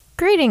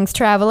Greetings,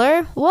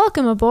 traveler.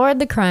 Welcome aboard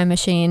the Crime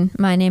Machine.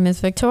 My name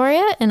is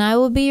Victoria, and I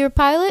will be your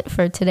pilot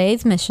for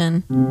today's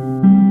mission.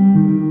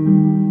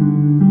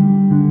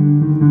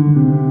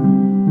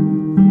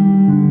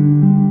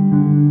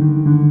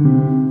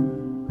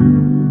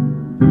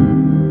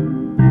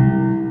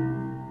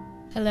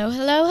 Hello,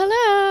 hello,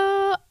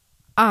 hello.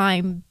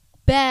 I'm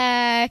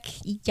back.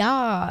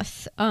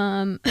 Yas.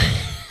 I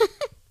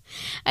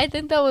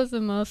think that was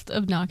the most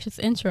obnoxious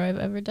intro I've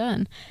ever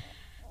done.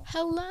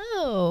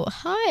 Hello.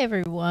 Hi,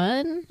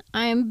 everyone.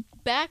 I'm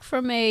back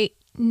from a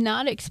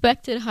not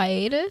expected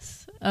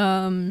hiatus.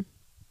 I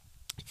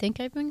think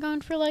I've been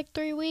gone for like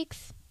 3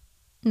 weeks.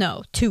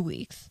 No, 2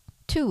 weeks.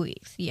 2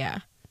 weeks, yeah.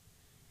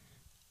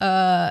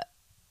 But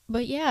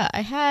yeah,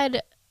 I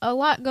had a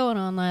lot going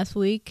on last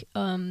week.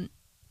 Had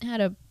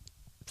a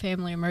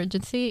family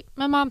emergency.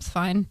 My mom's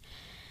fine.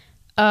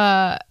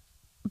 But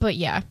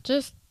yeah,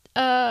 just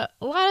a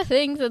lot of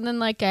things, and then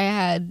like I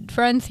had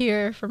friends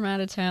here from out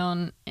of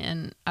town,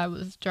 and I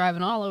was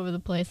driving all over the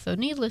place, so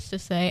needless to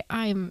say,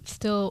 I'm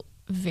still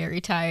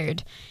very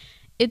tired.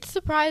 It's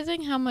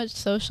surprising how much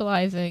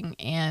socializing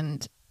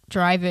and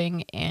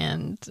driving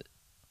and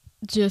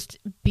just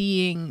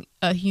being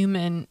a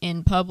human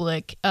in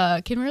public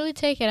can really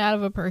take it out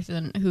of a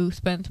person who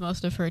spends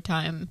most of her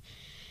time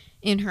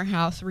in her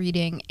house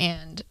reading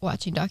and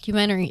watching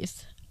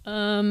documentaries.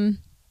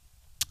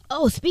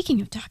 Oh,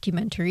 speaking of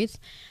documentaries,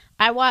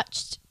 I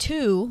watched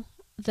two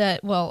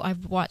that, well,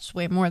 I've watched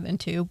way more than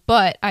two,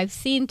 but I've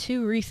seen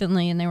two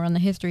recently, and they were on the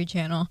History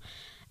Channel.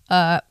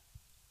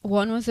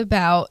 One was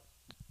about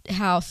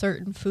how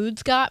certain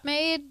foods got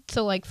made,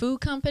 so like food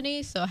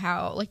companies, so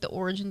how like the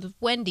origins of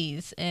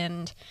Wendy's,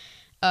 and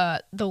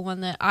the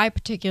one that I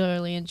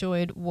particularly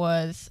enjoyed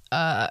was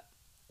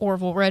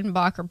Orville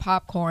Redenbacher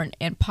popcorn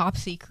and Pop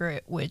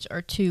Secret, which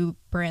are two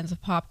brands of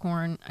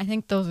popcorn. I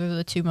think those are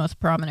the two most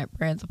prominent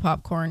brands of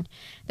popcorn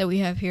that we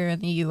have here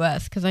in the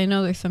U.S., because I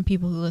know there's some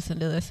people who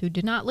listen to this who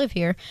do not live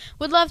here.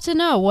 Would love to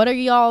know, what are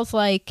y'all's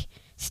like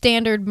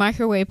standard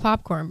microwave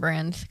popcorn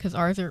brands? Because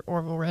ours are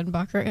Orville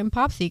Redenbacher and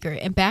Pop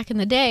Secret. And back in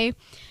the day,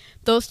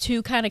 those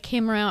two kind of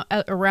came around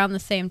the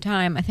same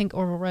time. I think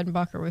Orville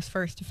Redenbacher was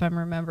first, if I'm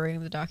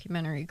remembering the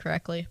documentary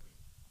correctly.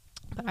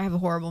 But I have a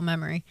horrible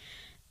memory.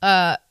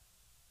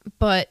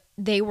 But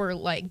they were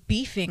like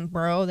beefing,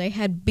 bro. They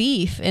had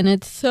beef, and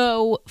it's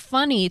so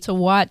funny to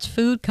watch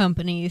food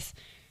companies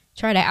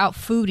try to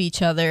outfood each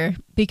other,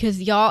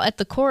 because y'all, at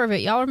the core of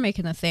it, y'all are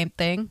making the same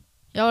thing.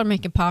 Y'all are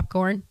making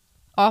popcorn.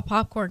 All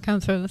popcorn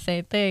comes from the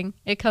same thing.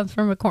 It comes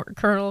from a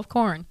kernel of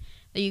corn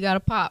that you gotta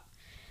pop.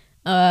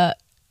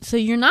 So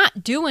you're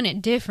not doing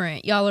it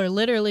different. Y'all are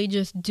literally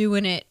just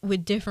doing it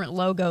with different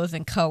logos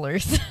and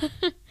colors.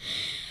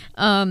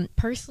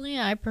 Personally,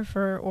 I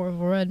prefer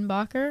Orville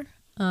Redenbacher.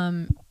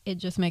 It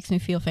just makes me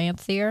feel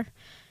fancier.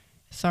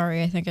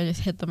 Sorry, I think I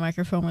just hit the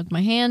microphone with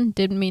my hand.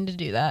 Didn't mean to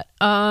do that.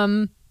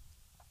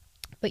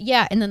 But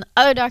yeah, and then the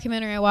other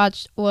documentary I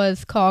watched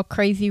was called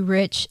Crazy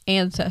Rich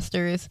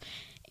Ancestors,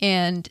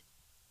 and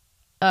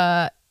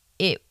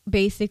it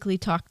basically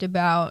talked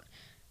about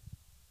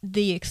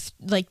the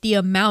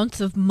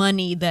amounts of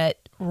money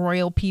that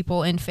royal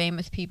people and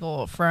famous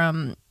people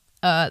from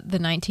the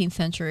 19th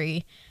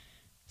century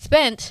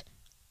spent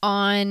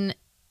on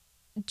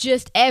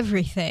just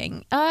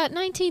everything.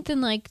 19th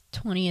and like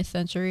 20th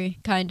century,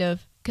 kind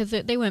of, because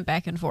they went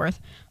back and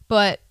forth.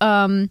 But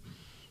the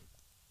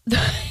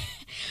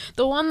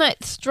one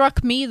that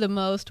struck me the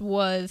most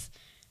was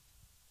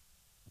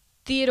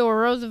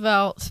Theodore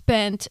Roosevelt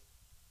spent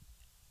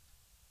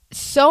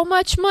so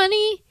much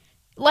money,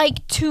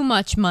 like too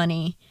much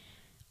money,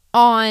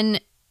 on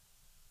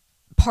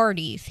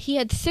parties. He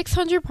had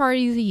 600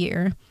 parties a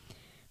year,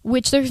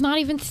 which there's not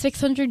even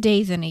 600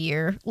 days in a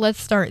year.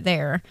 Let's start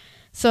there.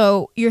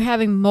 So you're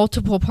having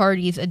multiple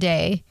parties a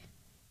day.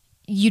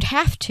 You'd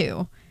have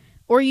to.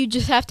 Or you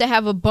just have to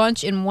have a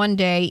bunch in one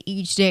day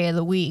each day of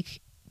the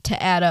week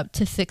to add up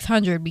to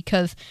 600,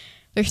 because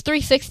there's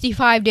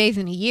 365 days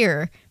in a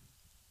year,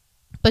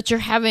 but you're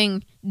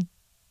having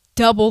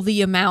double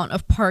the amount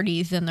of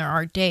parties than there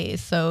are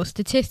days. So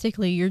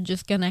statistically, you're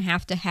just going to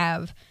have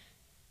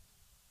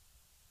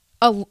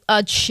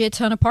a shit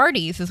ton of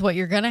parties is what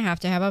you're going to have.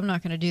 I'm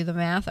not going to do the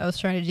math. I was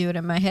trying to do it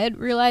in my head.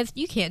 Realized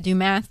you can't do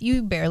math.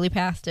 You barely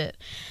passed it.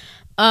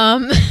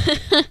 But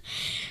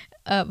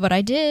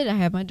I did. I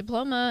have my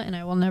diploma, and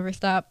I will never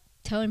stop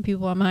telling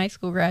people I'm a high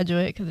school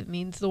graduate, because it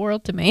means the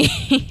world to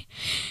me.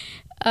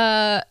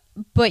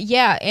 But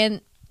yeah,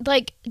 and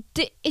like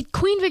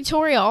Queen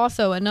Victoria,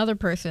 also another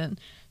person.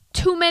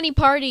 Too many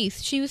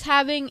parties. She was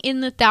having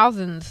in the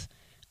thousands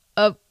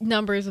of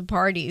numbers of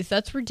parties.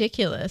 That's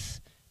ridiculous.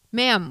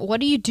 Ma'am,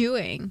 what are you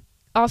doing?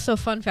 Also,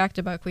 fun fact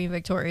about Queen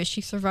Victoria,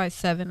 she survived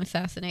 7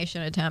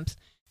 assassination attempts.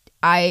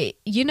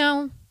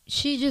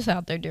 She's just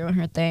out there doing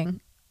her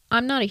thing.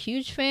 I'm not a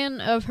huge fan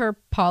of her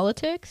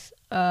politics.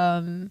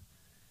 A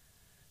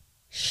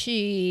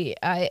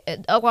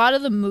lot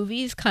of the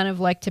movies kind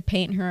of like to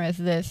paint her as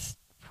this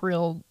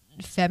real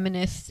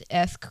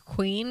feminist-esque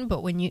queen,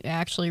 but when you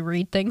actually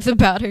read things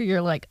about her,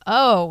 you're like,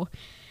 oh,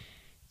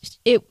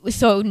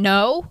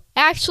 no,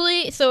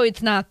 actually, so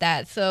it's not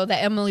that. So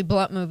the Emily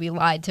Blunt movie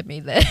lied to me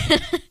that.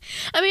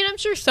 I mean, I'm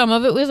sure some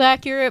of it was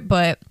accurate,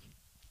 but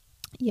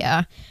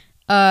yeah.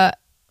 I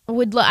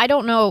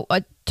don't know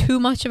too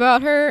much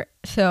about her,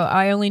 so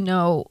I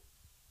know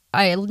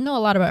a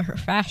lot about her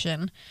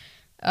fashion,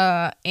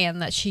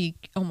 and that she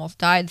almost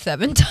died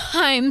 7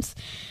 times.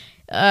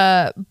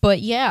 But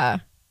yeah,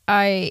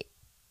 I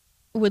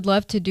would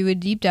love to do a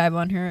deep dive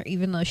on her,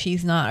 even though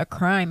she's not a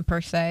crime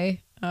per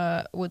se.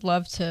 Would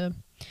love to.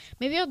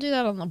 Maybe I'll do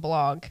that on the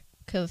blog,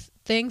 because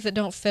things that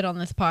don't fit on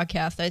this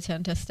podcast, I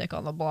tend to stick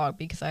on the blog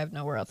because I have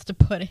nowhere else to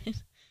put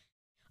it.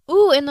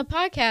 Ooh, and the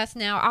podcast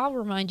now, I'll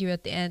remind you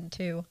at the end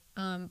too.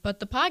 But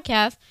the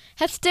podcast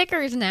has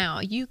stickers now.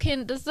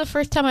 This is the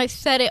first time I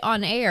said it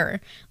on air.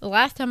 The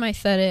last time I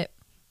said it,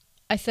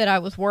 I said I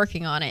was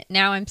working on it.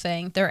 Now I'm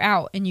saying they're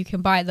out and you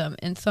can buy them,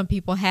 and some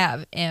people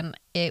have, and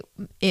it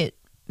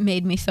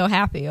made me so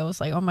happy. I was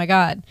like, oh my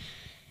God.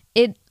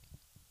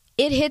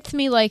 It hits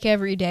me like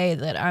every day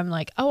that I'm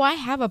like, oh, I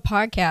have a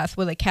podcast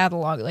with a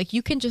catalog. Like,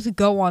 you can just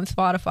go on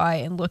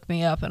Spotify and look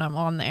me up and I'm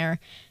on there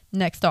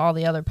next to all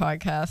the other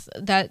podcasts.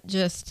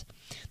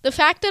 The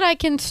fact that I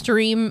can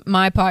stream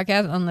my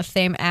podcast on the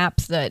same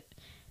apps that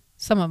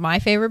some of my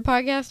favorite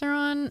podcasts are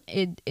on,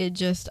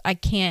 I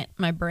can't,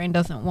 my brain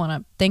doesn't want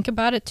to think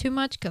about it too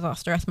much because I'll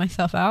stress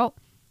myself out.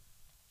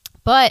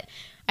 But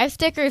I have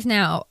stickers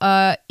now.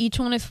 Each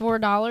one is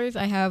 $4.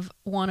 I have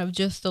one of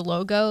just the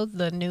logo,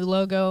 the new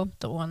logo,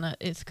 the one that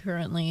is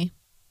currently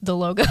the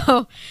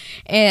logo,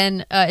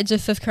 and it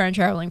just says Crime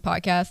Traveling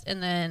Podcast.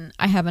 And then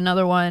I have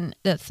another one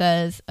that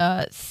says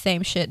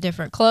same shit,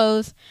 different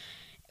clothes,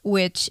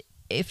 which,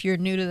 if you're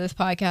new to this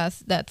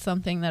podcast, that's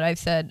something that I've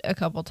said a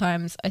couple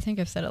times. I think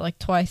I've said it like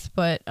twice,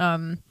 but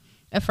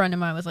a friend of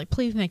mine was like,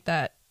 please make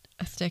that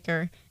a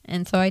sticker.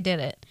 And so I did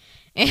it.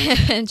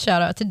 And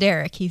shout out to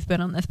Derek. He's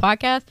been on this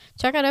podcast.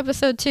 Check out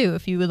episode 2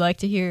 if you would like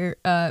to hear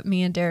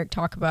me and Derek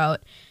talk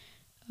about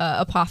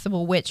a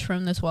possible witch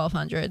from the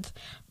 1200s.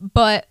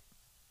 But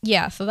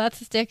yeah, so that's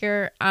a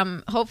sticker.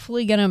 I'm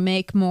hopefully going to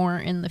make more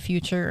in the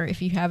future.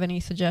 If you have any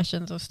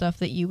suggestions of stuff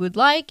that you would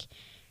like,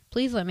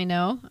 please let me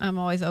know. I'm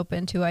always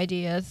open to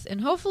ideas.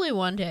 And hopefully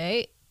one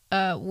day,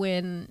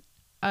 when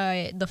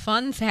the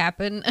funds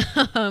happen,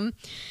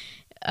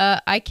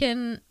 I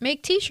can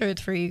make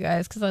t-shirts for you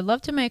guys, because I'd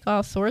love to make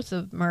all sorts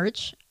of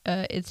merch.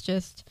 It's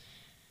just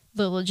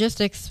the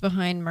logistics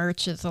behind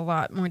merch is a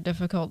lot more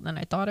difficult than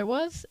I thought it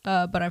was,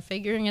 but I'm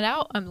figuring it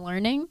out. I'm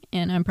learning,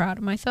 and I'm proud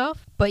of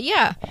myself. But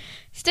yeah,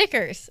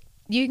 stickers.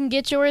 You can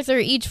get yours. They're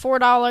each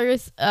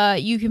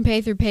 $4. You can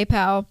pay through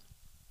PayPal.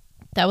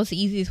 That was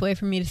the easiest way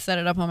for me to set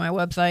it up on my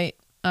website.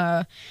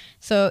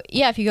 So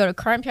yeah, if you go to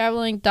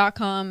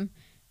crimetraveling.com,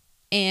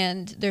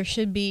 and there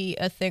should be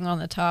a thing on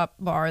the top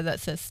bar that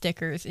says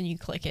stickers, and you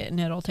click it and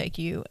it'll take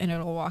you and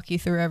it'll walk you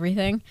through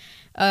everything.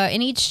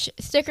 And each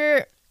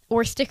sticker,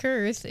 or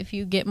stickers, if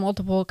you get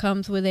multiple,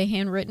 comes with a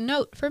handwritten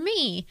note for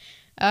me.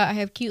 I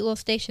have cute little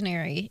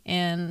stationery,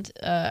 and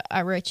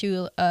I write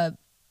you a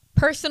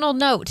personal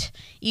note.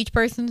 Each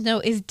person's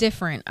note is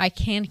different. I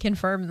can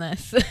confirm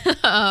this.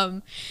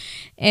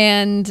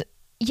 And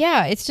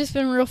yeah, it's just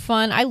been real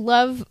fun. I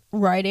love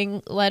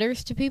writing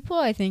letters to people.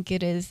 I think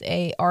it is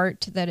a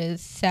art that is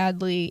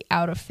sadly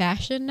out of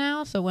fashion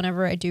now. So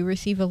whenever I do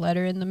receive a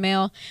letter in the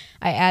mail,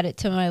 I add it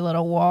to my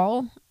little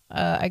wall.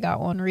 I got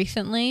one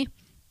recently,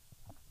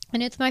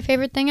 and it's my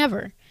favorite thing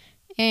ever.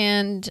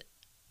 And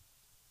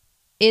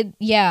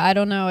I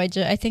don't know. I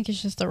think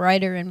it's just the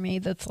writer in me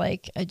that's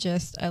like,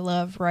 I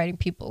love writing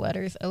people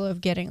letters. I love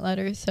getting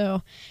letters.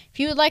 So if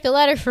you would like a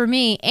letter for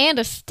me and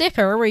a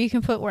sticker where you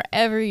can put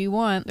wherever you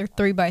want, they're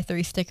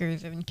 3x3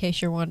 stickers, in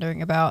case you're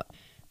wondering about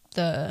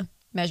the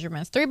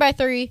measurements.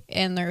 3x3,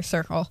 and they're a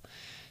circle.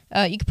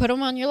 You can put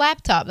them on your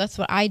laptop. That's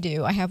what I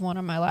do. I have one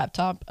on my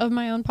laptop of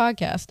my own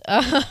podcast.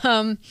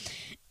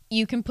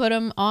 You can put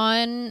them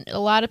on, a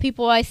lot of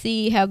people I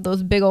see have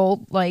those big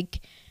old,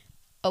 like,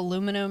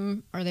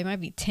 aluminum, or they might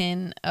be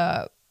tin,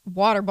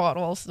 water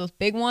bottles. Those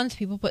big ones,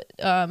 people put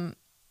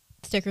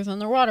stickers on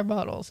their water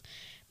bottles.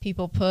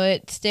 People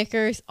put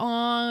stickers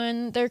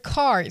on their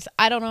cars.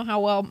 I don't know how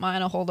well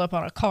mine will hold up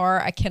on a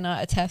car. I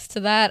cannot attest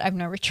to that. I've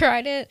never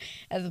tried it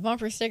as a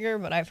bumper sticker,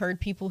 but I've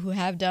heard people who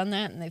have done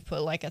that, and they've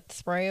put like a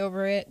spray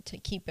over it to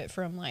keep it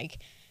from like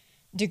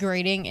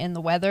degrading in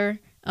the weather.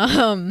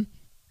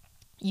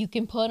 You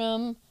can put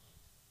them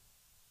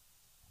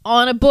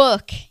on a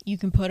book. You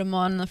can put them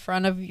on the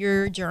front of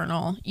your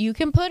journal. You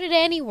can put it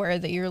anywhere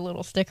that your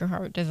little sticker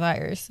heart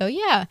desires. So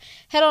yeah,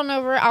 head on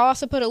over. I'll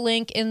also put a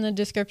link in the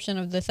description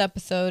of this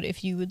episode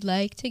if you would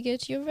like to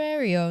get your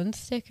very own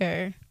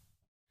sticker.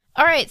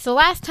 All right, so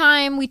last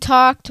time we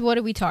talked, what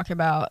did we talk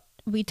about?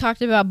 We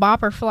talked about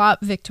Bop or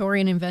Flop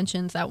Victorian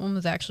inventions. That one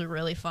was actually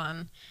really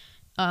fun.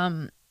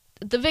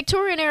 The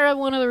Victorian era,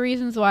 one of the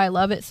reasons why I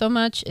love it so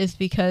much is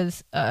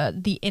because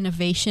the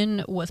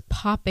innovation was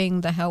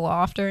popping the hell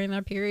off during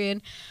that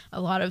period.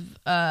 A lot of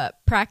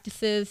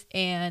practices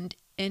and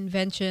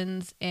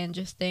inventions and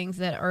just things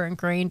that are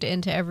ingrained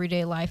into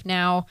everyday life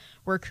now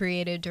were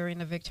created during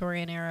the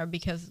Victorian era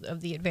because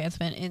of the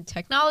advancement in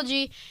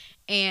technology.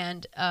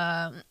 And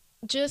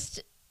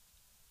just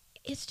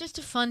it's just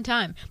a fun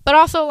time, but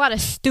also a lot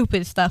of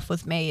stupid stuff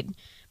was made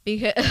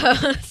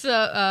because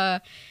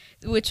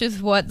which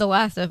is what the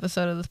last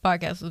episode of this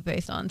podcast was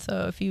based on.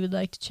 So if you would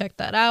like to check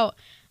that out,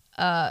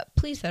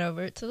 please head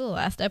over to the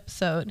last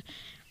episode.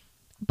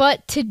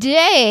 But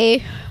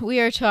today we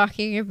are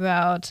talking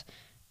about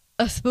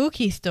a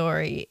spooky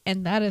story,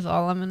 and that is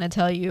all I'm going to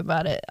tell you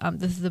about it.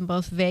 This is the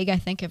most vague I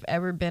think I've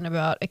ever been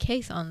about a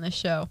case on this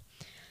show.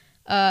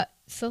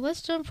 So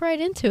let's jump right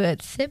into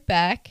it. Sit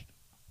back,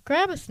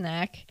 grab a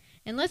snack,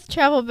 and let's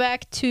travel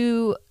back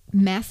to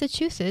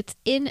Massachusetts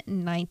in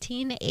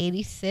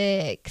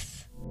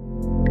 1986.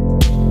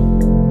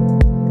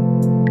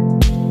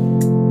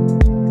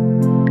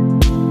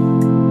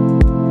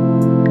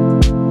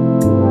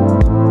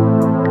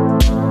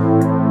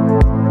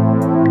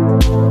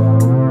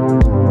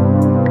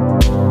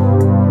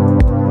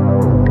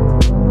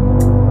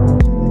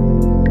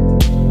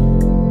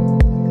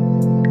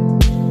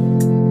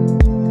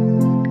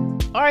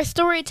 Our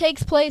story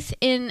takes place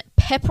in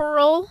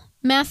Pepperell,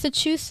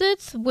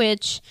 Massachusetts,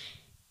 which,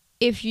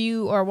 if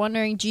you are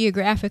wondering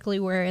geographically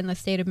where in the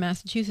state of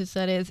Massachusetts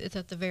that is, it's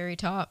at the very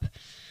top.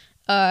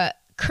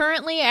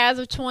 Currently, as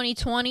of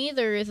 2020,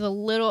 there is a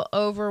little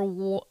over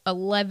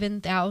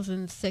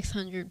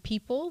 11,600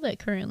 people that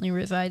currently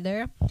reside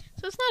there.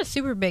 So it's not a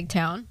super big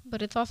town,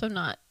 but it's also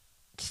not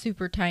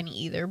super tiny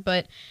either.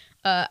 But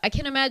I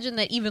can imagine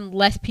that even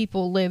less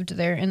people lived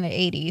there in the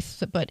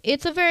 80s. But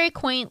it's a very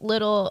quaint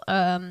little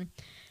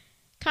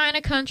kind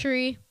of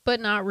country, but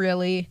not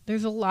really.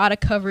 There's a lot of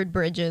covered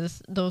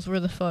bridges. Those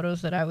were the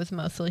photos that I was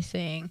mostly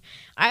seeing.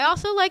 I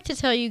also like to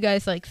tell you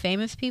guys, like,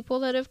 famous people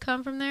that have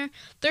come from there.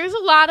 There's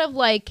a lot of,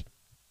 like,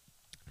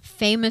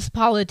 famous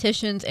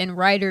politicians and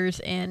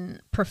writers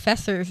and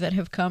professors that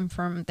have come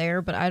from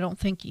there, but I don't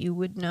think you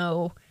would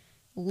know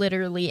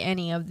literally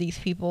any of these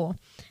people.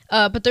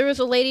 But there was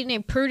a lady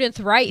named Prudence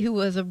Wright who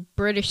was a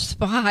British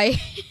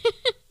spy.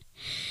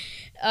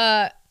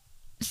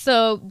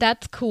 So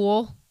that's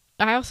cool.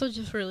 I also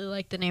just really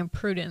like the name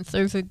Prudence.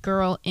 There's a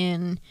girl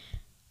in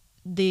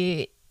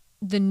the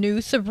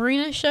new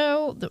Sabrina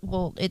show.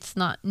 Well, it's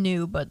not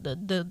new, but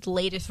the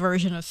latest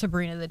version of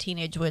Sabrina the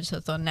Teenage Witch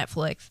that's on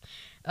Netflix.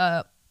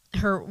 I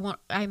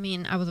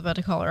was about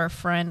to call her a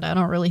friend. I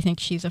don't really think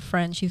she's a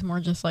friend. She's more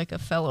just like a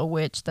fellow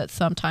witch that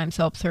sometimes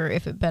helps her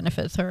if it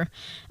benefits her.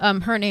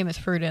 Her name is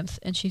Prudence,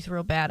 and she's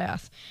real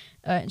badass.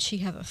 And she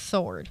has a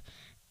sword.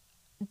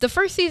 The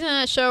first season of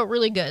that show,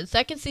 really good.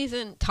 Second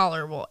season,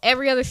 tolerable.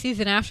 Every other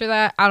season after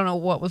that, I don't know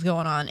what was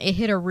going on. It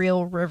hit a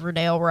real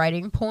Riverdale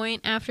writing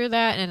point after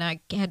that, and I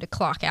had to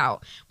clock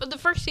out. But the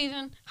first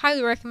season,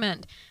 highly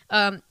recommend.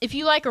 If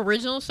you like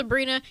original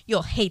Sabrina,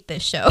 you'll hate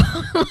this show.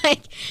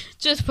 Like,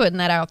 just putting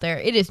that out there.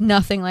 It is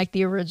nothing like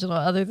the original,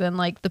 other than,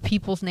 like, the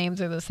people's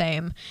names are the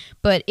same.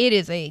 But it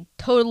is a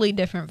totally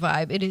different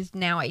vibe. It is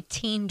now a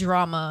teen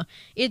drama.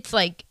 It's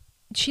like,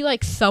 she,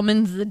 like,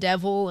 summons the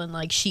devil, and,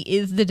 like, she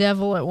is the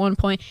devil at one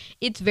point.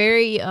 It's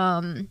very,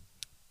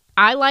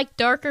 I like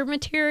darker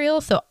material,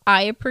 so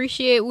I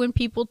appreciate when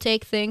people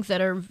take things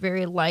that are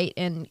very light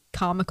and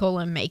comical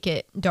and make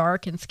it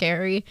dark and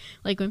scary.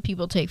 Like when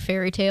people take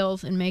fairy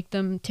tales and make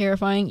them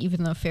terrifying,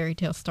 even though fairy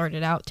tales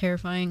started out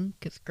terrifying,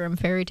 because Grimm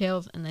fairy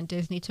tales, and then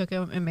Disney took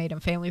them and made them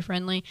family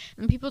friendly,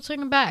 and people took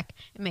them back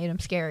and made them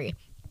scary.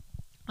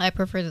 I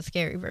prefer the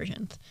scary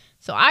versions.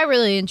 So I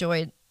really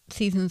enjoyed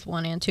seasons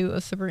 1 and 2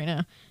 of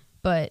Sabrina,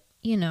 but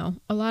you know,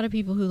 a lot of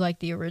people who like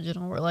the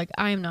original were like,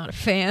 I am not a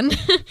fan.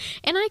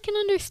 And I can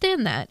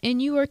understand that,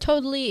 and you are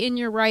totally in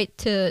your right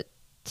to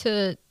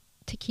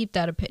keep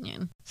that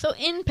opinion. So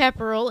in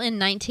Pepperell in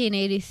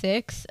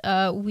 1986,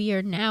 we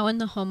are now in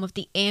the home of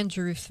the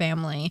Andrews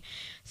family.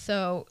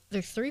 So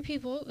there's 3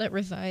 people that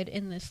reside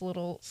in this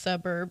little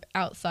suburb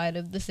outside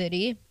of the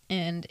city,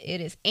 and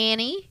it is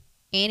Annie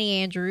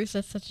Andrews.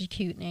 That's such a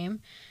cute name.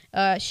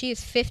 She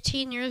is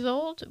 15 years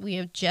old. We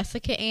have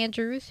Jessica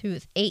Andrews, who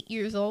is 8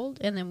 years old.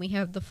 And then we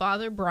have the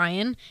father,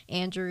 Brian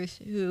Andrews,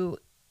 who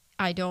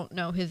I don't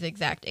know his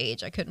exact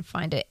age. I couldn't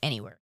find it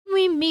anywhere.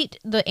 We meet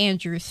the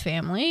Andrews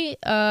family.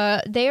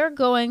 They are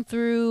going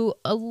through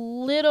a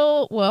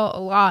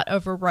lot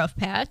of a rough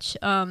patch.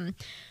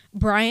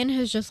 Brian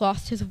has just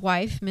lost his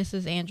wife,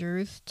 Mrs.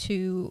 Andrews,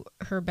 to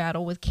her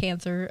battle with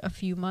cancer a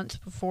few months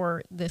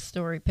before this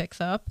story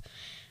picks up.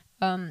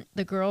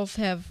 The girls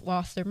have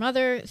lost their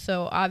mother,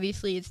 so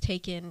obviously it's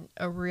taken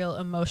a real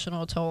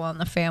emotional toll on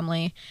the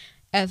family,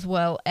 as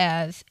well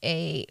as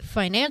a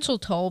financial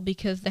toll,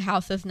 because the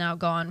house has now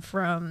gone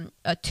from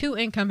a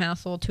 2-income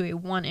household to a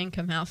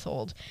 1-income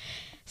household.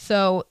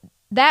 So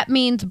that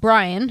means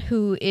Brian,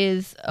 who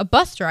is a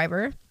bus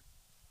driver,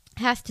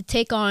 has to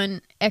take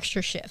on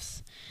extra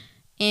shifts.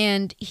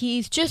 And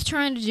he's just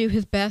trying to do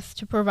his best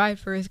to provide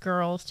for his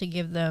girls, to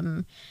give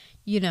them,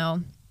 you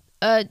know,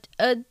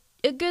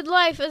 a good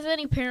life, as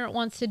any parent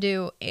wants to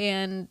do.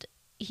 And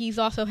he's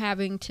also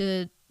having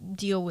to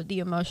deal with the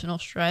emotional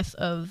stress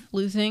of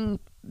losing.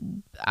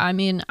 I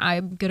mean,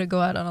 I'm going to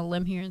go out on a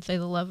limb here and say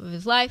the love of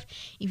his life,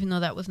 even though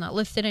that was not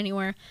listed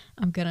anywhere.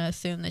 I'm going to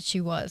assume that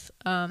she was.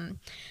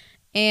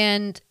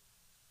 And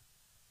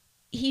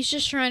he's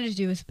just trying to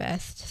do his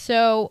best.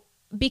 So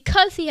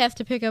because he has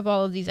to pick up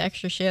all of these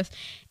extra shifts,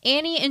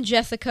 Annie and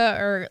Jessica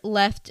are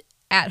left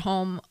at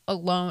home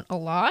alone a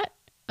lot.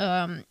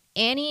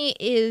 Annie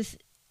is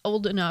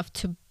old enough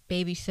to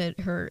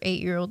babysit her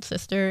 8-year-old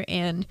sister,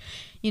 and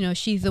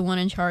she's the one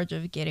in charge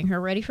of getting her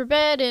ready for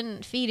bed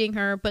and feeding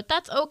her, but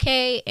that's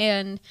okay.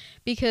 And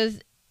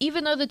because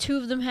even though the two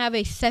of them have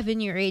a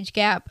 7-year age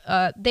gap,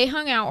 they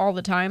hung out all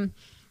the time.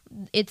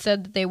 It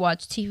said that they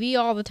watched TV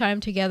all the time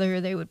together.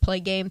 They would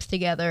play games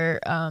together.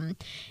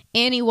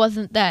 Annie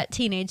wasn't that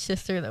teenage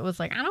sister that was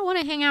like, I don't want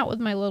to hang out with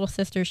my little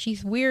sister.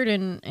 She's weird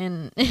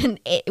and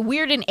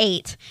weird and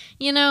 8.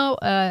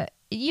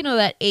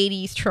 That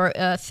 80s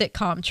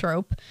sitcom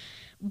trope.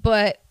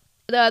 But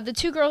the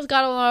two girls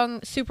got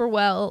along super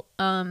well,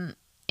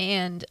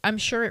 and I'm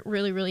sure it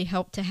really, really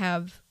helped to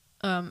have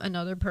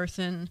another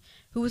person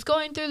who was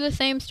going through the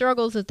same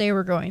struggles that they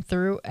were going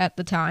through at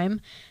the time.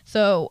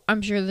 So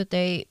I'm sure that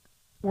they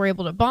were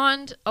able to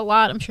bond a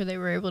lot. I'm sure they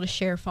were able to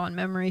share fond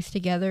memories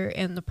together,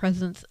 and the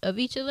presence of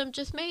each of them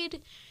just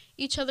made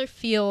each other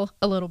feel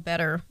a little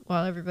better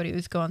while everybody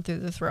was going through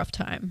this rough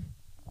time.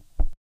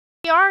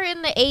 We are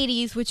in the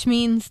 80s, which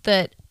means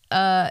that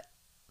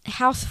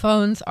house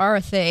phones are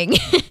a thing.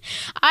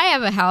 I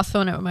have a house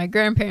phone at my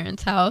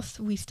grandparents' house.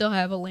 We still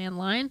have a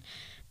landline.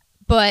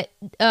 But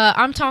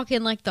I'm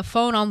talking like the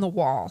phone on the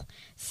wall.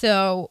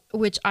 So,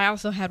 which I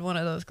also had one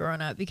of those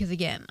growing up because,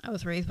 again, I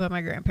was raised by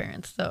my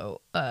grandparents.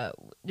 So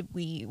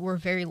we were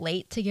very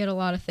late to get a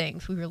lot of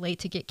things. We were late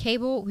to get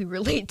cable. We were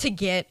late to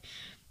get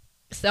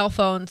cell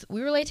phones.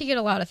 We were late to get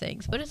a lot of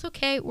things. But it's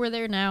okay. We're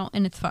there now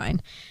and it's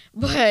fine.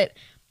 But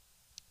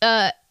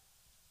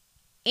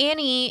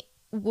Annie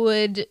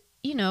would,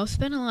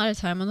 spend a lot of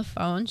time on the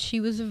phone. She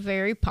was a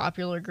very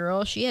popular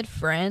girl. She had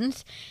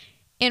friends.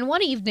 And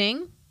one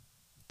evening,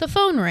 the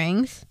phone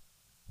rings,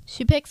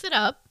 she picks it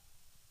up,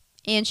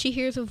 and she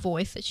hears a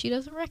voice that she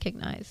doesn't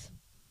recognize.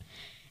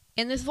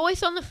 And this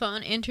voice on the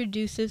phone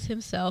introduces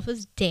himself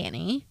as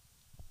Danny.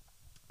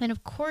 And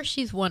of course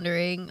she's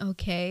wondering,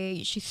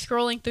 okay, she's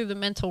scrolling through the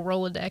mental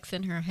Rolodex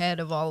in her head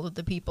of all of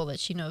the people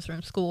that she knows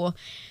from school.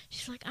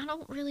 She's like, I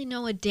don't really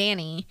know a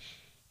Danny.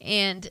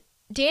 And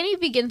Danny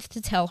begins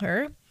to tell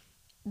her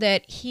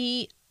that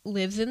he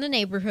lives in the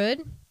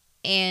neighborhood,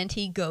 and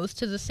he goes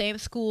to the same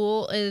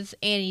school as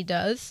Annie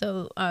does.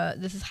 So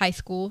this is high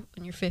school.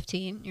 When you're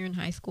 15, you're in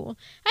high school.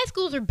 High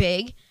schools are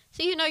big,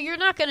 so you're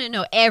not going to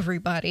know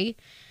everybody.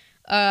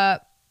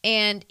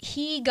 And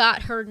he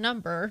got her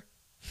number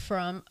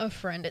from a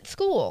friend at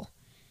school.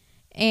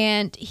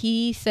 And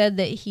he said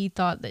that he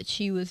thought that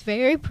she was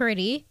very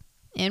pretty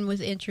and was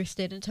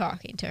interested in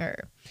talking to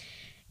her.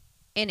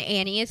 And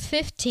Annie is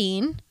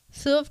 15,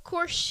 so of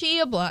course she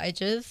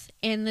obliges.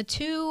 And the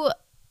two,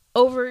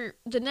 over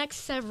the next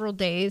several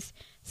days,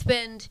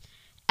 spend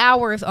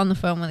hours on the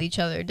phone with each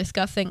other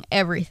discussing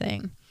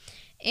everything.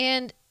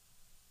 And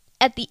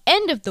at the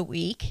end of the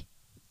week,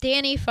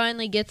 Danny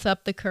finally gets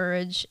up the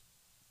courage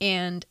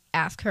and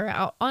asks her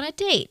out on a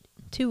date,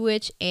 to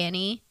which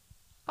Annie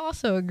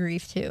also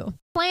agrees to.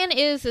 Plan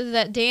is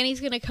that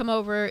Danny's going to come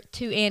over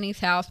to Annie's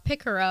house,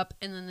 pick her up,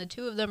 and then the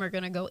two of them are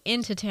going to go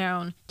into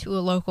town to a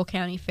local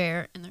county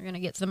fair, and they're going to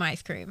get some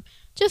ice cream.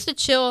 Just a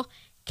chill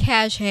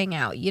cash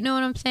hangout, you know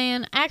what I'm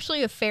saying?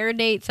 Actually, a fair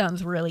date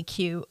sounds really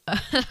cute.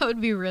 That would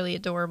be really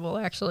adorable,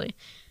 actually.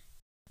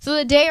 So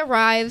the day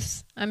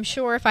arrives. I'm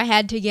sure if I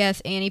had to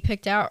guess, Annie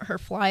picked out her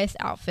flyest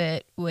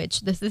outfit,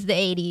 which this is the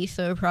 80s,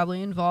 so it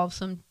probably involves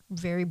some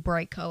very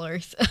bright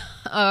colors.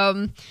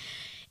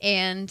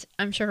 And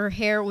I'm sure her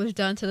hair was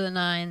done to the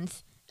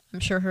nines. I'm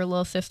sure her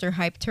little sister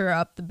hyped her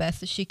up the best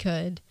that she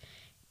could.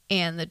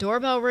 And the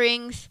doorbell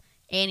rings.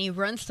 Annie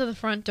runs to the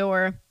front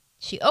door.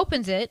 She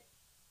opens it,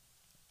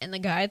 and the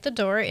guy at the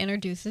door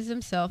introduces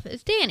himself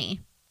as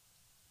Danny.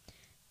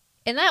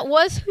 And that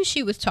was who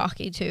she was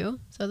talking to,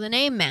 so the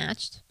name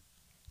matched.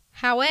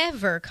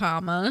 However,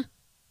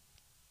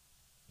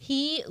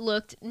 he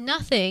looked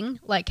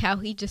nothing like how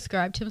he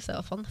described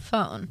himself on the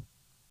phone.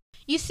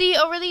 You see,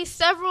 over these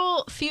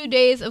few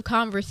days of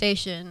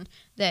conversation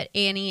that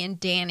Annie and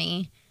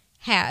Danny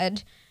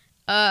had,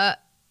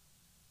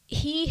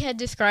 he had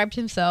described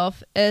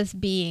himself as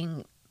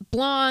being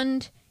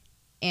blonde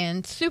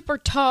and super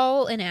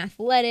tall and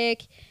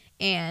athletic,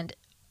 and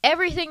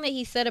everything that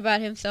he said about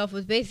himself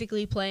was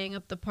basically playing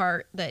up the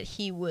part that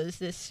he was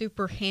this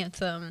super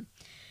handsome,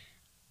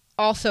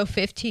 also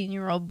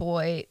 15-year-old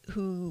boy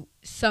who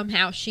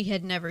somehow she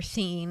had never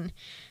seen.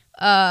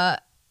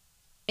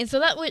 And so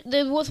that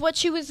was what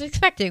she was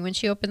expecting when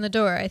she opened the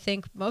door. I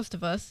think most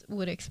of us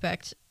would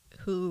expect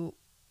who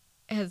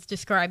has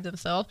described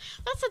themselves.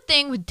 That's the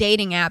thing with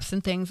dating apps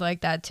and things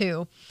like that,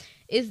 too.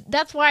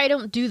 That's why I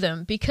don't do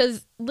them,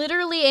 because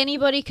literally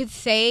anybody could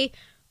say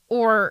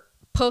or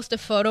post a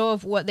photo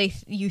of what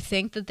you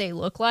think that they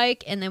look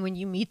like, and then when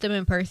you meet them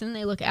in person,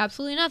 they look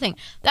absolutely nothing.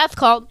 That's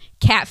called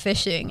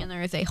catfishing, and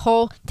there is a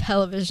whole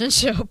television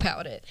show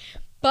about it.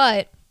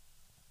 But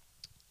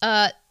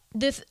so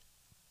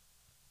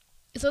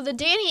the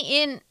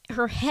Danny in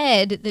her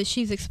head that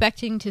she's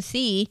expecting to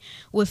see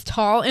was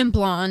tall and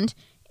blonde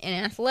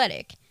and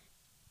athletic.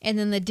 And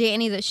then the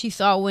Danny that she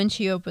saw when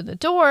she opened the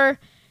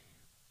door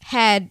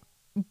had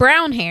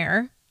brown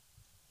hair,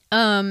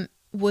 was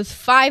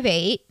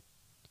 5'8".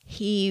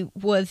 He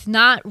was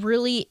not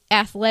really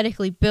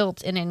athletically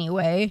built in any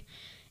way.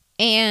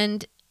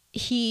 And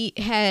he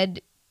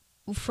had,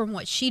 from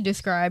what she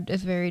described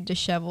as very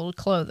disheveled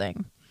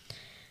clothing.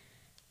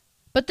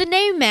 But the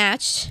name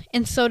matched,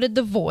 and so did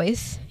the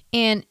voice,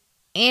 and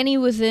Annie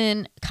was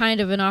in kind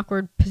of an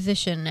awkward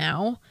position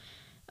now.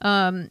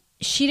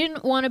 She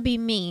didn't want to be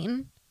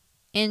mean,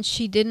 and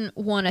she didn't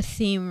want to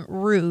seem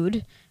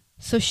rude,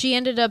 so she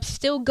ended up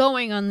still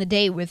going on the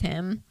date with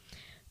him.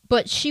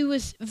 But she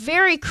was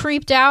very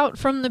creeped out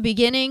from the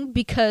beginning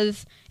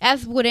because,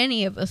 as would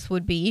any of us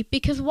would be,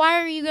 because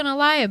why are you going to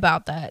lie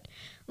about that?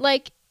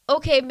 Like,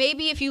 okay,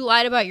 maybe if you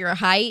lied about your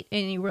height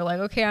and you were like,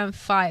 okay, I'm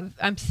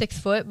 6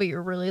 foot, but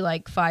you're really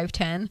like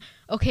 5'10".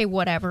 Okay,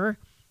 whatever.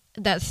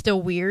 That's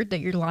still weird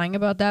that you're lying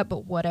about that,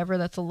 but whatever,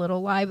 that's a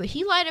little lie. But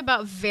he lied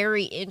about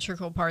very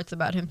integral parts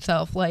about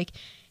himself, like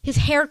his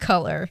hair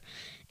color.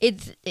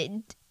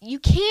 You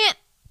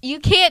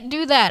can't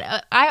do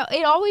that.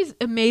 It always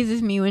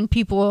amazes me when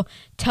people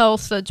tell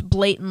such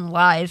blatant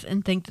lies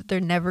and think that they're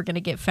never going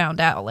to get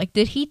found out. Like,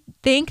 did he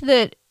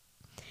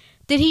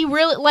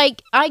really,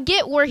 like, I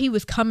get where he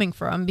was coming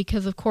from,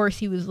 because of course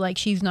he was like,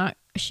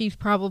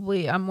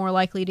 I'm more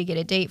likely to get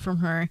a date from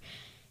her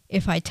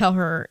if I tell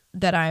her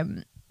that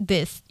I'm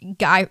this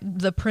guy,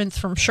 the prince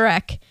from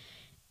Shrek,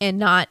 and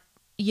not,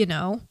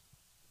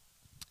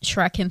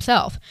 Shrek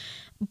himself.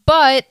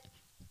 But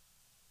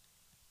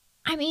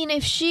I mean,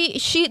 if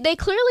they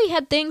clearly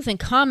had things in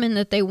common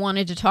that they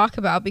wanted to talk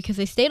about, because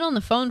they stayed on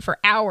the phone for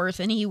hours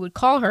and he would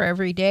call her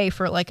every day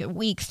for like a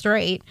week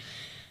straight.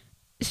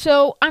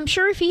 So I'm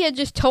sure if he had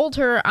just told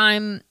her,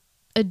 I'm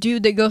a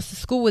dude that goes to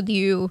school with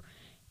you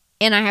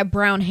and I have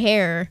brown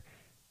hair,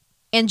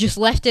 and just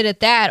left it at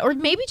that, or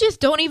maybe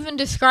just don't even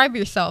describe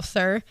yourself,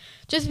 sir.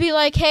 Just be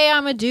like, hey,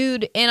 I'm a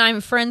dude and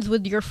I'm friends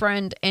with your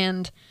friend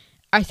and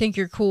I think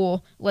you're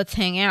cool. Let's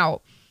hang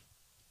out.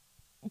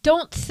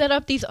 Don't set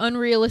up these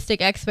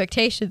unrealistic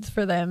expectations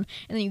for them,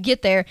 and then you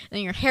get there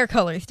and your hair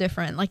color is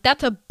different. Like,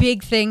 that's a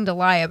big thing to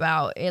lie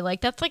about.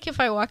 That's like if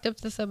I walked up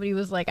to somebody who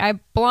was like, I have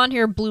blonde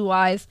hair, blue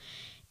eyes,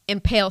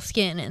 and pale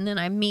skin, and then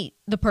I meet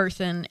the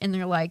person and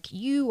they're like,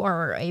 you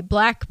are a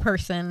black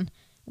person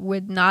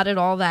with not at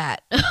all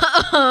that.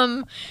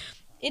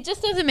 It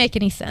just doesn't make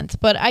any sense.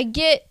 But I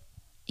get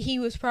he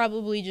was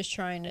probably just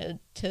trying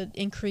to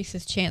increase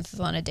his chances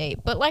on a date.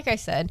 But like I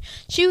said,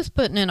 she was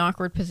put in an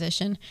awkward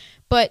position.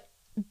 But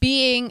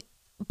being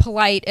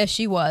polite as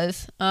she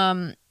was,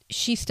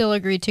 she still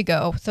agreed to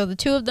go. So the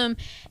two of them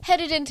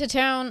headed into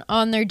town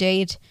on their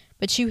date,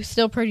 but she was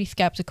still pretty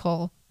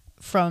skeptical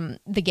from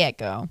the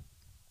get-go.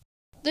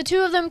 The two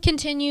of them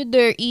continued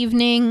their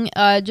evening,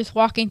 just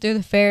walking through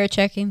the fair,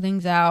 checking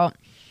things out.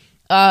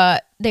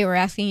 They were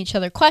asking each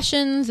other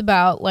questions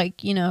about,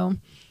 like,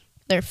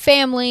 their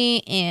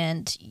family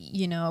and,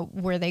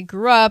 where they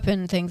grew up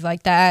and things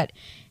like that.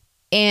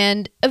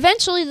 And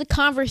eventually the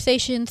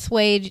conversation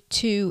swayed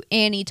to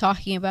Annie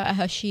talking about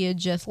how she had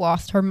just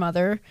lost her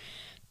mother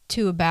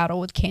to a battle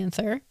with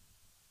cancer.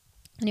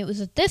 And it was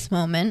at this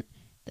moment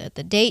that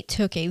the date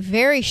took a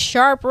very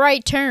sharp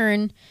right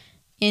turn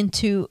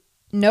into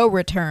no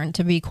return,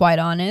 to be quite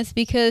honest,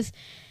 because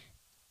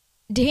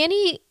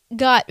Danny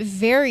got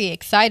very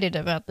excited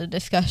about the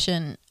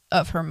discussion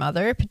of her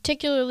mother,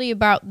 particularly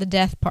about the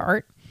death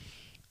part.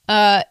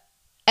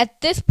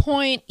 At this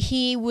point,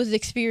 he was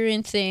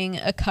experiencing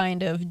a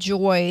kind of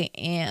joy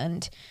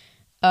and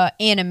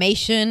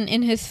animation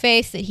in his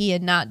face that he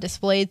had not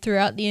displayed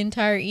throughout the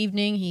entire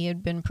evening. He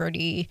had been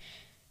pretty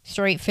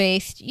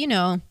straight-faced,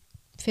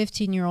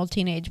 15-year-old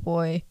teenage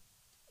boy,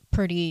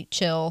 pretty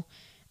chill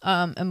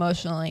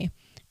emotionally.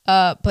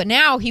 But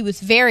now he was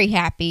very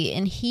happy,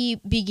 and he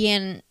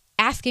began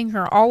asking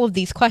her all of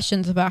these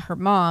questions about her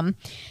mom,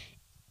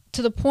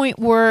 to the point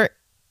where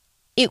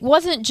it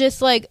wasn't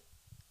just like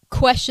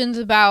questions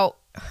about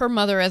her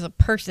mother as a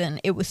person.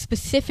 It was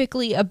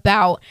specifically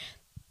about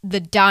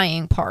the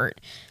dying part.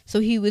 So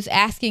he was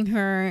asking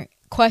her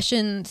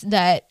questions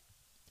that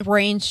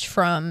ranged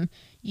from,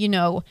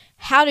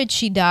 how did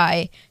she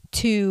die,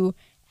 to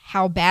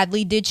how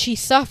badly did she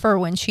suffer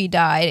when she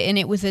died. And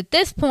it was at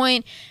this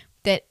point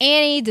that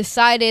Annie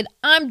decided,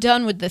 I'm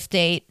done with this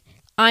date.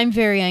 I'm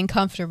very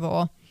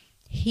uncomfortable.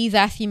 He's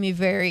asking me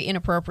very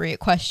inappropriate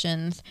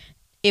questions.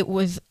 It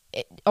was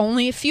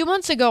only a few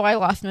months ago I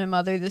lost my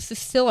mother. This is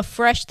still a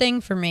fresh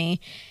thing for me.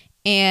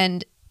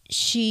 And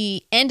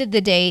she ended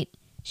the date.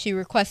 She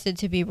requested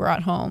to be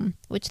brought home,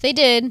 which they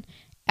did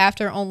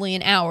after only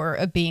an hour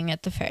of being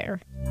at the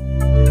fair.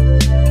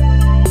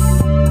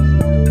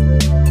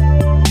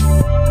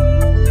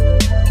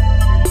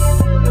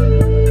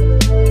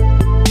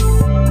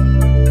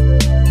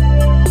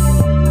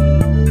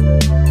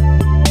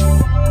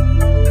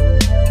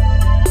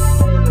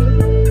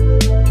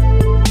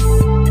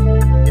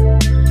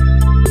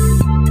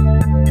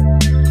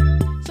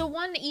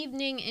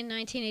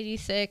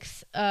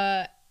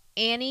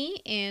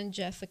 Annie and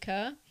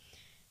Jessica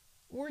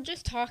were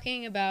just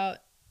talking about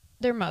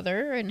their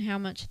mother and how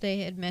much they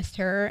had missed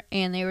her,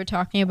 and they were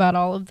talking about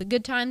all of the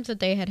good times that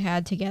they had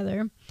had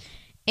together.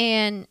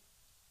 And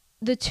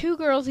the two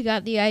girls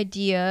got the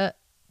idea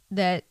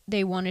that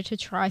they wanted to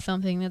try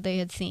something that they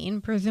had seen,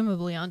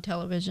 presumably on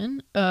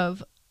television,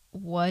 of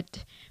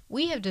what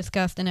we have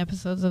discussed in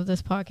episodes of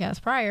this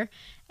podcast prior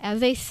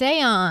as a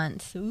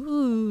seance.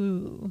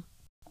 Ooh.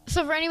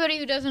 So for anybody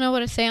who doesn't know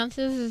what a seance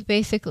is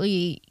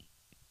basically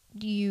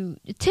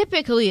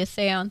typically a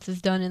seance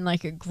is done in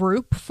like a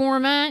group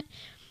format,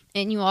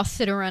 and you all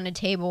sit around a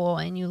table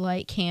and you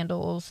light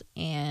candles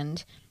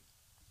and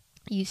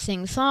you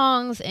sing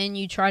songs and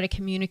you try to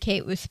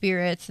communicate with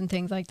spirits and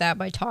things like that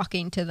by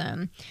talking to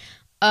them.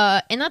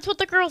 And that's what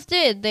the girls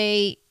did.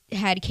 They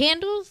had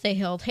candles, they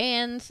held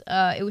hands.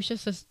 It was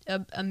just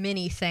a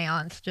mini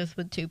seance just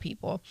with two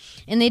people.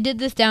 And they did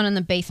this down in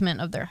the basement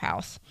of their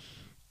house.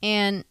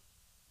 And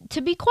to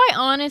be quite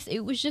honest,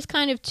 it was just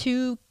kind of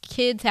two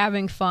kids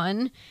having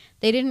fun.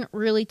 They didn't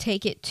really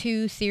take it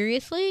too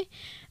seriously.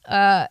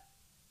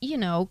 You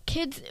know,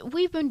 kids,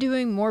 we've been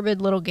doing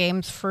morbid little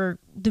games for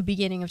the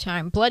beginning of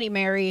time. Bloody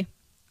Mary,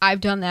 I've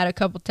done that a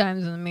couple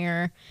times in the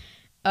mirror.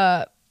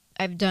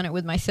 I've done it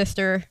with my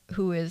sister,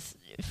 who is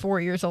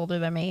 4 years older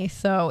than me.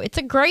 So it's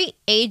a great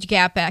age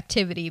gap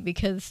activity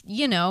because,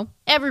 you know,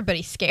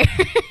 everybody's scared.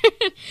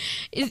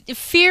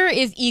 Fear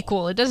is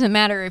equal. It doesn't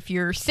matter if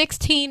you're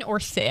 16 or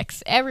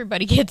 6.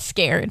 Everybody gets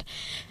scared.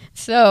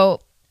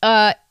 So,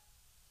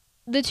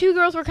 the two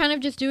girls were kind of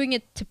just doing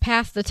it to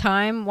pass the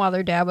time while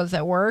their dad was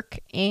at work.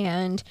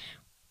 And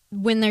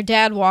when their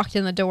dad walked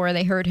in the door,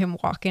 they heard him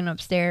walking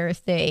upstairs.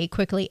 They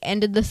quickly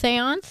ended the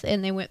seance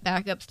and they went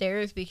back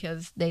upstairs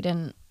because they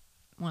didn't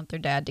want their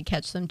dad to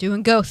catch them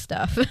doing ghost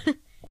stuff.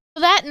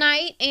 That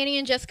night, Annie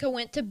and Jessica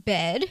went to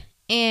bed,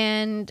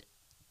 and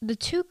the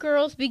two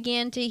girls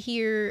began to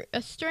hear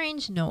a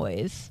strange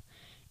noise.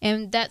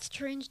 And that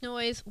strange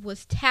noise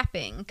was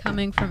tapping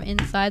coming from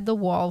inside the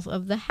walls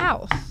of the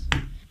house.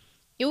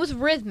 It was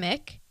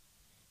rhythmic,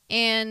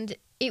 and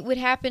it would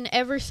happen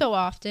ever so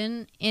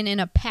often and in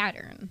a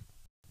pattern.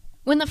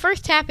 When the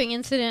first tapping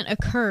incident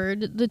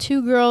occurred, the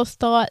two girls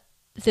thought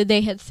that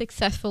they had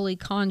successfully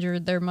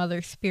conjured their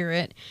mother's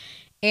spirit,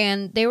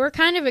 and they were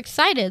kind of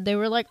excited. They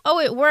were like, "Oh,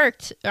 it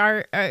worked!"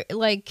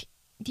 Like,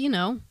 you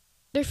know,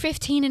 they're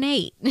 15 and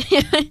 8.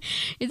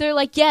 They're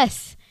like,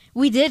 "Yes,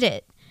 we did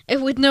it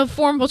with no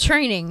formal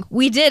training.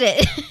 We did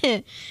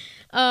it."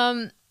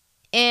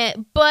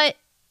 But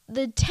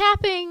the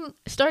tapping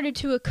started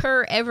to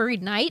occur every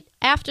night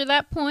after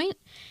that point,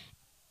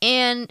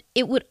 and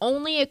it would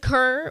only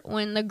occur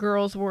when the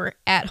girls were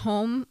at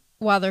home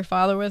while their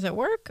father was at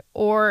work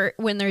or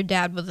when their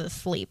dad was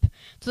asleep.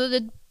 So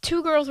the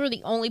two girls were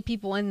the only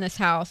people in this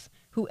house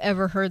who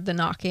ever heard the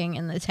knocking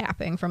and the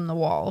tapping from the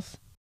walls.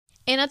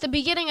 And at the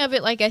beginning of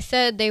it, like I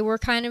said, they were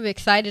kind of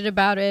excited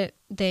about it.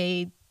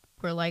 They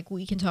were like,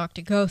 we can talk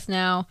to ghosts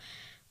now.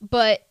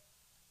 But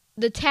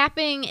the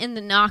tapping and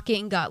the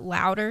knocking got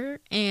louder,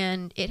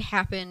 and it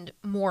happened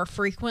more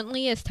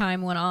frequently as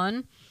time went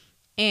on.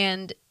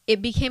 And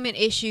it became an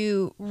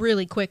issue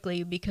really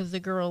quickly because the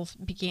girls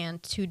began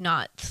to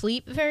not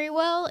sleep very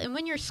well. And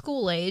when you're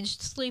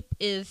school-aged, sleep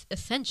is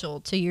essential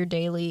to your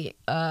daily,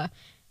 I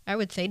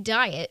would say,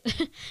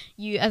 diet.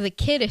 You, as a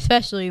kid,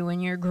 especially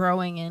when you're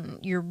growing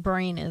and your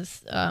brain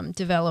is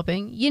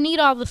developing, you need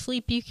all the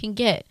sleep you can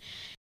get.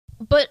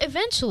 But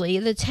eventually,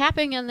 the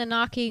tapping and the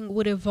knocking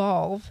would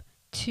evolve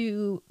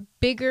to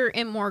bigger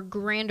and more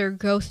grander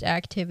ghost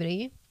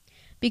activity,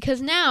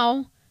 because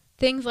now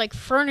things like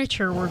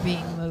furniture were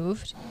being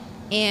moved,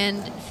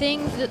 and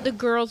things that the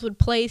girls would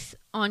place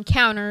on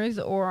counters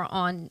or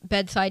on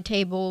bedside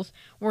tables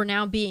were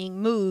now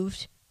being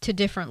moved to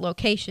different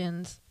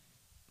locations,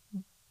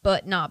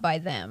 but not by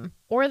them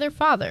or their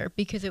father,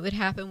 because it would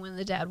happen when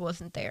the dad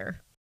wasn't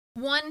there.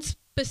 One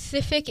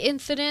specific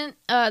incident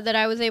that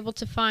I was able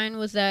to find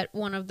was that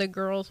one of the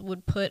girls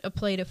would put a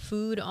plate of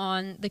food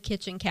on the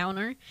kitchen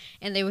counter,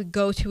 and they would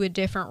go to a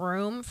different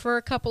room for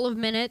a couple of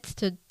minutes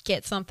to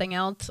get something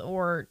else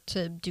or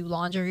to do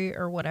laundry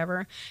or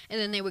whatever, and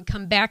then they would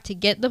come back to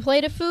get the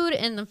plate of food,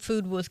 and the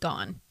food was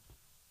gone.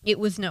 It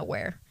was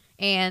nowhere.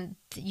 And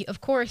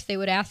of course they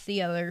would ask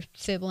the other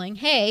sibling,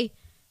 "Hey,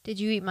 did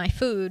you eat my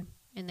food?"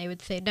 And they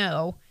would say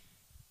no,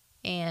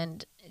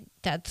 and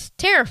that's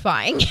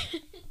terrifying.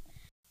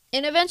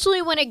 And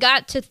eventually, when it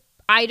got to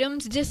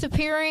items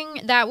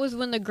disappearing, that was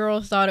when the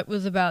girls thought it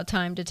was about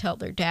time to tell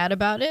their dad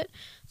about it.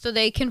 So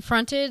they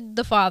confronted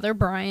the father,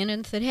 Brian,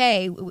 and said,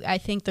 "Hey, I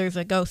think there's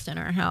a ghost in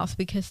our house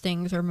because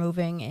things are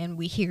moving and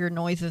we hear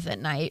noises at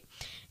night."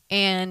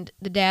 And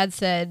the dad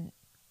said,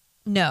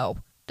 "No,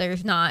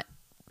 there's not.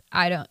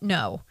 I don't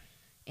know."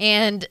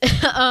 And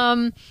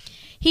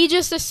he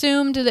just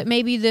assumed that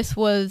maybe this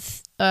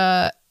was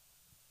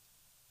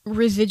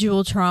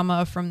residual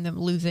trauma from them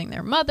losing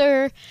their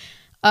mother.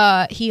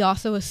 He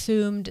also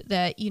assumed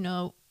that, you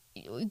know,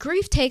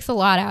 grief takes a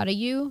lot out of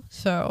you.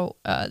 So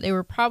they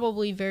were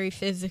probably very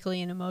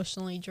physically and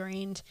emotionally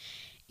drained.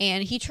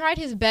 And he tried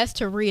his best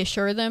to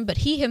reassure them, but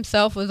he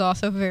himself was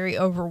also very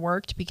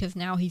overworked because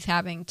now he's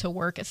having to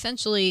work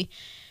essentially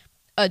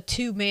a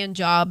 2-man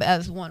job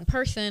as one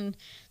person.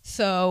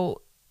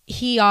 So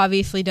he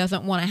obviously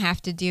doesn't want to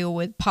have to deal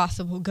with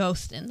possible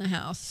ghosts in the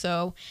house.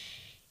 So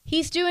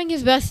he's doing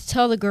his best to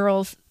tell the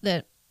girls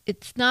that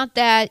it's not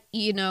that,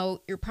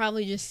 you're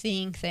probably just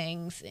seeing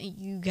things.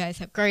 You guys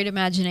have great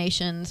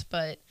imaginations,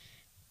 but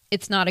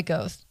it's not a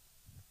ghost.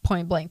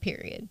 Point blank,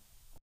 period.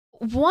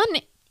 One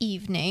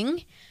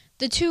evening,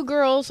 the 2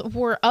 girls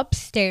were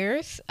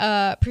upstairs,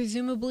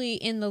 presumably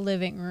in the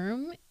living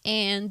room,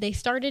 and they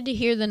started to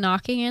hear the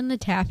knocking and the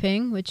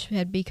tapping, which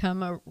had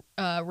become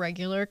a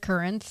regular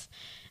occurrence.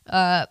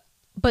 But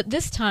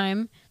this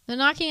time, the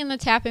knocking and the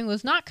tapping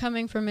was not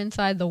coming from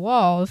inside the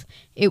walls.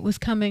 It was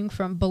coming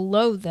from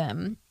below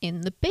them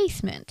in the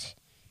basement.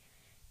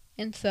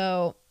 And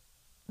so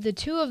the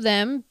 2 of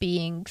them,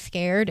 being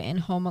scared and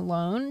home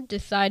alone,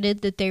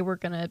 decided that they were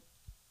going to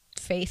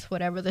face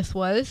whatever this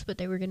was, but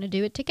they were going to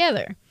do it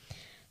together.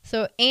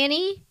 So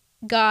Annie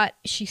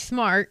she's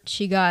smart.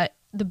 She got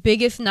the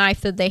biggest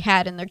knife that they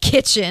had in their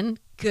kitchen.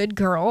 Good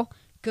girl.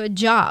 Good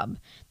job.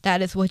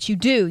 That is what you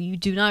do. You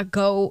do not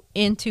go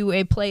into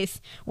a place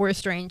where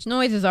strange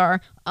noises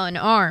are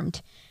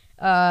unarmed.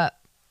 And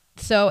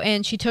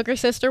she took her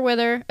sister with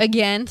her.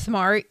 Again,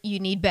 smart. You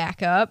need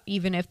backup.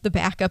 Even if the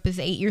backup is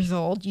 8 years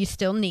old, you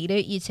still need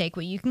it. You take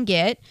what you can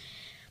get.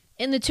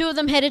 And the 2 of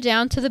them headed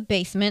down to the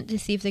basement to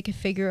see if they could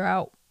figure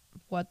out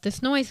what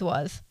this noise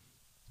was.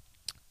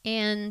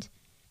 And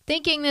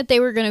thinking that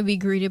they were going to be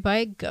greeted by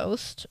a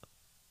ghost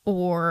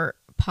or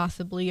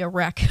possibly a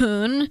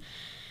raccoon,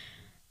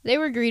 they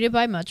were greeted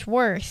by much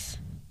worse.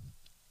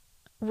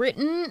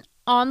 Written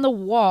on the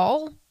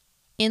wall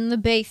in the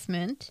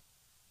basement,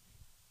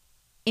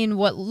 in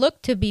what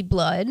looked to be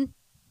blood,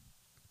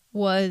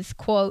 was,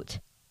 quote,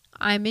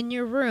 "I'm in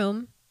your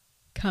room.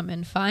 Come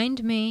and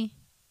find me."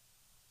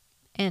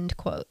 End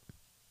quote.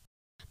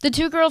 The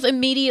 2 girls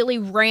immediately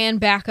ran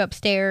back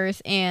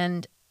upstairs,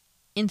 and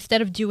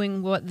instead of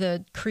doing what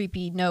the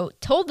creepy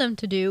note told them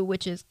to do,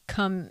 which is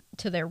come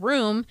to their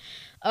room,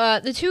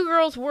 the 2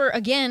 girls were,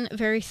 again,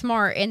 very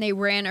smart, and they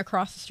ran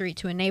across the street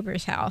to a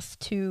neighbor's house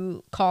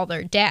to call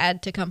their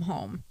dad to come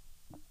home,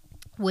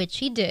 which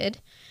he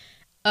did,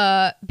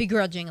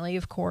 begrudgingly,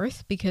 of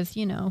course, because,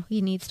 he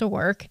needs to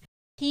work.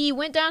 He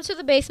went down to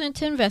the basement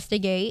to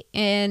investigate,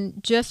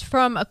 and just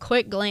from a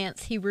quick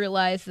glance, he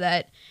realized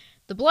that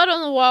the blood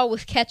on the wall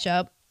was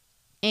ketchup,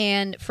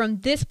 and from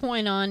this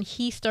point on,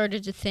 he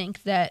started to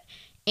think that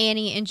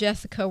Annie and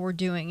Jessica were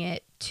doing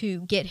it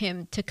to get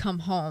him to come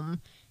home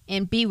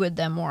and be with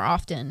them more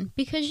often,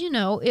 because,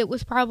 it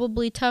was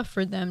probably tough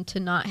for them to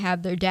not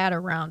have their dad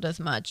around as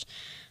much,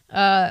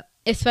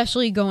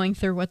 especially going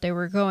through what they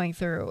were going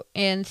through.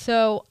 And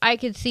so I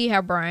could see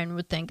how Brian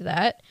would think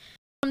that.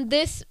 From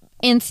this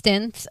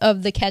instance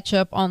of the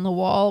ketchup on the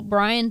wall,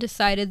 Brian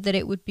decided that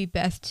it would be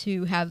best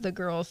to have the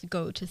girls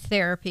go to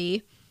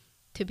therapy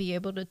to be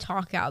able to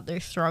talk out their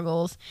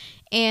struggles.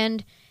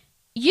 And,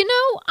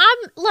 I'm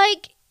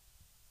like,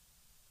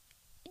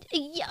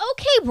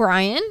 okay,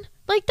 Brian,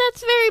 like,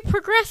 that's very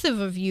progressive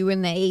of you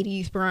in the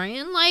 80s,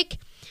 Brian. Like,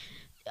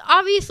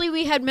 obviously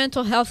we had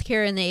mental health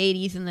care in the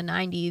 80s and the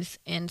 90s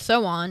and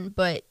so on,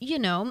 but,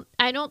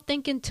 I don't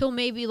think until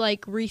maybe,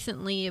 like,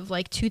 recently of,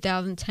 like,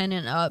 2010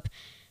 and up,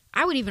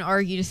 I would even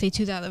argue to say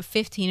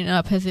 2015 and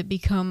up, has it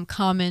become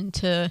common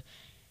to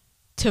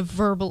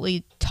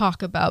verbally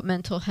talk about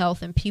mental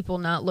health and people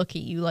not look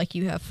at you like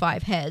you have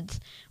 5 heads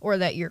or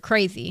that you're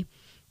crazy.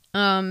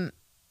 So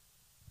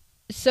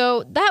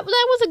that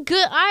was a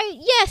good,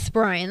 yes,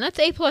 Brian, that's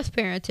A+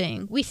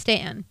 parenting. We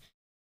stand.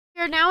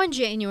 We are now in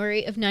January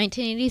of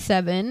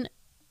 1987.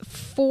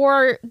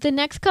 For the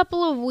next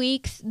couple of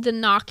weeks, the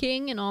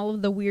knocking and all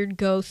of the weird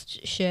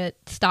ghost shit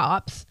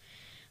stops.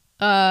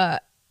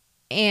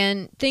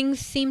 And things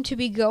seem to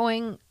be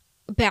going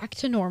back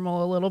to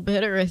normal a little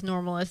bit, or as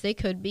normal as they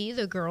could be.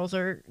 The girls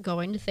are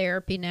going to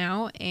therapy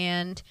now,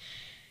 and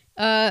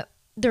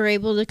they're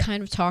able to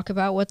kind of talk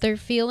about what they're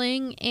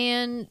feeling,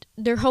 and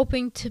they're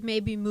hoping to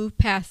maybe move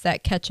past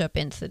that ketchup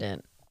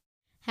incident.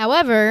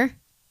 However,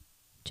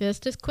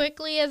 just as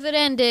quickly as it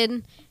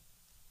ended,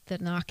 the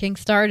knocking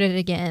started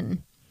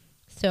again.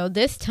 So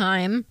this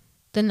time,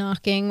 the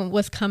knocking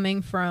was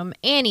coming from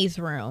Annie's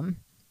room.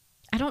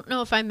 I don't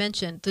know if I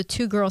mentioned the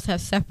 2 girls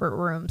have separate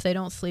rooms. They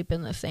don't sleep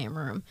in the same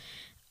room.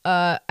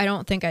 I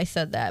don't think I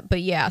said that.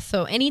 But yeah,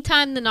 so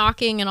anytime the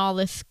knocking and all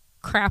this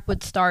crap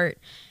would start,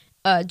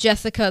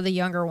 Jessica, the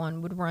younger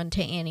one, would run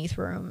to Annie's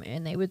room,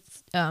 and they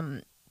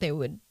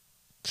would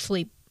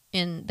sleep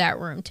in that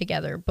room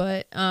together.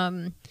 But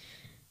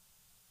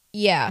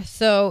yeah,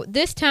 so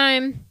this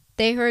time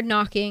they heard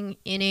knocking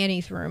in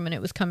Annie's room, and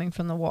it was coming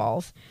from the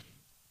walls.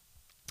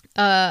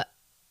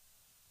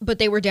 But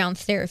they were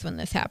downstairs when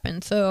this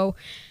happened. So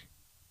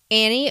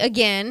Annie,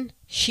 again,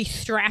 she's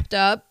strapped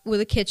up with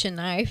a kitchen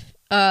knife.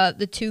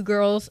 The 2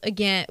 girls,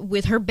 again,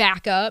 with her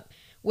backup,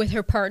 with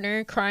her partner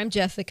in crime,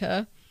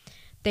 Jessica,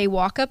 they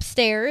walk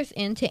upstairs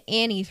into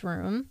Annie's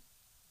room.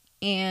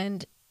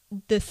 And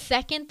the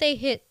second they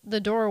hit the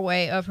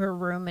doorway of her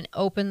room and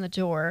open the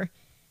door,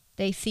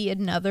 they see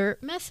another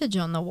message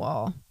on the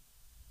wall.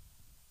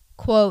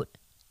 Quote,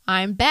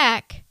 "I'm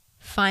back.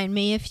 Find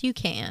me if you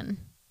can."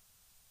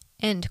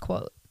 End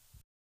quote.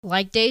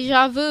 Like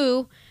deja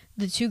vu,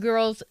 the two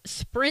girls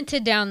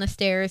sprinted down the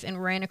stairs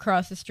and ran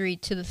across the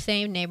street to the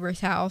same neighbor's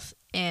house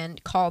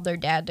and called their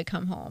dad to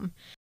come home.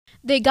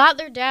 They got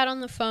their dad on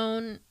the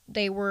phone.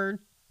 They were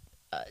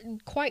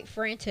quite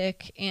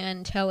frantic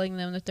and telling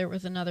them that there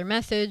was another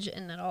message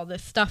and that all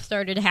this stuff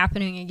started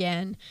happening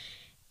again.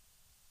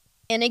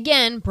 And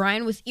again,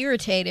 Brian was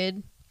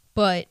irritated,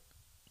 but,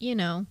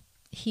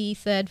 he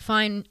said,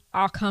 "Fine,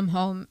 I'll come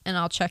home and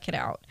I'll check it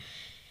out."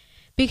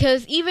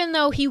 Because even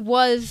though he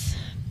was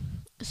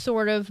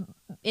sort of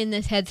in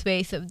this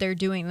headspace of they're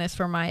doing this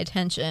for my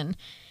attention,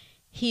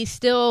 he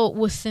still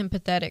was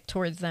sympathetic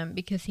towards them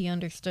because he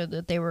understood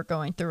that they were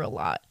going through a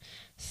lot.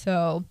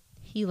 So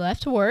he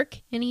left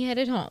work and he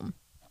headed home.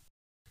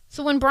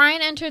 So when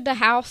Brian entered the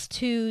house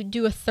to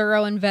do a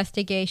thorough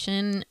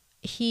investigation,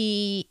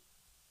 he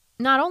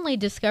not only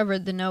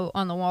discovered the note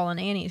on the wall in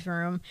Annie's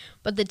room,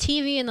 but the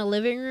TV in the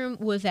living room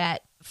was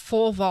at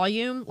full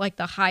volume, like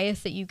the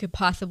highest that you could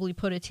possibly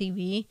put a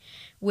TV,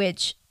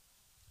 which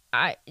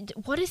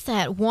what is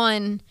that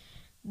one,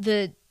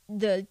 the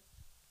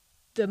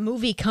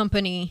movie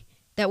company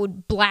that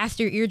would blast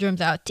your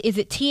eardrums out? Is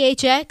it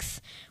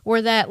THX?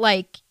 Or that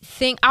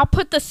thing? I'll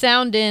put the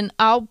sound in.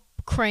 I'll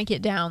crank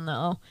it down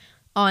though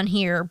on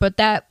here. But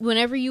that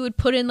whenever you would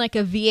put in a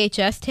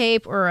VHS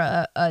tape or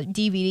a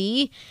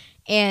DVD,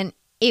 and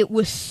it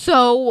was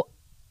so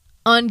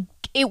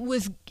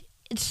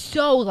it's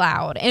so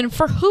loud. And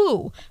for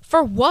who?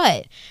 For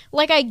what?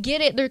 I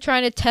get it. They're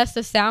trying to test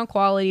the sound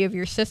quality of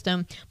your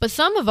system. But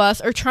some of us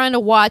are trying to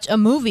watch a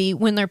movie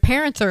when their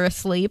parents are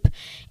asleep.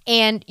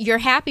 And your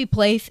happy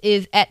place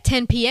is at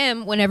 10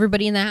 p.m. when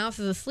everybody in the house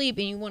is asleep.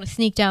 And you want to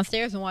sneak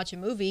downstairs and watch a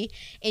movie.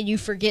 And you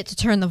forget to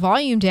turn the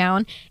volume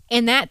down.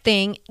 And that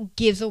thing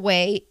gives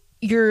away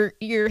your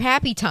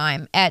happy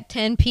time at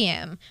 10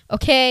 p.m.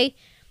 Okay?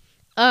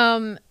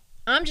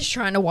 I'm just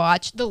trying to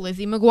watch the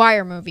Lizzie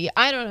McGuire movie.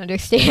 I don't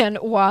understand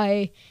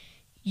why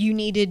you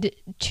needed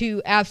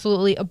to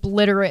absolutely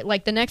obliterate.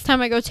 The next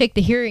time I go take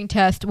the hearing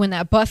test when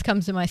that bus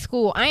comes to my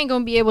school, I ain't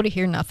going to be able to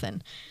hear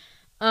nothing.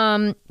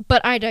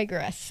 But I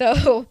digress.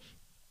 So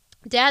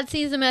Dad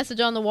sees a message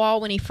on the wall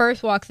when he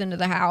first walks into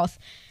the house.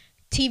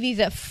 TV's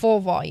at full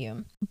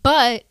volume.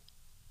 But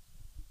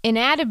an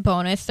added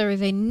bonus, there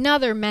is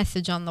another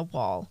message on the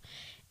wall.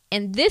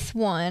 And this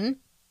one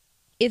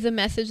is a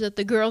message that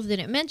the girls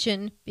didn't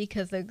mention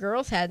because the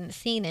girls hadn't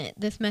seen it.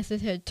 This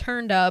message had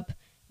turned up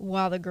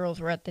while the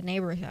girls were at the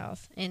neighbor's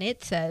house. And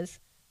it says,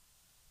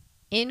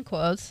 in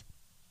quotes,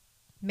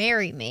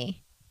 "Marry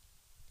me."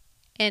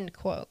 End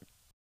quote.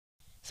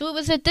 So it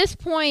was at this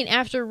point,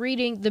 after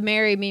reading the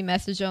 "Marry me"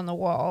 message on the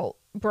wall,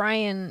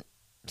 Brian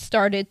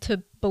started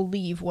to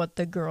believe what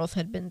the girls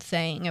had been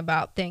saying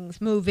about things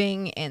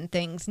moving and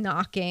things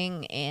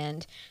knocking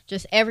and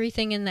just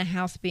everything in the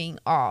house being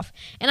off.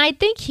 And I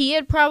think he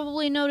had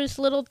probably noticed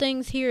little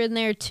things here and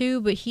there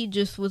too, but he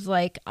just was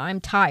like, I'm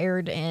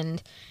tired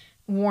and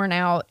worn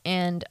out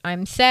and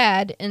I'm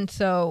sad. And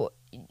so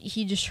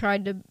he just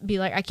tried to be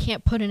like, I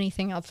can't put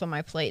anything else on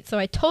my plate. So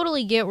I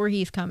totally get where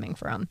he's coming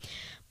from.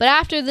 But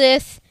after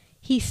this,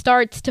 he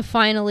starts to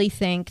finally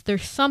think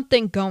there's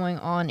something going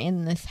on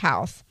in this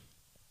house.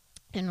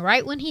 And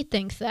right when he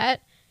thinks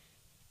that,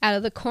 out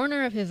of the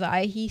corner of his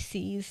eye, he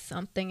sees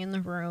something in the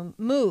room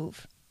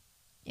move.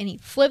 And he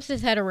flips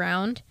his head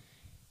around,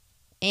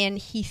 and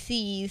he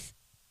sees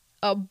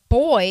a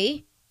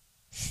boy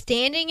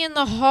standing in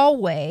the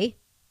hallway.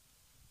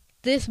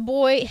 This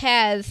boy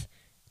has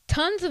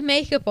tons of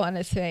makeup on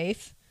his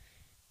face.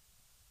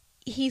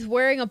 He's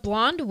wearing a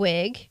blonde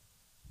wig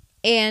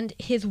and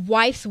his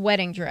wife's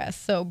wedding dress.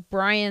 So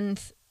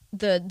Brian's,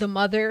 the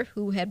mother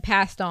who had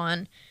passed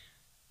on,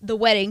 the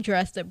wedding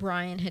dress that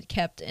Brian had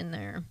kept in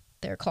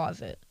their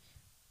closet.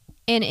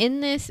 And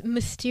in this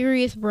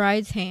mysterious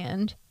bride's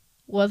hand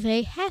was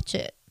a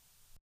hatchet.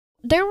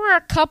 There were a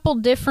couple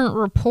different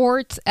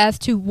reports as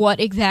to what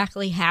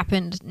exactly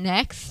happened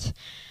next.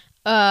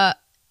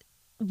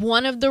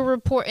 One of the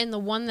report, and the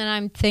one that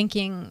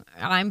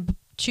I'm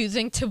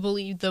choosing to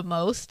believe the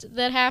most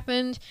that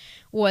happened,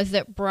 was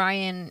that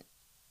Brian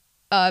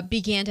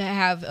began to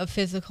have a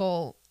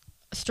physical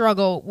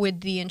struggle with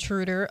the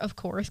intruder, of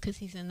course, because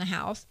he's in the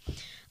house.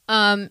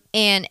 And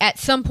at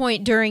some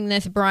point during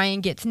this,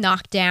 Brian gets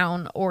knocked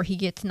down or he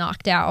gets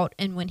knocked out.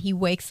 And when he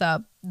wakes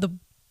up, the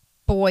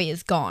boy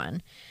is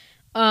gone.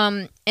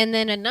 And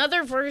then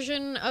another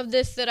version of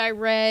this that I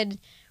read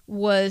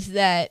was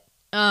that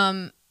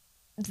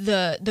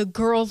the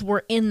girls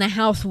were in the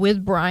house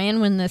with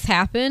Brian when this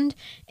happened,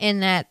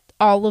 and that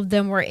all of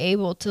them were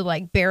able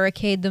to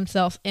barricade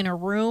themselves in a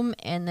room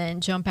and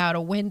then jump out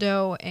a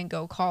window and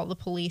go call the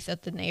police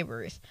at the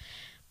neighbors.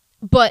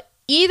 But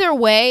either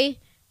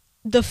way,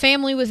 the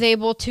family was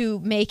able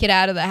to make it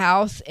out of the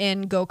house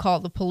and go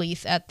call the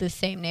police at the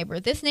same neighbor.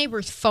 This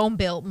neighbor's phone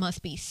bill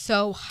must be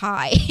so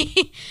high.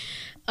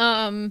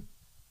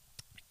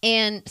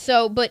 And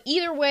so, but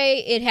either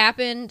way it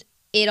happened,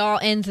 it all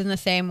ends in the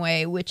same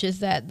way, which is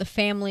that the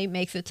family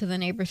makes it to the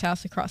neighbor's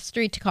house across the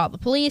street to call the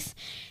police,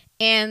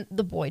 and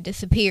the boy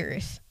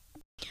disappears.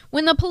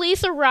 When the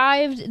police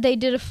arrived, they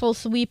did a full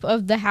sweep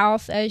of the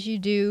house, as you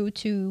do,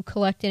 to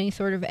collect any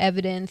sort of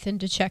evidence and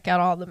to check out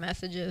all the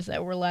messages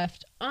that were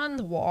left on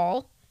the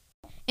wall.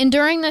 And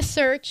during the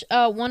search,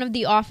 one of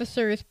the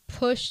officers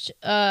pushed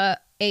a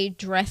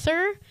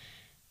dresser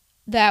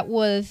that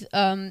was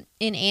in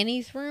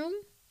Annie's room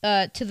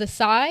to the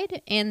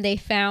side, and they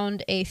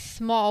found a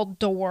small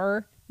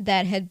door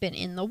that had been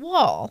in the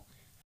wall.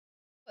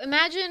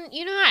 Imagine,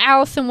 you know how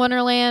Alice in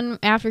Wonderland,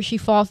 after she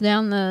falls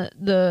down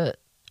the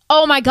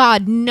oh my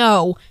god,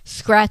 no,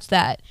 scratch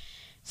that.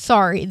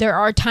 Sorry, there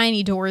are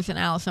tiny doors in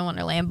Alice in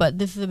Wonderland, but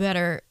this is a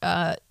better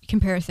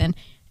comparison.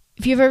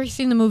 If you've ever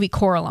seen the movie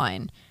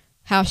Coraline,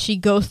 how she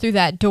goes through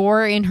that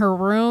door in her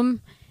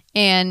room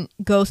and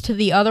goes to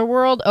the other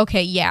world,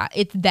 okay, yeah,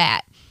 it's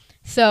that.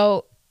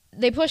 So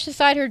they push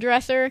aside her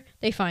dresser,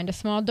 they find a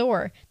small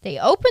door. They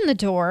open the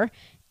door,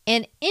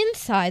 and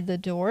inside the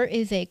door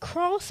is a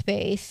crawl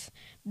space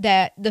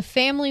that the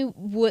family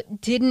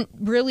didn't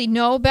really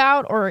know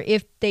about, or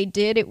if they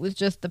did, it was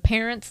just the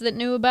parents that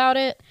knew about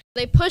it.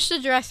 They push the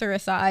dresser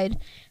aside.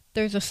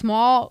 There's a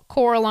small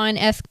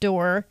Coraline-esque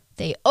door.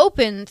 They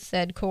open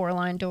said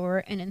Coraline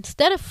door, and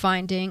instead of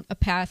finding a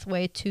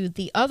pathway to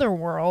the other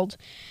world,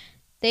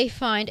 they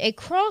find a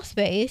crawl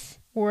space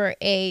where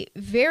a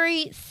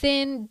very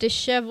thin,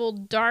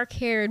 disheveled,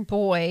 dark-haired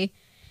boy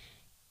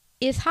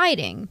is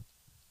hiding.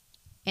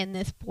 And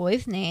this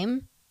boy's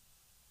name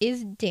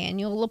is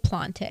Daniel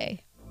LaPlante.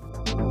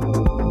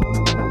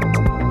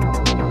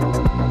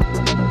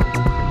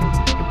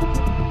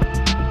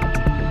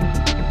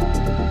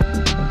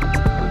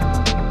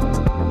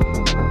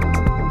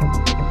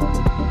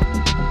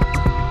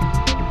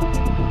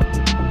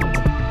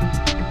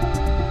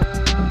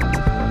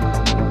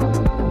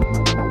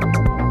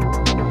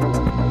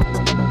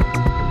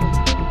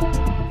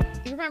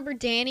 You remember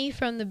Danny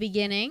from the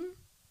beginning?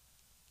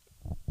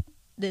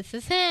 This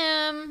is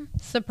him.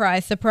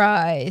 Surprise,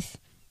 surprise.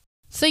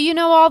 So you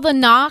know all the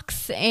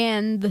knocks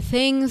and the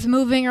things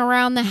moving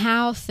around the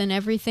house and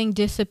everything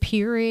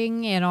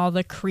disappearing and all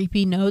the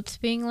creepy notes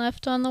being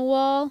left on the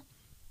wall?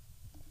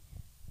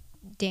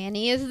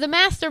 Danny is the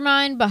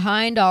mastermind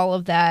behind all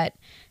of that.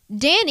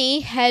 Danny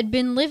had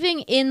been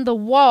living in the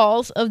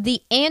walls of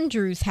the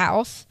Andrews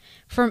house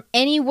from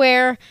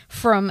anywhere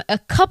from a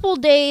couple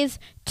days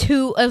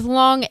to as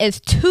long as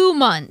 2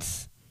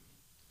 months.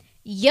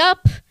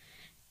 Yup.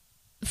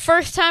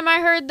 First time I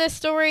heard this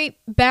story,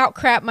 about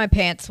crap my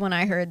pants when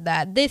I heard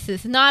that. This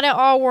is not at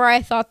all where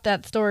I thought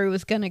that story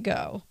was gonna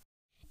go.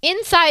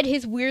 Inside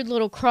his weird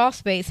little crawl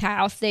space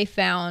house, they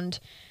found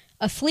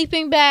a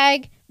sleeping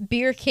bag,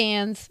 beer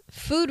cans,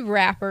 food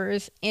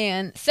wrappers,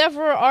 and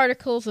several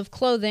articles of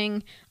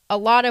clothing, a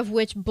lot of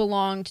which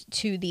belonged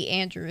to the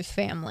Andrews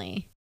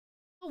family.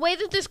 The way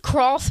that this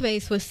crawl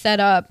space was set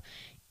up,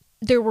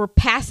 there were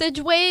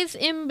passageways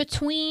in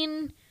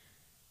between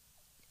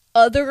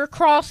other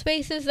crawl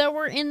spaces that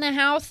were in the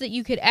house that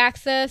you could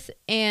access,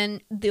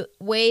 and the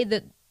way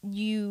that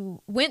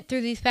you went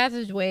through these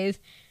passageways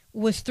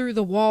was through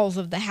the walls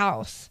of the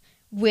house,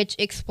 which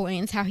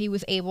explains how he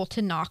was able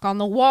to knock on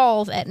the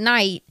walls at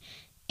night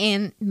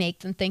and make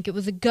them think it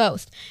was a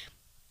ghost.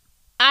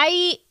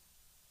 I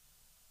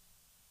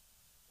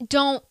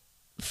don't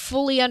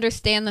fully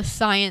understand the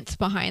science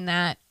behind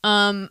that,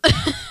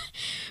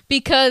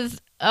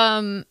 because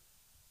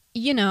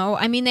you know,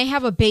 I mean, they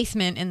have a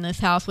basement in this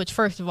house, which,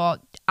 first of all,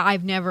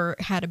 I've never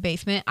had a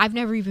basement. I've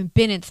never even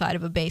been inside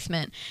of a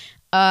basement.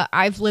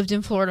 I've lived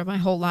in Florida my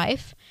whole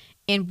life,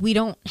 and we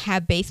don't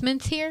have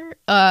basements here.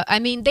 I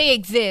mean, they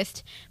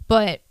exist,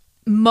 but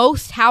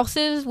most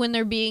houses, when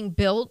they're being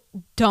built,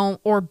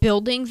 don't, or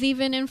buildings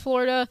even in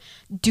Florida,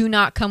 do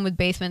not come with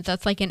basements.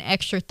 That's like an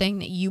extra thing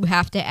that you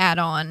have to add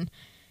on.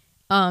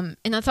 And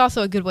that's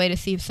also a good way to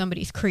see if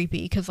somebody's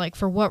creepy, because, like,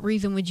 for what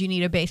reason would you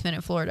need a basement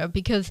in Florida?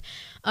 Because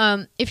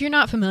if you're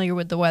not familiar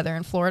with the weather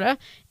in Florida,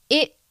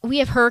 we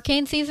have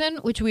hurricane season,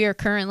 which we are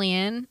currently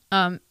in.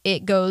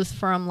 It goes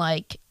from,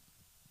 like,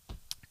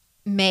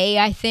 May,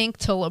 I think,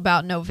 till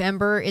about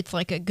November. It's,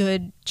 like, a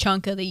good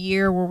chunk of the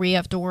year where we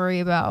have to worry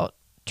about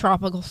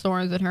tropical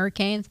storms and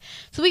hurricanes.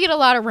 So we get a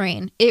lot of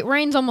rain. It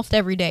rains almost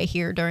every day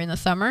here during the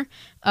summer.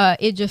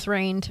 It just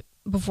rained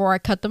before I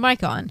cut the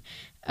mic on.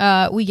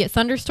 We get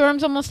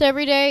thunderstorms almost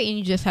every day, and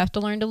you just have to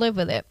learn to live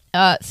with it.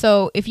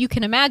 So if you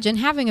can imagine,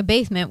 having a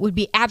basement would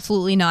be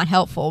absolutely not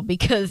helpful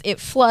because it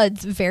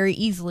floods very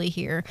easily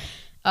here.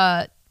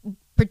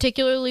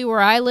 Particularly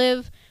where I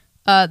live,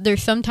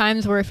 there's some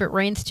times where if it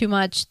rains too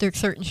much, there's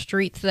certain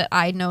streets that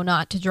I know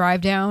not to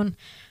drive down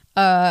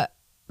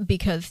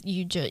because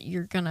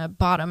you're going to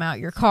bottom out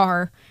your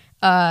car.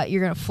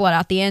 You're going to flood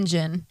out the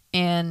engine,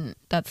 and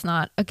that's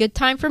not a good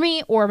time for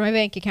me or my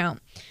bank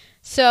account.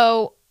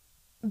 So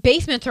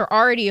basements are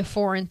already a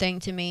foreign thing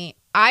to me.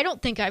 I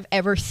don't think I've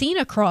ever seen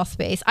a crawl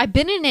space. I've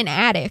been in an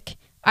attic.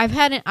 I've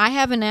had an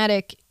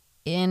attic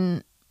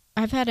in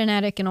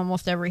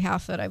almost every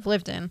house that I've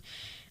lived in.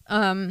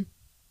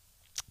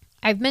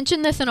 I've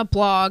mentioned this in a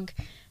blog.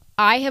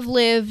 I have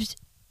lived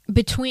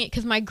between,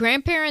 because my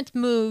grandparents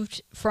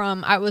moved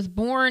from, I was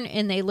born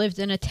and they lived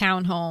in a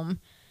townhome,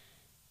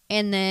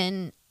 and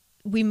then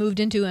we moved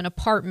into an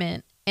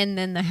apartment, and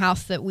then the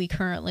house that we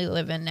currently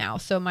live in now.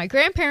 So my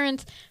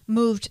grandparents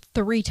moved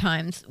 3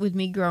 times with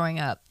me growing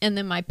up, and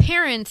then my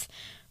parents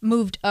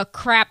moved a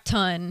crap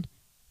ton.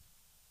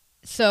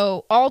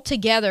 So all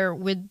together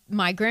with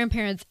my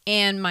grandparents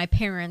and my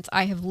parents,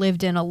 I have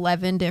lived in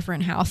 11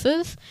 different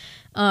houses.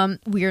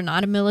 We are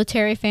not a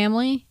military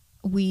family.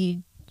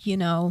 We,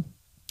 you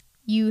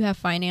have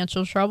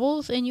financial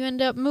troubles and you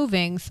end up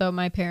moving. So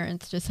my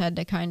parents just had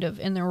to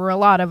and there were a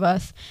lot of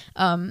us.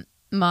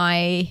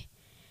 My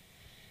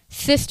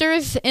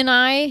sisters and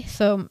I,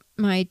 so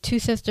my 2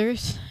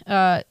 sisters,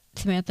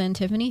 Samantha and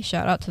Tiffany,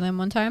 shout out to them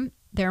one time.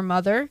 Their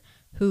mother,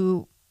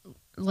 who,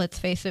 let's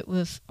face it,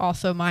 was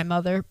also my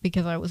mother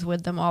because I was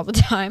with them all the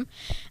time.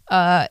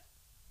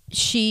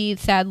 She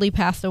sadly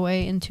passed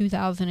away in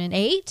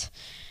 2008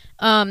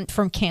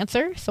 from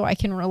cancer, so I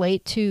can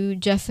relate to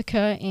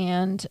Jessica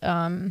and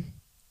oh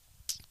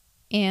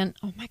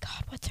my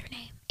God, what's her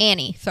name?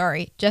 Annie,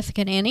 sorry,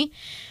 Jessica and Annie.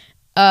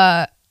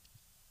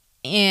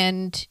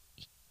 And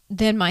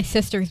then my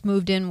sisters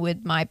moved in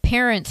with my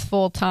parents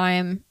full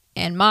time,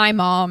 and my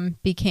mom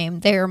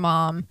became their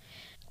mom.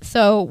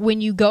 So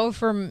when you go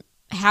from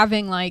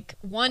having like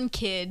 1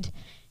 kid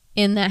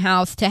in the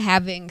house to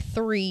having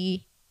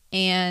 3,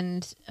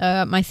 and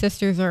my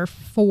sisters are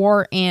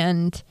 4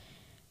 and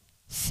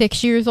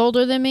 6 years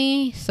older than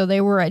me, so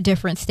they were at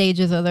different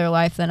stages of their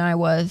life than I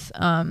was,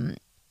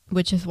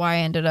 which is why I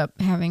ended up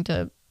having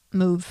to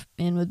move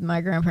in with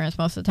my grandparents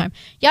most of the time.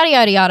 Yada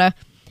yada yada.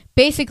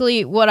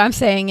 Basically, what I'm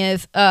saying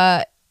is,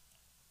 you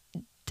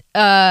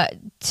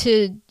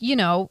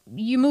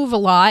move a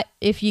lot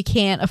if you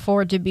can't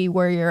afford to be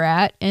where you're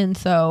at, and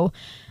so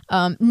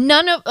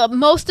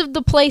most of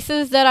the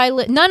places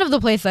that none of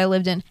the places I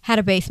lived in had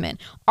a basement.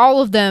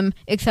 All of them,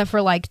 except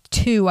for like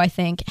 2, I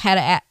think,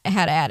 had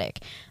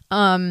attic.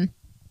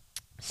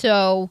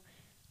 So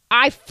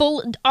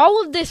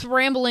all of this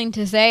rambling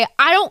to say,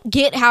 I don't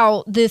get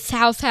how this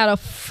house had a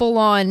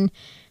full-on,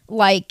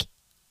 like,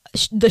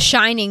 the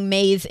Shining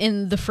maze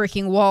in the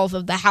freaking walls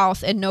of the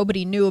house and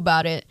nobody knew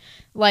about it.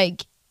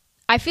 Like,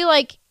 I feel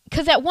like,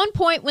 because at one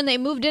point when they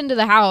moved into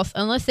the house,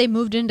 unless they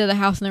moved into the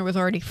house and there was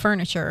already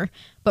furniture,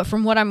 but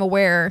from what I'm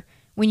aware,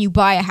 when you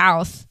buy a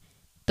house,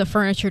 the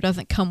furniture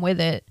doesn't come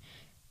with it.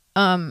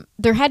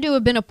 There had to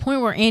have been a point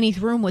where Annie's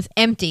room was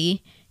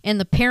empty and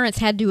the parents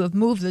had to have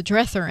moved the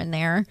dresser in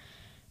there.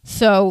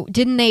 So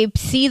didn't they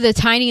see the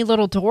tiny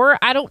little door?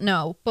 I don't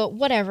know, but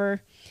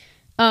whatever.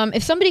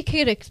 If somebody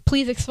could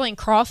please explain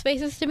crawl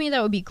spaces to me,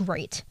 that would be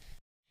great.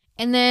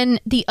 And then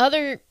the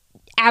other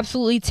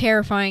absolutely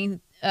terrifying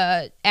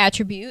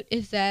attribute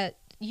is that,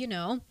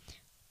 the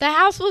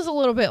house was a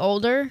little bit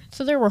older,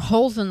 so there were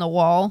holes in the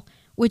wall,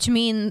 which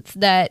means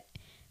that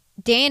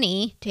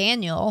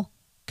Daniel,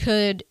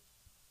 could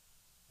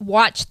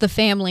watch the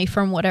family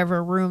from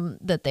whatever room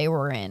that they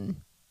were in.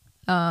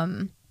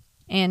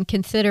 And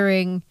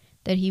considering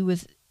that he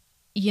was,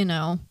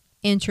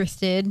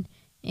 interested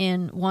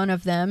in one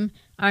of them,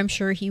 I'm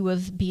sure he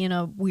was being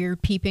a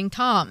weird peeping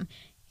Tom.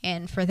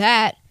 And for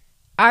that,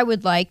 I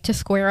would like to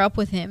square up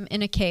with him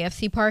in a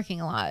KFC parking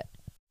lot.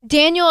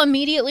 Daniel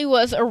immediately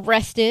was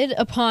arrested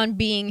upon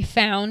being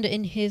found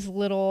in his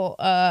little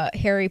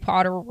Harry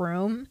Potter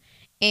room.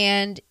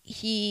 And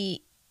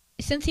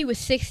since he was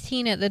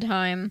 16 at the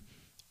time,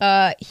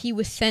 he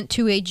was sent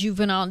to a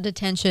juvenile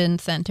detention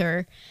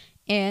center.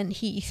 And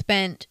he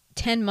spent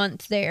 10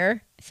 months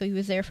there. So he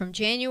was there from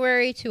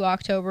January to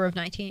October of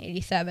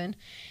 1987.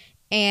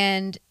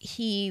 And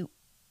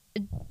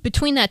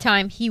between that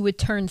time, he would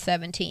turn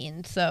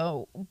 17.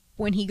 So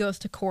when he goes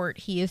to court,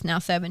 he is now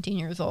 17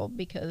 years old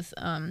because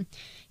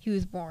he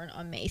was born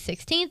on May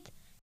 16th.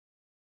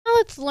 Now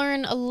let's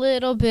learn a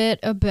little bit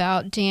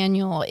about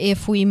Daniel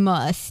if we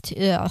must.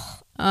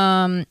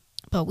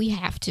 But we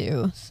have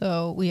to,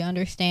 so we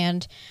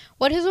understand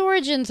what his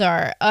origins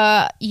are.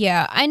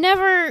 I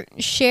never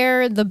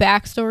share the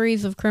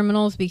backstories of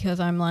criminals because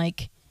I'm,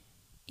 like,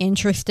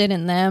 interested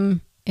in them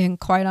and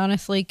quite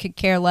honestly could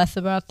care less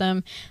about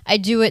them. I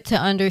do it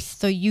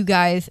so you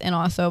guys and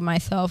also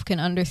myself can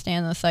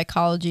understand the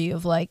psychology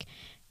of, like,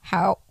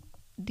 how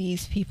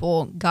these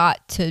people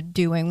got to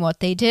doing what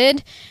they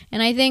did.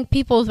 And I think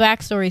people's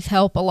backstories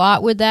help a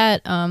lot with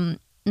that.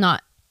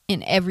 Not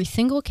in every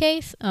single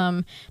case,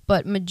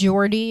 but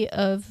majority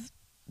of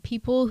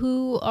people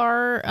who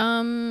are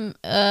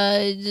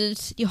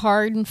just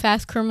hard and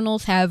fast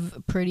criminals have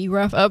a pretty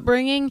rough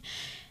upbringing,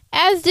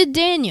 as did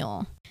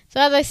Daniel. So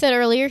as I said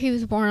earlier, he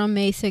was born on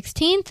May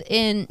 16th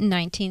in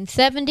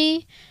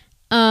 1970,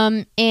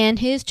 and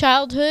his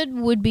childhood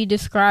would be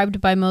described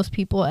by most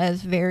people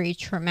as very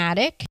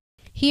traumatic.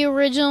 He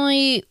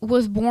originally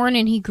was born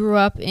and he grew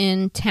up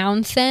in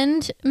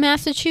Townsend,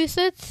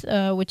 Massachusetts,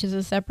 which is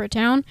a separate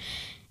town.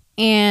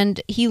 And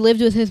he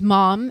lived with his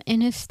mom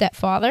and his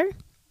stepfather.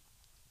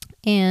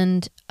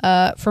 And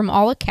from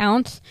all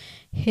accounts,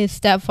 his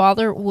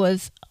stepfather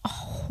was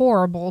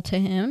horrible to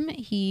him.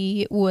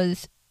 He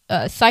was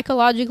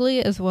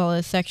psychologically as well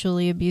as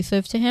sexually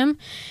abusive to him,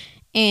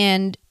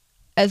 and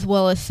as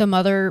well as some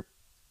other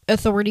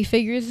authority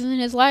figures in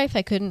his life.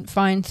 I couldn't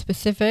find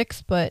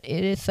specifics, but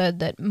it is said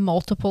that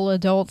multiple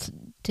adults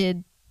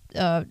did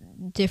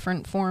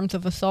different forms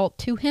of assault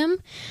to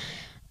him.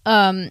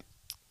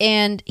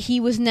 And he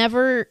was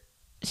never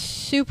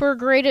super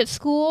great at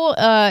school.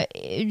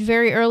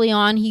 Very early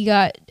on, he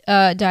got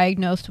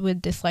diagnosed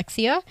with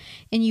dyslexia,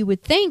 and you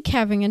would think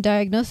having a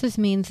diagnosis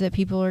means that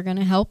people are going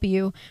to help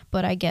you,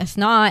 but I guess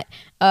not.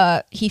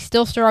 He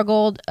still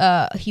struggled.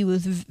 He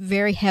was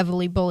very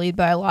heavily bullied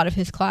by a lot of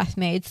his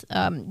classmates.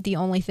 The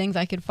only things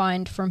I could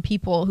find from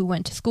people who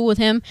went to school with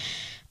him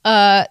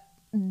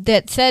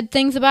that said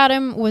things about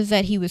him was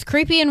that he was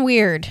creepy and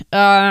weird.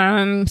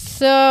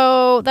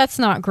 So that's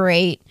not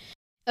great.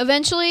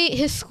 Eventually,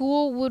 his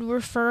school would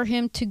refer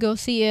him to go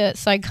see a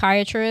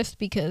psychiatrist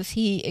because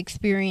he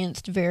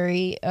experienced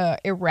very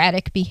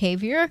erratic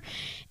behavior,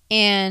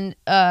 and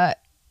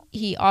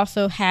he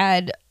also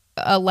had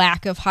a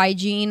lack of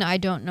hygiene. I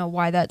don't know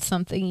why that's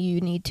something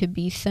you need to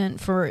be sent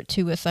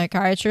to a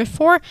psychiatrist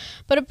for,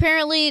 but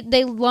apparently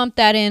they lumped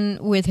that in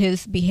with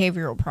his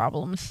behavioral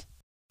problems.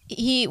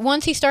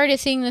 Once he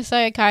started seeing the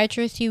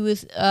psychiatrist, he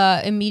was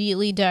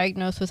immediately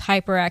diagnosed with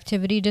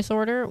hyperactivity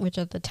disorder, which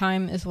at the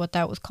time is what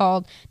that was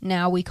called.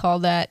 Now we call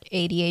that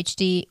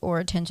ADHD, or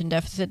attention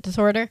deficit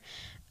disorder.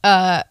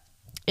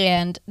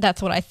 And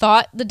that's what I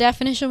thought the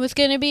definition was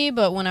going to be,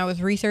 but when I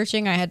was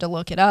researching, I had to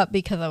look it up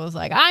because I was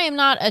like, I am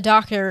not a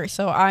doctor,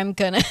 so I'm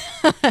going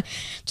to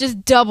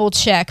just double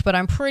check, but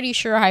I'm pretty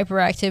sure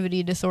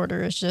hyperactivity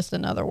disorder is just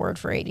another word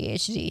for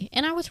ADHD.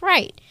 And I was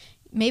right.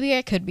 Maybe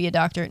I could be a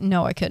doctor.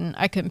 No, I couldn't.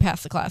 I couldn't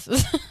pass the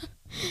classes.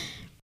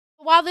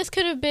 While this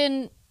could have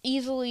been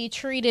easily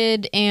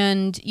treated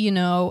and,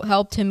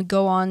 helped him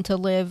go on to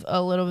live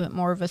a little bit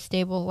more of a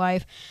stable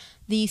life,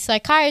 the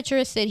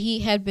psychiatrist that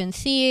he had been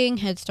seeing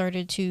had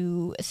started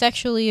to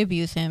sexually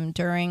abuse him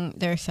during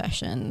their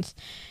sessions.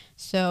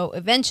 So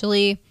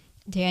eventually,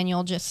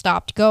 Daniel just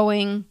stopped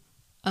going.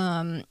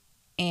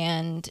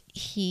 And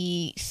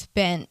he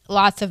spent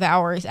lots of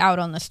hours out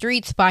on the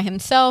streets by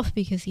himself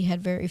because he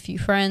had very few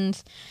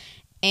friends.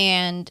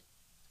 And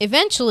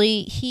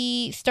eventually,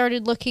 he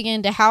started looking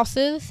into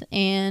houses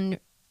and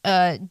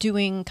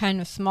doing kind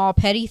of small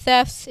petty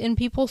thefts in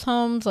people's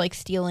homes, like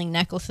stealing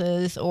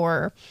necklaces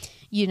or,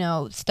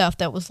 stuff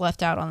that was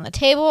left out on the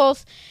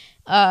tables.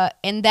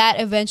 And that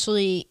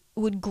eventually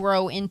would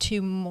grow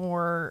into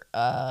more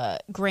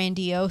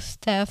grandiose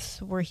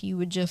thefts where he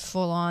would just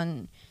full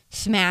on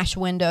smash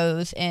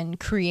windows and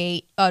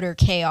create utter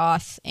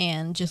chaos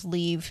and just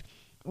leave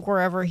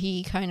wherever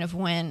he kind of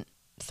went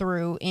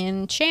through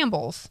in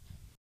shambles.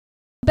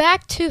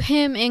 Back to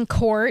him in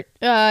court.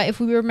 If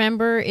we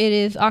remember, it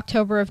is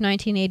October of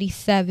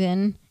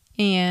 1987,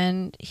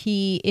 and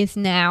he is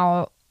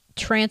now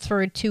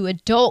transferred to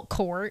adult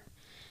court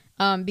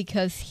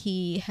because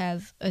he's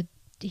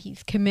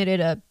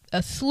committed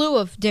a slew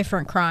of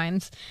different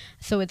crimes,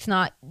 so it's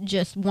not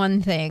just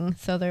one thing.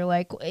 So they're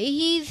like,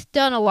 he's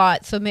done a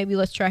lot, so maybe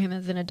let's try him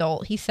as an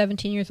adult. He's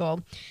 17 years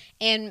old,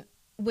 and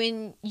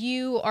when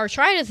you are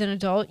tried as an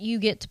adult, you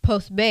get to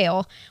post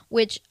bail,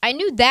 which I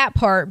knew that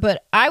part,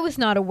 but I was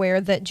not aware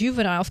that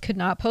juveniles could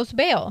not post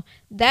bail.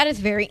 That is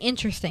very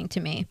interesting to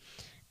me.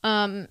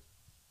 But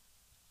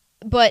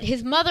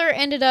his mother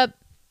ended up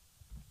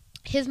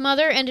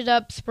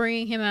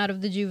springing him out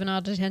of the juvenile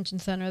detention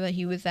center that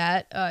he was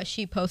at.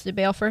 She posted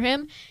bail for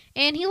him,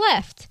 and he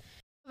left.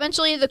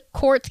 Eventually, the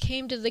courts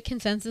came to the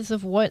consensus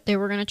of what they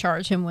were going to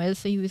charge him with.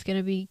 So he was going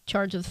to be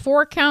charged with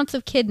 4 counts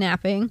of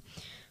kidnapping,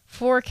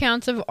 4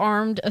 counts of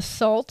armed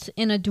assault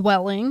in a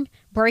dwelling,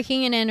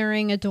 breaking and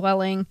entering a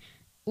dwelling,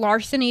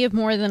 larceny of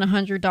more than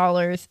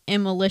 $100,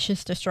 and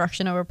malicious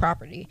destruction of a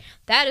property.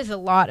 That is a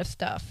lot of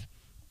stuff.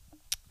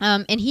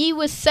 And he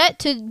was set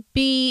to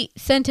be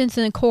sentenced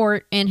in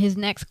court, and his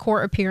next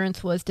court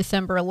appearance was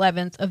December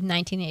 11th of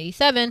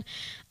 1987,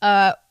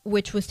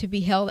 which was to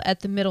be held at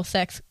the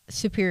Middlesex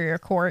Superior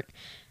Court.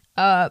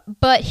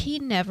 But he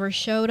never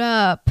showed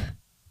up.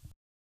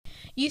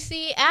 You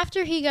see,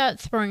 after he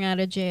got sprung out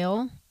of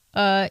jail,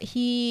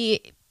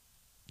 he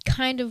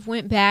kind of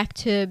went back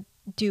to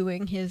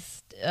doing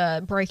his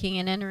breaking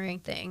and entering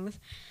things.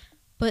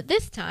 But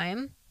this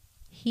time,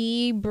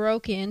 he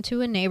broke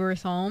into a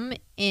neighbor's home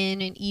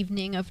in an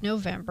evening of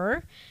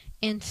November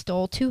and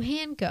stole 2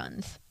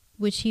 handguns,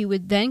 which he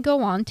would then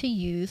go on to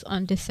use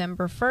on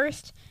December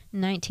 1st,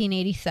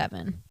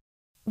 1987.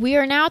 We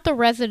are now at the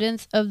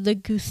residence of the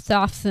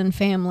Gustafson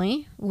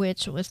family,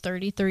 which was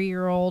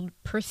 33-year-old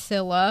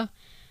Priscilla,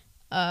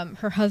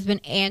 her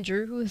husband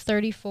Andrew, who was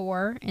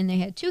 34, and they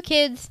had 2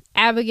 kids,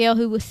 Abigail,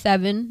 who was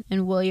 7,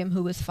 and William,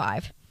 who was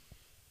 5.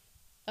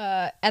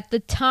 At the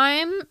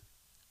time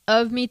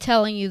of me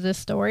telling you this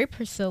story,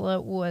 Priscilla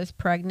was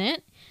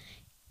pregnant,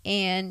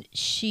 and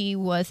she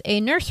was a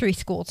nursery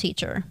school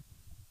teacher.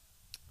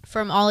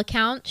 From all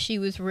accounts, she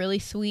was really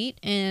sweet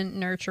and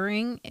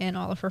nurturing, and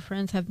all of her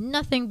friends have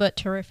nothing but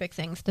terrific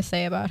things to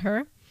say about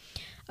her.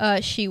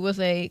 She was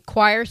a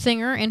choir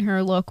singer in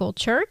her local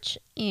church,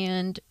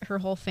 and her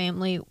whole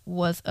family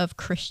was of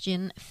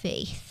Christian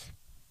faith.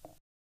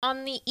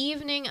 On the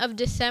evening of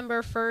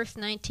December 1st,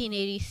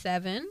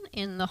 1987,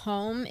 in the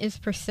home is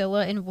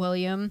Priscilla and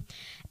William.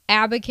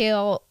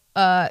 Abigail,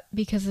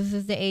 because this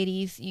is the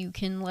 80s, you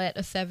can let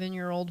a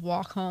 7-year-old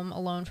walk home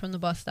alone from the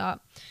bus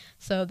stop.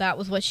 So that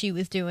was what she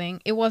was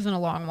doing. It wasn't a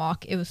long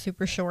walk. It was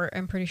super short.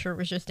 I'm pretty sure it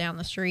was just down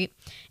the street.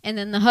 And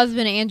then the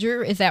husband,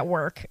 Andrew, is at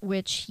work,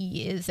 which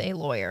he is a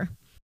lawyer.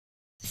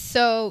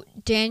 So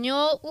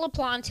Daniel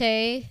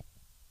LaPlante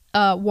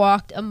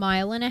walked 1.5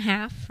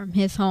 miles from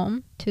his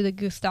home to the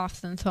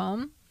Gustafsons'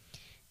 home.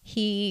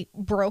 He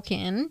broke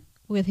in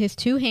with his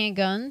 2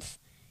 handguns,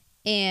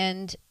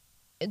 and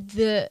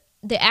the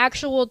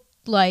actual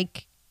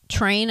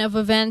train of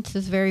events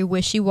is very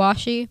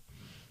wishy-washy,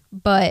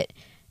 but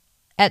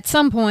at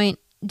some point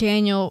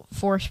Daniel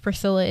forced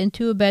Priscilla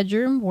into a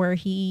bedroom where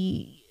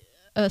he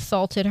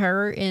assaulted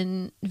her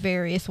in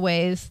various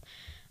ways.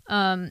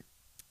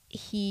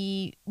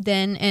 He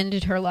then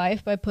ended her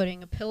life by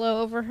putting a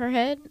pillow over her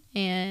head,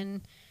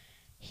 and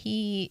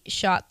he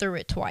shot through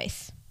it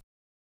twice.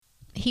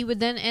 He would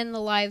then end the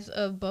lives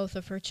of both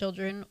of her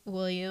children,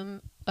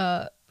 William,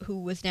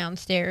 who was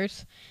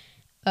downstairs,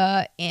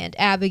 and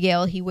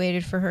Abigail. He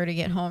waited for her to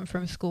get home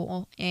from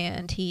school,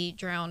 and he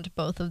drowned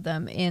both of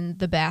them in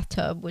the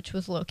bathtub, which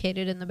was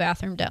located in the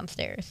bathroom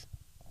downstairs.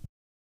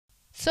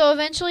 So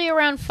eventually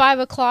around 5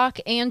 o'clock,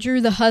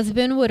 Andrew, the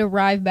husband, would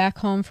arrive back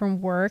home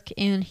from work,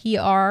 and he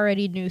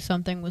already knew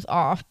something was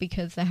off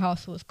because the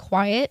house was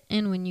quiet,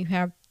 and when you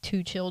have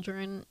 2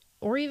 children,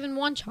 or even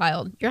 1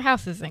 child, your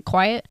house isn't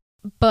quiet.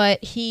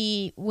 But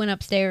he went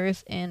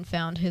upstairs and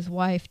found his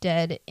wife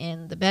dead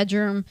in the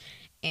bedroom,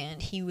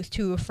 and he was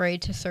too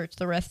afraid to search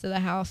the rest of the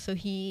house, so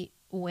he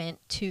went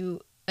to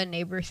a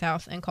neighbor's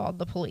house and called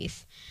the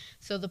police.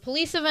 So the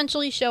police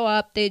eventually show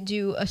up. They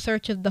do a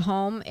search of the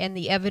home, and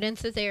the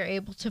evidence that they are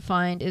able to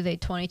find is a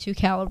 .22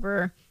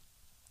 caliber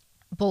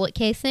bullet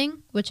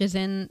casing, which is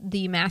in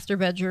the master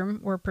bedroom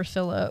where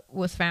Priscilla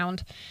was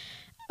found.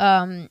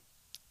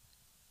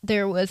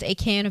 There was a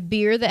can of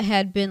beer that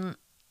had been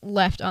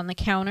left on the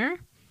counter,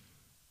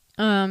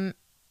 and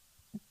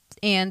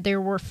there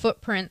were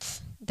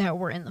footprints that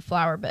were in the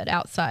flower bed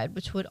outside,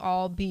 which would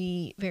all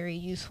be very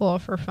useful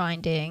for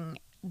finding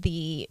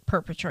the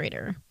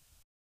perpetrator.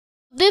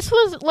 This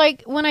was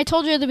when I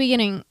told you at the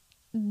beginning,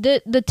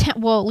 at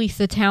least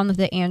the town that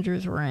the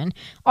Andrews were in.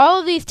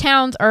 All of these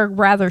towns are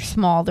rather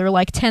small. They're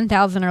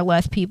 10,000 or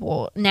less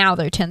people. Now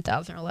they're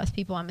 10,000 or less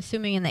people. I'm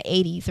assuming in the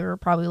 80s there were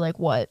probably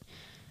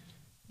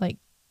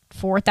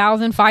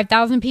 4,000,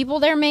 5,000 people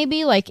there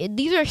maybe.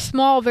 These are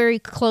small, very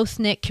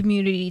close-knit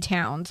community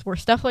towns where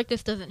stuff like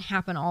this doesn't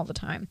happen all the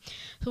time.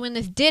 So when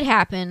this did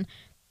happen,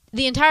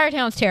 the entire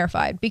town's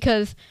terrified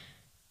because,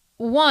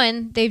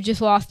 one, they've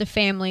just lost a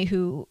family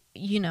who,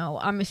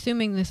 I'm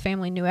assuming this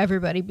family knew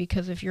everybody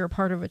because if you're a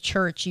part of a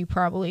church, you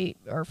probably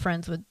are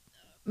friends with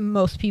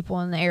most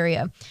people in the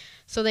area.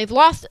 So they've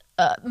lost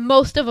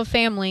most of a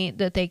family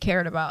that they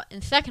cared about.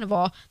 And second of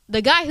all,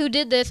 the guy who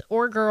did this,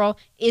 or girl,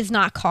 is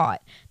not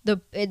caught.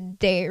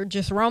 They're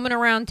just roaming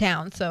around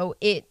town. So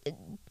it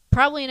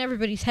probably in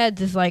everybody's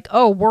heads is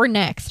oh, we're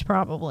next,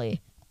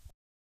 probably.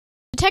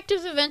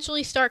 Detectives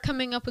eventually start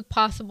coming up with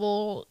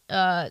possible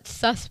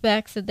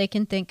suspects that they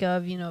can think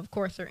of. Of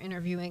course, they're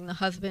interviewing the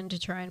husband to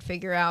try and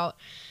figure out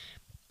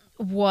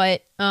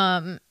what,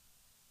 what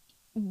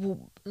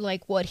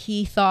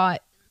he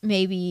thought.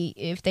 Maybe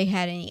if they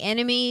had any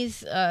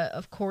enemies.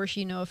 Of course,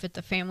 if it's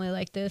a family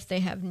like this,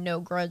 they have no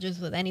grudges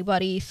with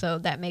anybody, so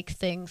that makes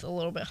things a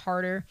little bit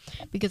harder.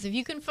 Because if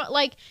you can,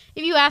 if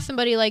you ask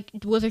somebody,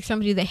 was there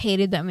somebody that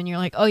hated them, and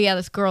you're oh yeah,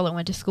 this girl that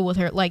went to school with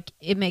her,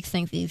 it makes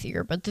things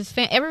easier. But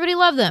everybody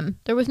loved them.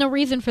 There was no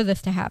reason for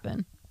this to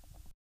happen.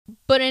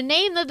 But a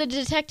name that the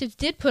detectives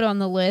did put on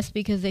the list,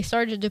 because they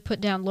started to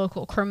put down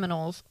local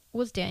criminals,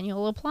 was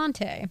Daniel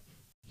LaPlante.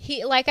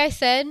 He, like I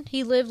said,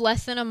 he lived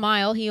less than a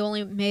mile. He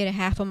only made a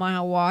 1/2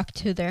 mile walk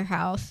to their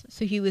house.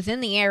 So he was in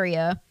the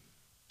area.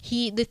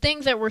 The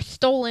things that were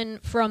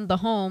stolen from the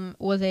home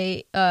was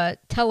a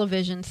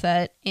television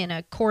set and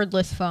a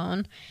cordless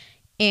phone.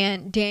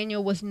 And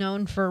Daniel was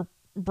known for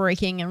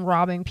breaking and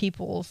robbing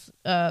people's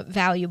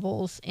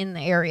valuables in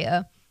the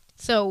area.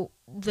 So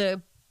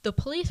the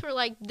police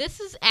were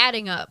this is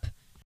adding up.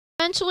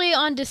 Eventually,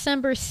 on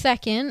December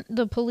 2nd,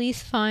 the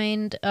police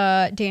find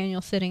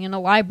Daniel sitting in a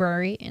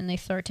library, and they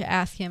start to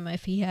ask him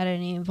if he had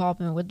any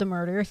involvement with the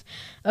murders.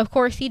 Of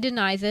course, he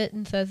denies it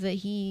and says that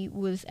he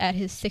was at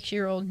his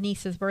 6-year-old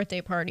niece's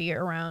birthday party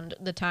around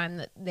the time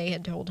that they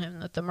had told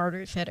him that the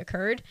murders had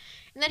occurred,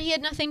 and that he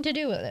had nothing to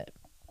do with it.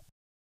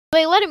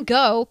 They let him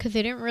go because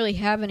they didn't really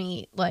have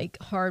any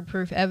hard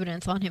proof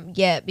evidence on him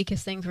yet,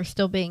 because things were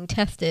still being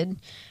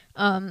tested.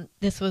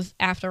 This was,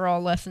 after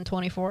all, less than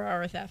 24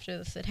 hours after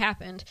this had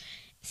happened.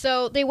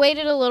 So they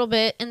waited a little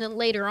bit, and then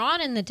later on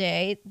in the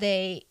day,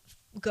 they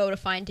go to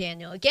find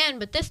Daniel again,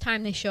 but this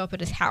time they show up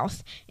at his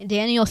house, and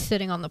Daniel's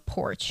sitting on the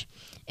porch.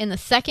 And the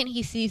second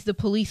he sees the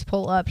police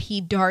pull up, he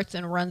darts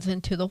and runs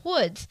into the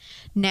woods.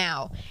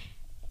 Now,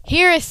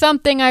 Here is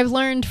something I've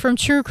learned from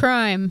true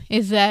crime,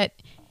 is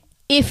that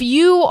if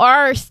you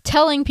are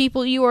telling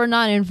people you are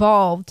not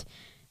involved,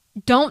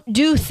 don't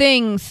do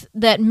things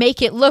that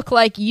make it look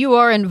like you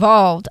are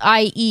involved,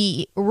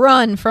 i.e.,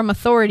 run from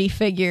authority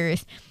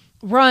figures,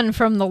 run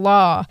from the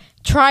law,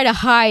 try to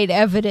hide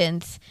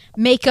evidence,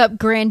 make up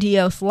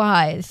grandiose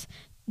lies.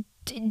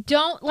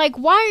 Don't, like,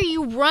 why are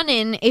you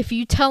running if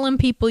you telling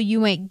people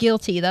you ain't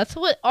guilty? That's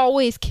what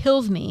always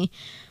kills me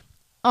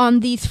on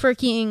these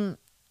freaking,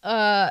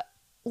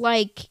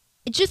 like,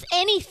 just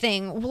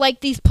anything.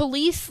 Like, these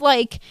police,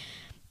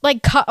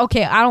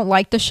 okay, I don't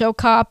like the show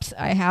Cops.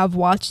 I have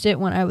watched it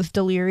when I was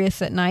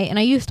delirious at night, and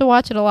I used to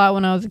watch it a lot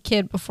when I was a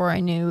kid before I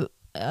knew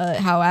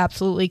how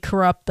absolutely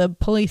corrupt the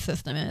police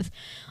system is.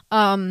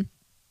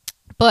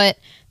 But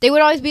they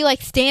would always be,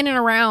 like, standing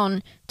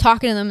around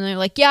talking to them, and they're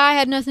like, yeah, I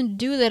had nothing to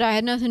do with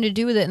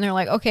it, and they're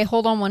like, okay,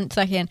 hold on 1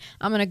 second,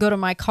 I'm gonna go to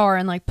my car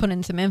and, like, put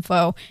in some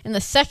info, and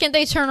the second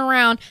they turn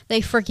around, they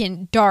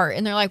freaking dart,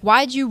 and they're like,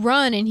 why'd you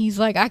run? And he's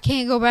like, I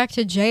can't go back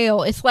to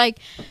jail. It's like,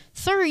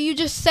 sir, you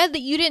just said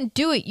that you didn't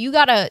do it. You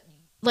gotta,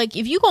 like,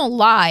 if you gonna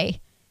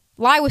lie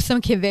with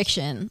some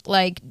conviction.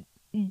 Like,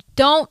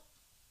 don't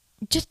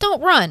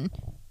run.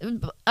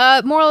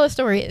 Moral of the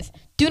story is,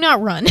 do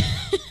not run.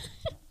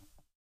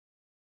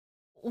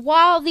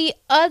 While the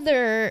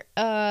other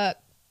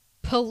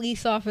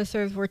police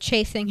officers were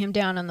chasing him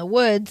down in the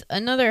woods,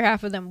 another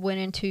half of them went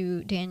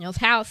into Daniel's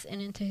house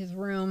and into his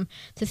room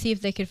to see if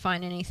they could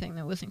find anything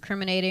that was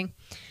incriminating.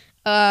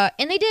 And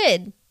they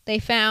did. They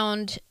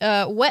found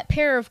a wet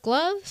pair of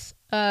gloves,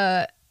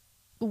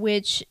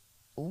 which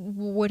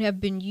would have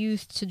been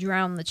used to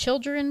drown the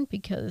children,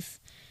 because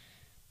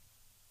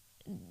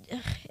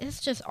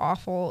it's just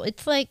awful.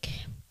 It's like,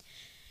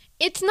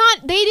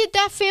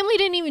 that family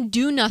didn't even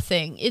do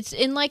nothing. It's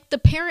not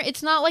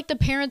like the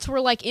parents were,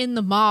 like, in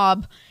the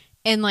mob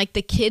and, like,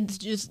 the kids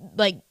just,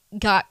 like,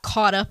 got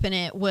caught up in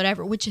it,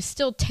 whatever, which is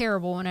still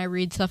terrible when I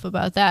read stuff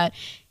about that.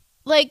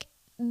 Like,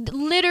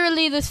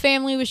 literally, this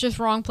family was just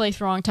wrong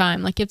place, wrong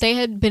time. Like, if they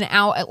had been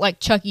out at, like,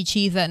 Chuck E.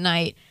 Cheese that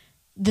night,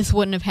 this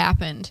wouldn't have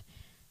happened.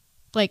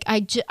 Like,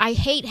 I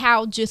hate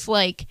how just,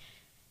 like,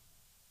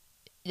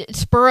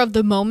 spur of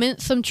the moment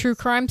some true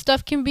crime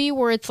stuff can be,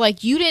 where it's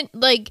like, you didn't,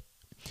 like,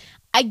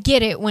 I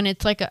get it when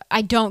it's like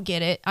I don't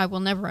get it. I will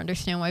never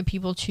understand why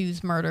people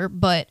choose murder,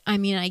 but I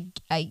mean,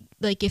 I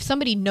like, if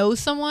somebody knows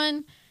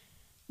someone,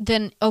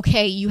 then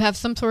okay, you have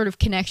some sort of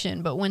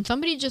connection. But when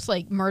somebody just,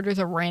 like, murders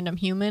a random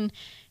human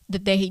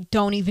that they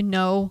don't even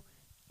know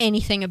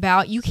anything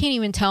about, you can't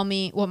even tell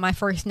me what my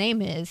first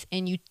name is,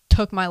 and you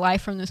took my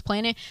life from this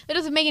planet. That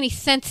doesn't make any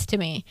sense to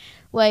me.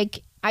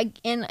 Like,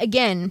 and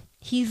again,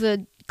 he's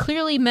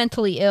clearly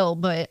mentally ill,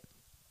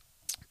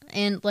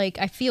 and, like,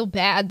 I feel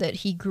bad that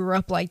he grew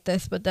up like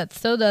this, but that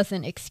still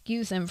doesn't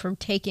excuse him from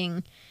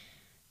taking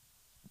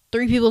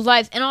 3 people's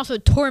lives and also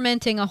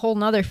tormenting a whole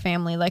nother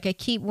family. Like,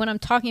 when I'm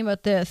talking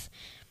about this,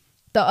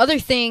 the other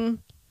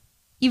thing,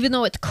 even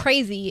though it's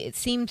crazy, it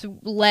seems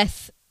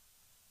less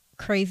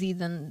crazy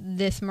than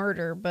this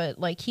murder, but,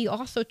 like, he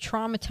also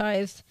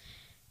traumatized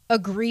a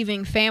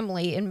grieving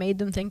family and made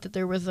them think that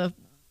there was a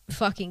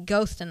fucking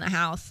ghost in the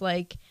house.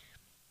 Like,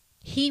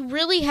 he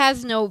really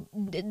has no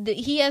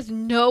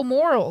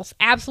morals.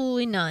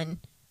 Absolutely none.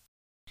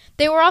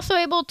 They were also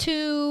able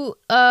to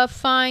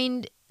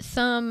find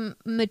some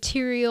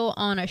material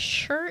on a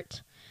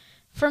shirt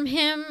from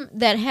him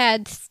that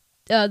had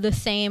the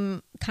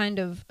same kind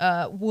of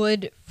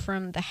wood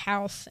from the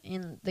house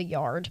in the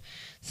yard.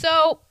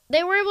 So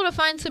they were able to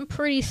find some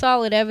pretty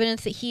solid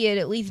evidence that he had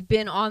at least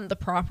been on the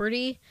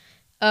property.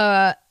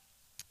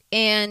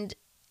 And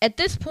at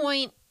this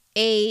point,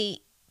 a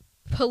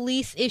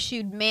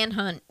police-issued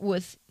manhunt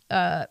was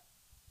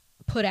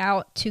put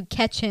out to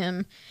catch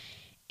him,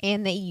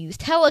 and they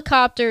used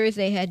helicopters,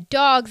 they had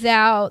dogs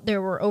out,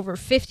 there were over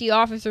 50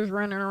 officers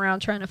running around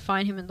trying to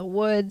find him in the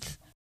woods.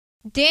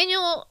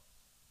 Daniel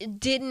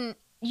didn't,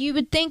 you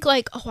would think,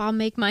 like, oh, I'll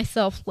make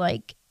myself,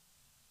 like,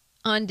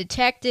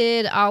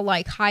 undetected, I'll,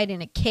 like, hide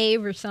in a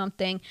cave or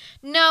something.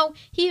 No,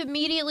 he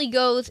immediately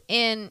goes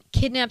and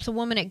kidnaps a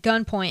woman at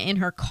gunpoint in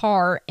her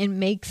car and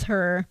makes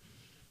her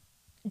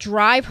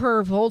drive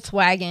her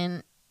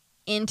Volkswagen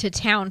into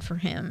town for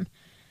him.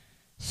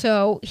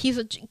 So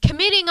he's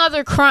committing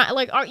other crime.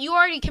 Like, you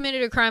already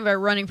committed a crime by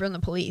running from the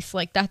police.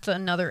 Like, that's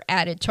another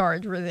added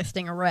charge,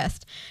 resisting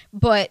arrest.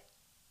 But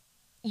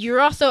you're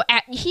also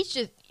he's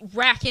just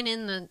racking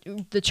in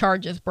the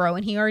charges, bro.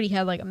 And he already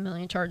had, like, 1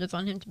 million charges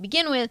on him to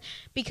begin with,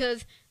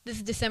 because this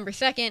is December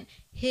 2nd.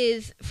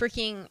 His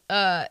freaking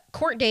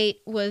court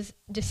date was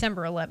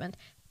December 11th.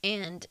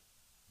 And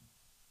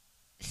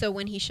so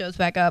when he shows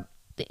back up,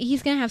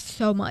 he's gonna have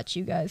so much,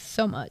 you guys,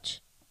 so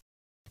much.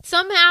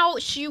 Somehow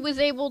she was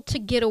able to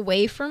get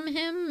away from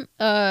him,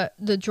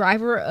 the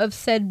driver of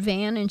said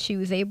van, and she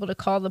was able to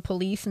call the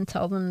police and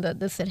tell them that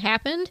this had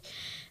happened.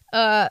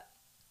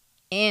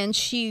 And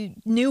she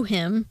knew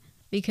him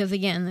because,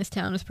 again, this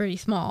town is pretty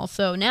small.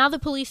 So now the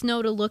police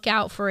know to look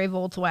out for a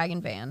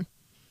Volkswagen van.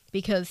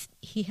 because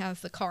he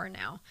has the car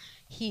now.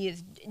 He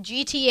is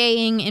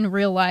GTAing in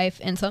real life,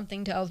 and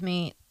something tells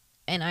me,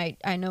 and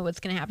I know what's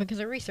going to happen because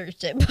I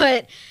researched it,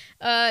 but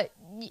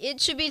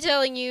it should be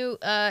telling you,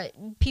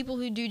 people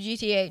who do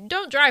GTA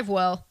don't drive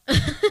well.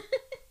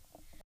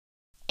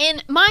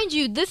 And mind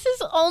you, this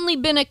has only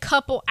been a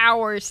couple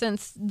hours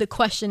since the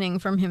questioning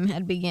from him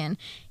had begun.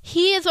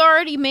 He has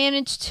already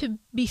managed to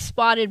be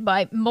spotted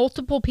by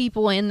multiple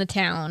people in the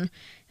town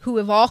who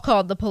have all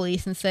called the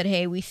police and said,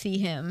 hey, we see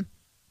him.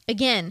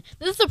 Again,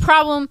 this is the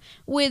problem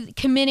with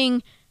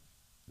committing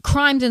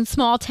crimes in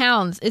small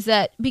towns, is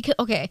that because,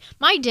 okay,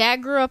 my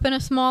dad grew up in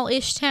a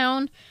small-ish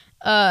town,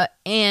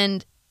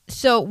 and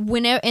so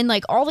whenever, and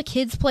like all the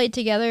kids played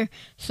together,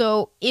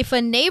 so if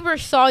a neighbor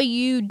saw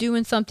you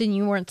doing something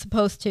you weren't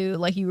supposed to,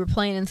 like you were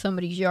playing in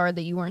somebody's yard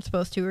that you weren't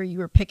supposed to, or you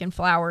were picking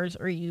flowers,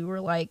 or you were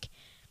like,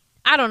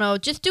 I don't know,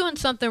 just doing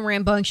something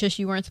rambunctious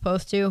you weren't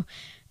supposed to,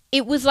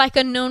 it was like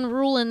a known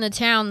rule in the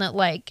town that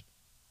like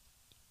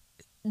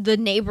the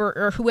neighbor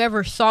or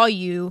whoever saw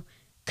you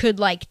could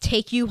like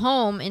take you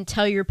home and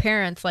tell your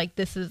parents like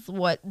this is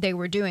what they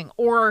were doing,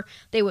 or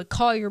they would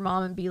call your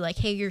mom and be like,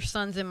 hey, your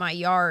son's in my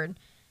yard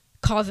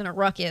causing a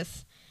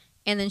ruckus,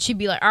 and then she'd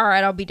be like, all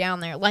right, I'll be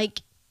down there.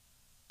 Like,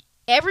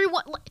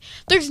 everyone, like,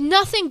 there's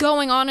nothing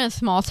going on in a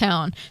small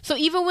town, so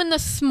even when the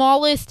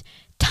smallest,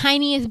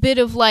 tiniest bit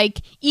of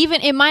like,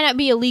 even it might not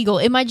be illegal,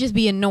 it might just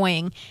be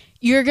annoying,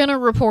 you're gonna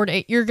report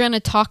it, you're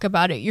gonna talk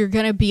about it, you're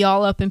gonna be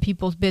all up in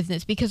people's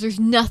business because there's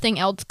nothing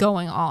else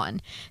going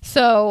on.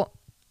 So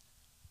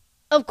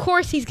of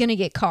course he's gonna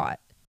get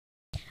caught.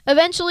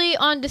 Eventually,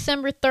 on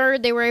December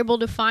 3rd, they were able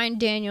to find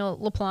Daniel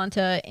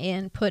LaPlanta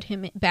and put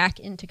him back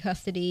into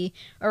custody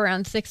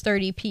around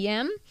 6:30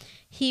 p.m.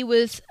 He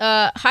was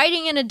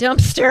hiding in a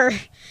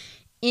dumpster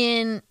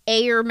in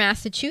Ayer,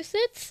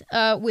 Massachusetts,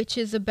 which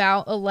is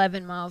about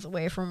 11 miles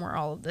away from where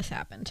all of this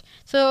happened.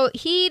 So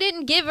he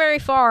didn't get very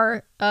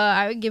far.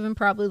 I would give him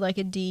probably like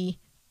a D+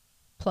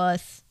 for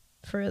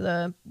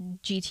the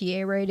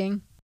GTA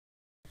rating.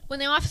 When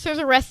the officers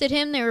arrested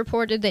him, they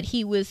reported that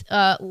he was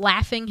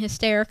laughing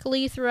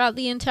hysterically throughout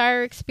the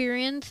entire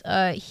experience.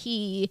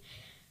 He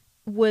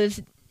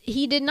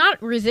did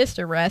not resist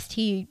arrest.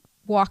 He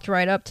walked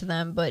right up to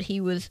them, but he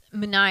was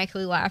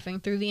maniacally laughing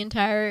through the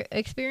entire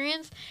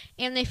experience,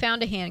 and they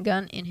found a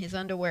handgun in his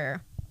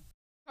underwear.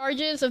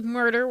 Charges of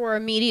murder were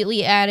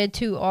immediately added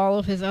to all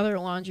of his other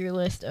laundry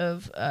list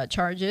of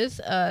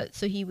charges.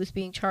 So he was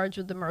being charged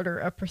with the murder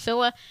of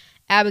Priscilla,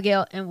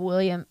 Abigail, and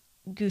William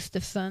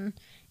Gustafson,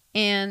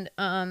 and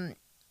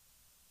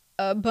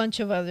a bunch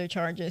of other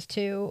charges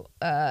too,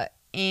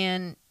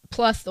 and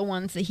plus the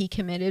ones that he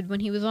committed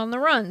when he was on the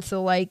run.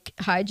 So like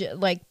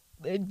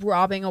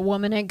robbing a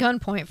woman at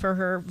gunpoint for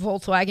her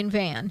Volkswagen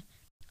van,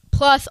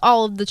 plus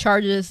all of the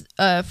charges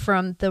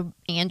from the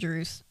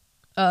Andrews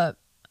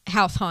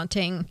house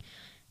haunting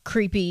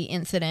creepy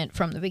incident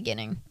from the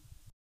beginning.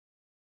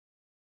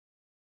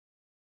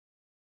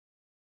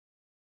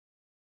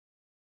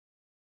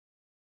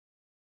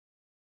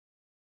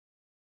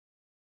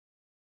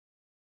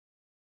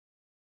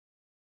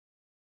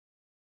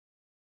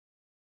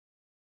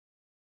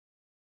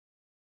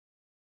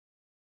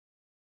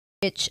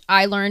 Which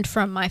I learned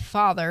from my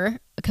father,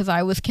 because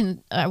I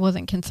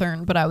wasn't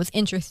concerned, but I was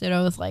interested.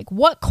 I was like,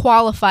 what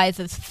qualifies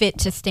as fit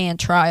to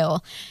stand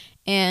trial?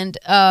 And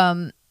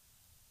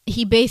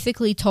he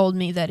basically told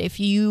me that if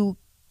you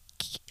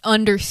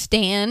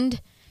understand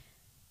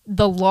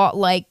the law,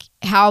 like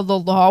how the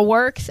law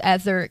works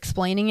as they're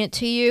explaining it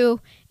to you,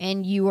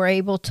 and you are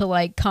able to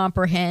like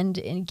comprehend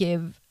and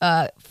give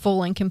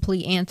full and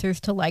complete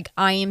answers to like,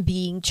 I am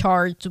being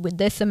charged with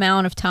this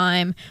amount of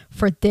time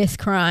for this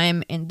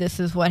crime and this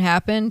is what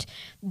happened,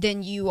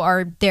 then you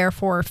are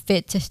therefore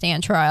fit to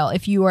stand trial.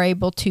 If you are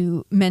able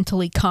to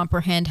mentally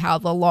comprehend how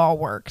the law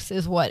works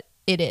is what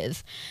it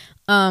is.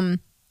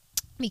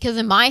 Because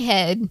in my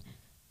head,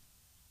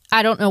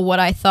 I don't know what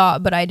I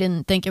thought, but I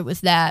didn't think it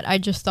was that. I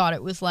just thought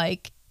it was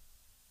like,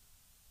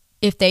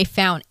 if they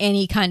found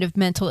any kind of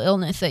mental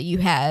illness that you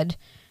had,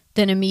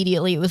 then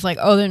immediately it was like,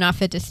 oh, they're not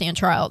fit to stand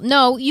trial.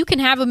 No, you can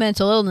have a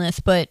mental illness,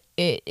 but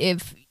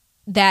if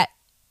that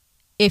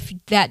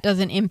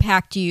doesn't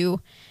impact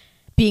you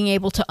being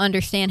able to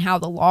understand how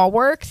the law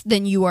works,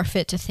 then you are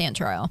fit to stand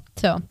trial.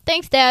 So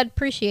thanks, Dad.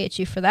 Appreciate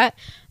you for that.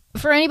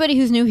 For anybody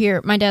who's new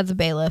here, my dad's a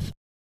bailiff.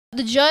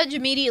 The judge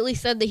immediately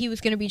said that he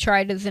was going to be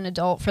tried as an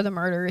adult for the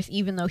murders,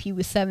 even though he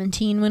was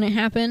 17 when it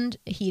happened.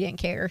 He didn't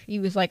care. He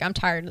was like, I'm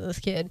tired of this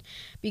kid,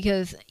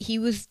 because he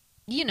was,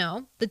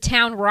 the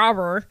town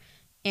robber,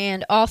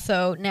 and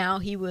also now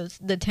he was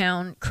the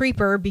town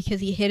creeper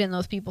because he hid in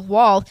those people's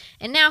walls,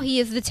 and now he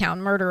is the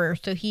town murderer.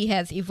 So he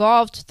has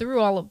evolved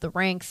through all of the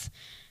ranks.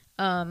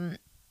 I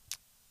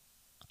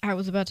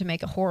was about to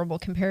make a horrible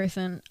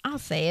comparison. I'll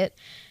say it.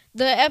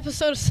 The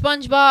episode of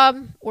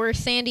SpongeBob where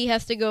Sandy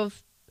has to go...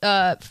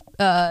 or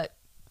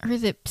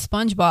is it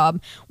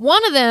SpongeBob?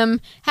 One of them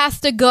has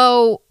to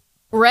go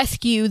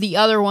rescue the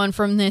other one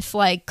from this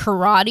like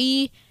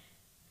karate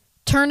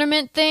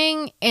tournament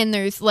thing, and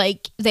there's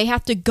like, they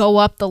have to go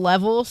up the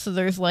level, so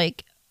there's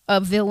like a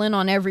villain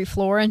on every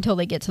floor until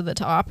they get to the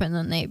top, and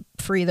then they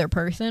free their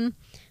person.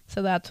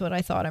 So that's what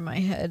I thought in my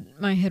head.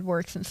 My head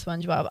works in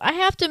SpongeBob. I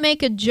have to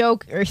make a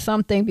joke or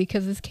something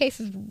because this case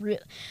is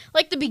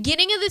like, the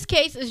beginning of this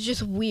case is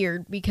just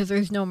weird because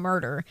there's no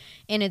murder,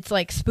 and it's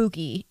like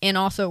spooky and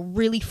also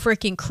really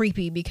freaking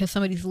creepy because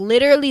somebody's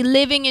literally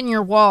living in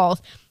your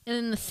walls. And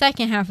then the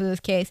second half of this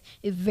case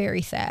is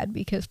very sad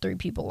because 3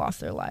 people lost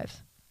their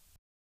lives.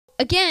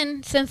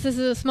 Again, since this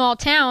is a small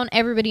town,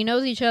 everybody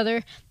knows each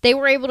other. They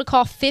were able to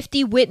call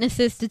 50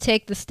 witnesses to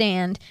take the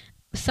stand,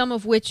 some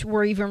of which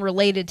were even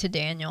related to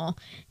Daniel,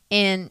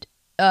 and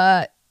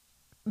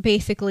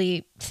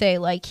basically say,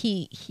 like,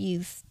 he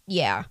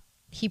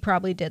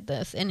probably did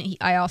this. And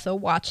I also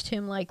watched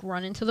him, like,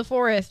 run into the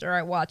forest, or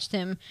I watched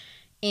him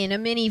in a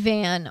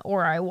minivan,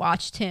 or I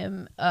watched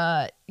him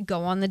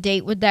go on the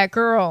date with that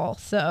girl.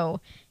 So,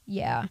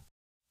 yeah.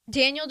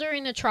 Daniel,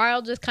 during the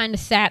trial, just kind of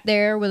sat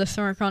there with a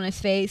smirk on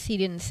his face. He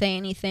didn't say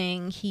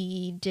anything.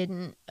 He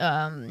didn't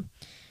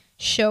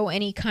show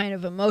any kind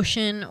of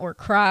emotion or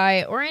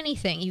cry or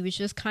anything. He was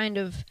just kind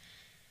of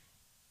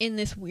in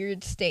this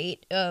weird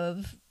state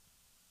of,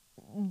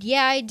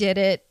 yeah, I did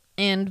it,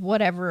 and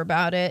whatever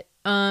about it.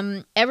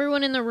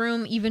 Everyone in the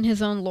room, even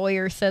his own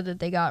lawyer, said that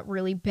they got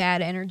really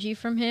bad energy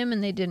from him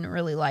and they didn't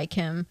really like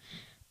him.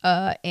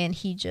 And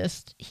he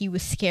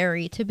was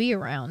scary to be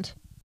around.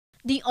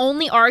 The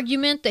only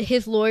argument that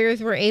his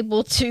lawyers were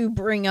able to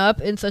bring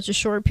up in such a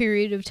short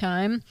period of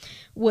time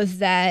was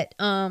that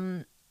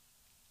the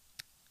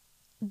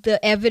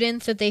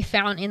evidence that they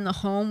found in the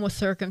home was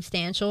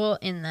circumstantial,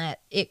 in that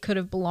it could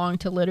have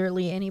belonged to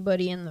literally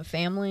anybody in the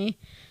family.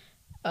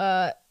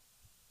 That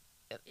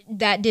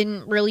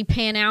didn't really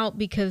pan out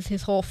because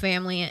his whole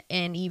family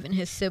and even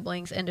his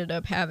siblings ended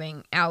up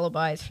having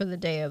alibis for the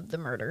day of the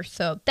murder.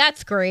 So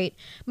that's great.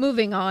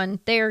 Moving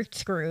on, they're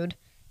screwed.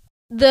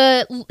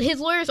 His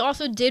lawyers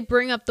also did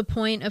bring up the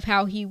point of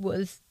how he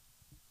was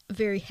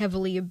very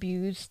heavily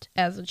abused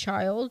as a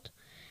child.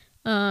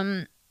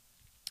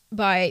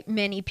 By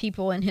many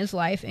people in his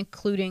life,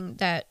 including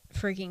that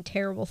freaking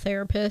terrible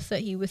therapist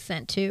that he was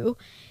sent to.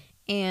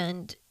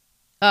 And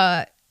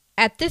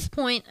at this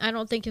point, I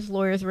don't think his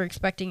lawyers were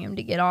expecting him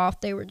to get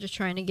off. They were just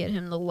trying to get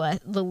him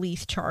the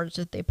least charge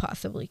that they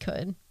possibly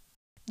could.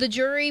 The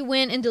jury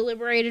went and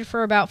deliberated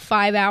for about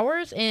 5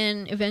 hours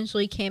and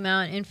eventually came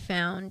out and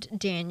found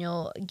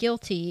Daniel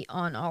guilty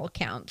on all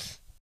counts.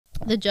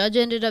 The judge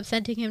ended up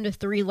sentencing him to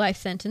 3 life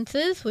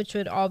sentences, which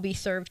would all be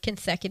served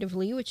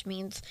consecutively, which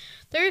means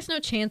there is no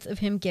chance of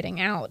him getting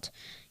out.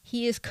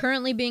 He is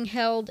currently being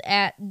held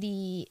at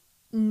the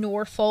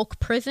Norfolk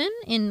prison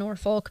in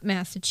Norfolk,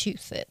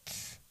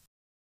 Massachusetts.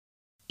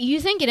 You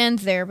think it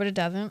ends there, but it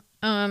doesn't.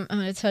 I'm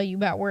going to tell you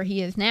about where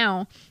he is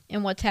now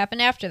and what's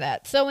happened after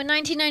that. So in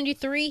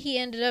 1993, he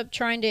ended up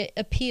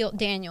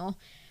Daniel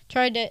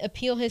tried to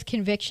appeal his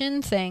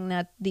conviction, saying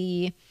that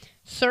the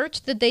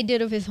search that they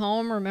did of his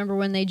home, remember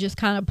when they just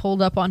kind of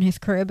pulled up on his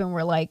crib and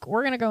were like,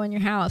 we're going to go in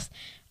your house,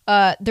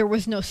 there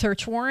was no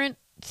search warrant,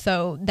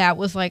 so that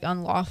was like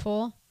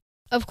unlawful.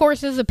 Of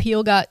course, his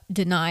appeal got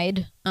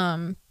denied,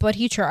 but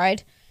he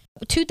tried.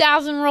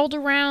 2000 rolled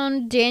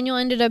around. Daniel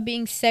ended up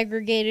being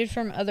segregated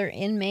from other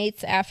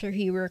inmates after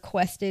he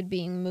requested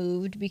being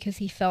moved because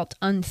he felt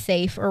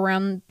unsafe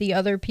around the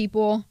other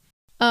people.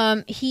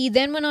 He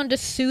then went on to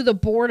sue the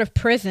Board of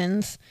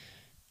Prisons,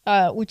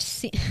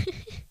 which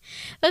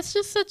that's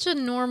just such a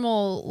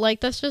normal,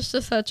 like, that's just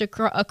such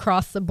a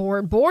across the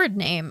board board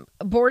name.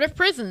 Board of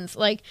Prisons.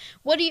 Like,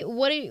 what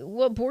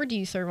board do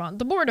you serve on?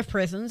 The Board of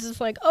Prisons.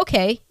 It's like,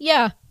 okay,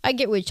 yeah, I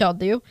get what y'all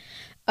do.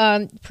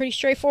 Pretty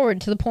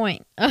straightforward, to the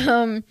point.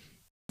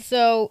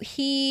 So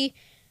he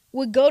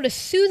would go to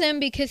sue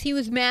them because he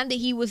was mad that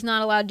he was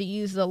not allowed to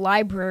use the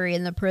library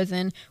in the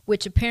prison,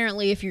 which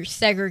apparently if you're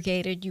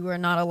segregated, you are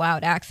not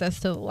allowed access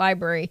to the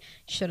library.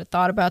 Should have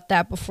thought about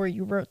that before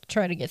you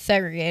try to get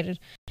segregated.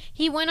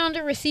 He went on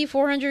to receive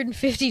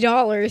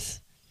 $450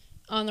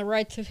 on the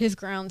rights of his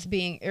grounds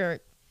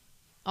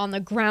on the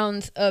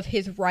grounds of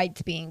his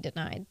rights being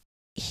denied.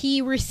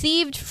 He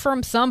received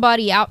from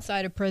somebody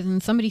outside of prison,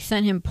 somebody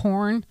sent him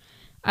porn.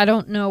 I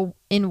don't know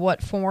in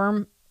what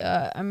form.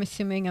 I'm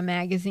assuming a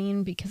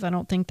magazine because I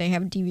don't think they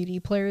have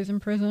DVD players in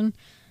prison.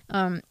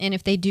 And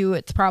if they do,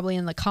 it's probably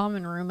in the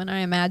common room. And I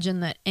imagine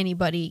that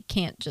anybody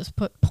can't just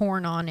put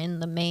porn on in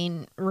the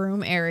main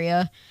room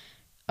area.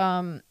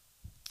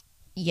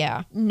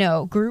 Yeah,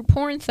 no. Group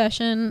porn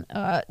session.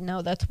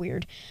 No, that's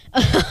weird.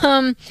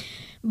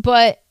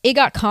 But it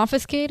got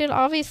confiscated,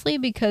 obviously,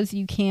 because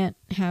you can't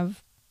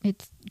have...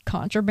 It's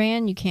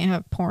contraband. You can't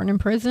have porn in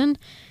prison.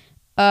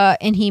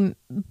 And he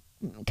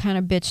kind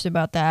of bitched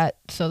about that,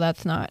 so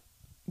that's not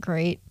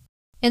great.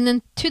 And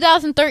then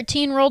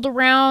 2013 rolled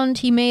around.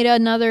 He made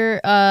another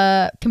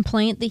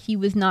complaint that he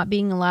was not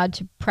being allowed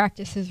to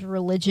practice his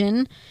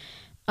religion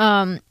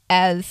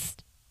as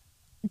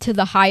to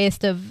the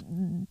highest of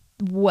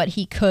what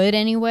he could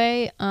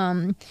anyway.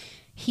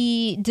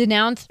 He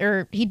denounced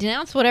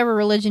whatever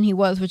religion he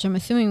was, which I'm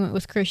assuming it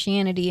was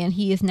Christianity, and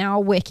he is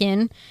now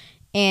Wiccan.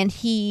 And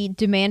he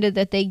demanded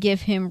that they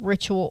give him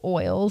ritual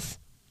oils.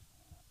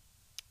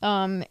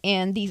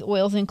 And these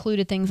oils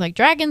included things like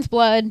dragon's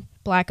blood,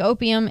 black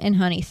opium, and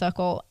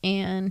honeysuckle.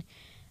 And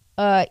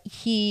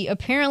he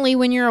apparently,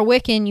 when you're a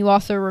Wiccan, you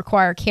also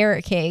require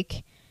carrot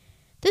cake.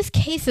 This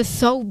case is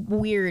so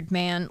weird,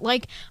 man.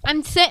 Like,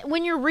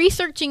 when you're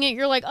researching it,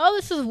 you're like, oh,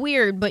 this is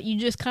weird, but you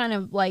just kind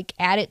of, like,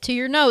 add it to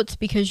your notes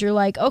because you're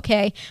like,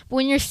 okay. But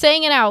when you're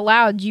saying it out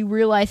loud, you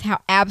realize how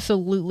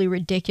absolutely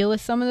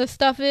ridiculous some of this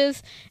stuff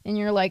is, and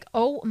you're like,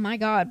 oh my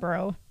god,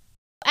 bro.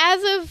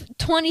 As of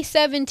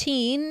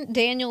 2017,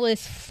 Daniel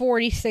is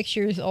 46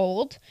 years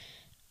old.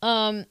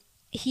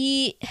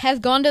 He has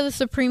gone to the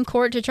Supreme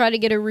Court to try to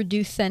get a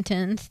reduced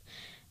sentence.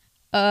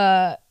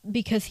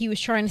 Because he was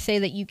trying to say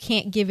that you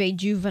can't give a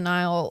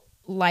juvenile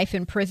life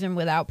in prison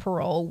without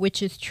parole,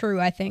 which is true,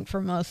 I think, for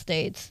most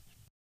states.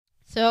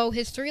 So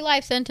his 3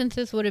 life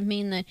sentences would have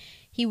mean that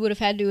he would have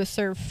had to have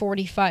served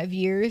 45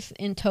 years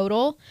in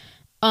total.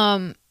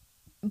 But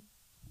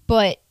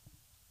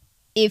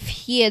if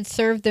he had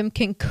served them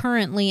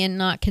concurrently and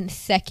not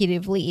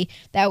consecutively,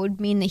 that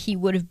would mean that he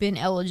would have been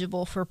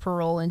eligible for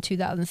parole in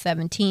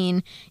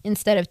 2017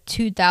 instead of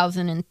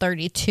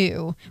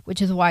 2032,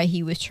 which is why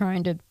he was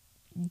trying to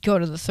go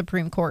to the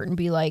Supreme Court and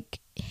be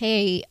like,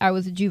 hey, I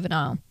was a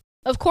juvenile.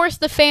 Of course,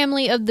 the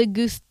family of the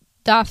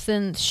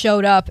Gustafsons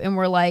showed up and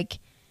were like,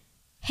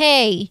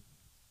 hey,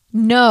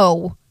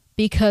 no,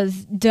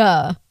 because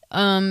duh.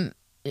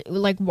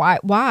 Like,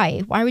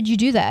 why would you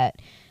do that?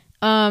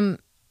 And,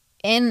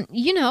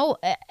 you know,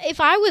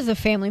 if I was a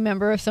family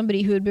member of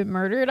somebody who had been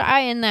murdered,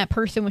 and that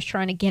person was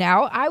trying to get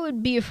out, I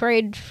would be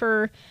afraid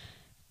for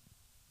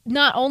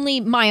not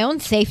only my own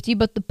safety,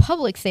 but the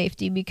public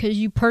safety, because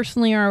you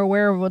personally are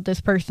aware of what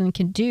this person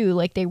can do.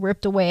 Like, they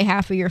ripped away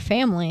half of your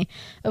family.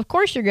 Of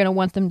course you're going to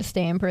want them to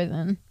stay in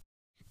prison.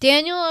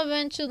 Daniel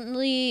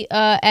eventually,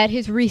 at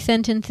his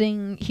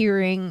resentencing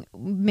hearing,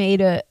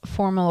 made a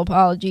formal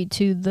apology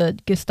to the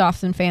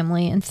Gustafson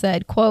family and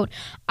said, quote,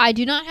 I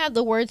do not have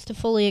the words to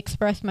fully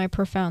express my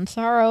profound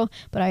sorrow,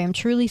 but I am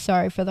truly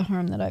sorry for the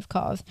harm that I've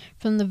caused.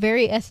 From the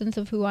very essence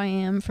of who I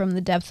am, from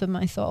the depths of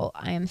my soul,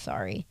 I am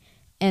sorry.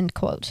 End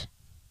quote.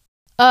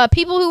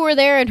 People who were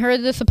there and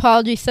heard this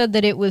apology said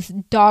that it was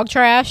dog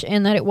trash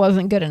and that it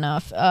wasn't good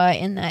enough,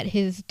 and that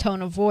his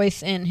tone of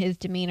voice and his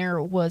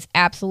demeanor was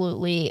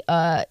absolutely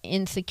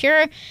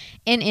insecure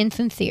and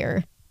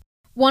insincere.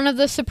 One of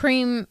the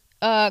Supreme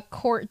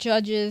Court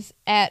judges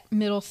at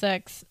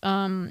Middlesex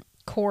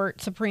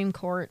Supreme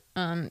Court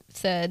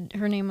said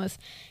her name was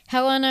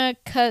Helena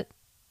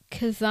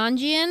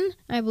Kazanjian.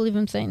 I believe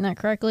I'm saying that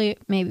correctly.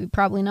 Maybe,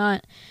 probably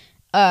not.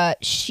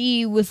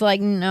 She was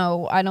like,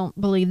 no, I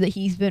don't believe that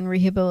he's been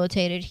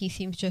rehabilitated. He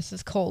seems just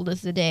as cold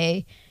as the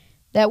day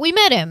that we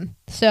met him.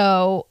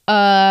 So,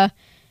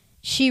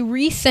 she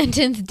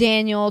resentenced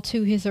Daniel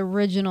to his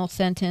original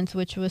sentence,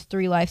 which was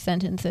 3 life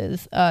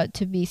sentences,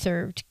 to be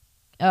served,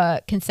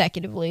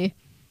 consecutively.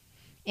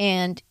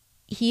 And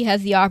he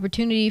has the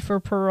opportunity for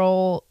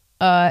parole,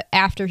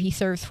 after he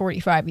serves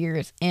 45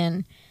 years.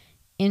 And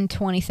in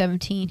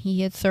 2017,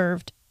 he had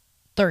served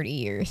 30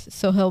 years,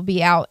 so he'll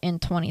be out in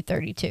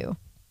 2032.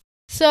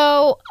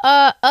 So,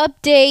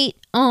 update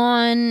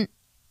on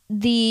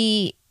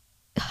the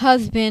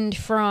husband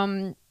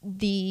from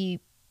the...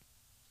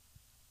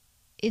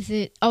 his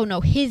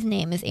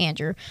name is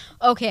Andrew.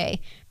 Okay,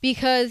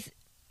 because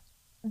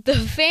the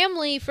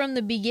family from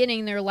the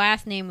beginning, their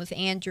last name was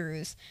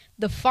Andrews.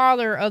 The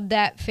father of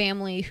that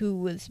family who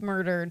was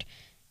murdered,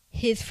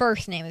 his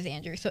first name is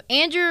Andrew. So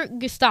Andrew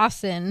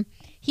Gustafson,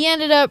 he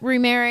ended up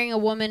remarrying a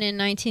woman in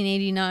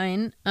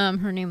 1989.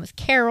 Her name was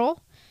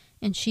Carol,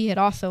 and she had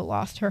also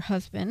lost her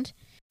husband.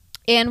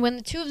 And when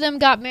the two of them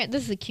got married,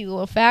 this is a cute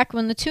little fact,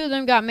 when the two of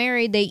them got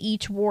married, they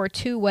each wore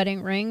 2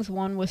 wedding rings.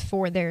 One was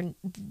for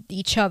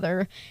each other,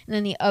 and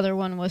then the other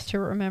one was to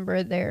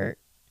remember their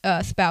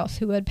spouse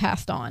who had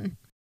passed on.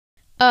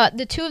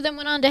 The two of them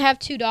went on to have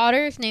 2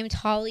 daughters named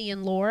Holly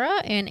and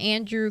Laura, and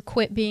Andrew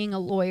quit being a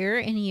lawyer,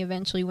 and he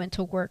eventually went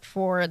to work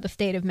for the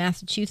state of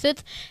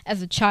Massachusetts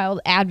as a child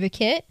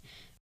advocate.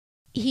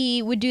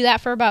 He would do that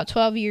for about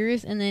 12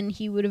 years, and then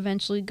he would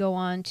eventually go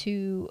on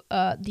to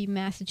the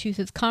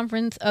Massachusetts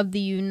Conference of the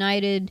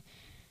United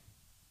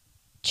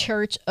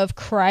Church of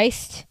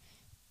Christ,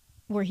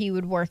 where he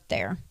would work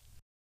there.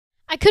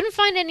 I couldn't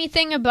find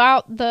anything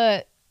about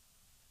the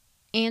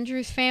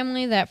Andrews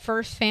family, that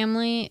first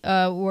family,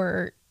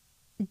 where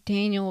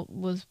Daniel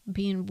was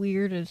being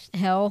weird as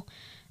hell.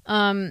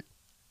 And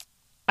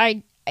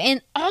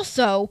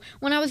also,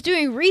 when I was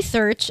doing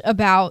research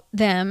about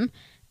them,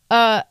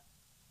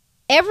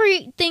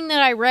 everything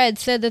that I read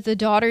said that the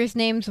daughters'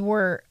 names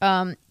were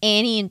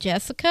Annie and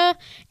Jessica,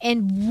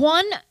 and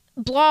one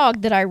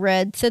blog that I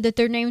read said that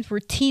their names were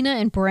Tina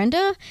and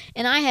Brenda,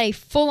 and I had a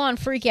full-on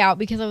freak out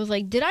because I was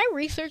like, did I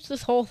research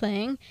this whole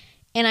thing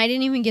and I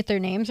didn't even get their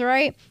names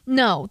right?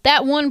 No,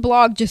 that one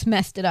blog just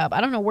messed it up.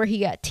 I don't know where he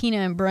got Tina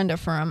and Brenda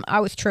from.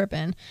 I was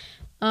tripping.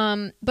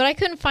 But I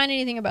couldn't find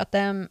anything about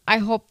them. I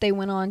hope they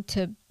went on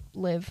to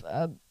live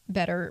a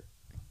better,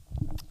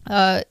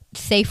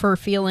 safer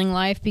feeling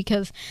life,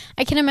 because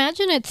I can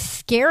imagine it's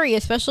scary,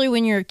 especially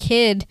when you're a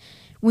kid,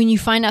 when you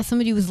find out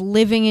somebody was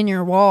living in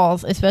your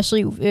walls,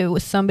 especially if it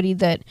was somebody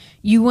that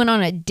you went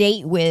on a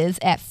date with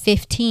at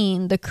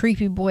 15, the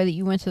creepy boy that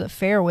you went to the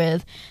fair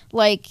with,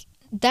 like,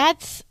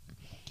 that's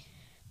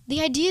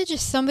the idea.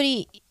 Just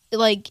somebody,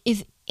 like,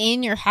 is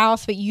in your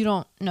house, but you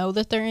don't know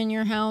that they're in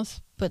your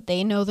house, but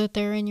they know that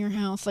they're in your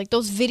house. Like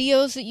those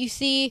videos that you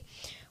see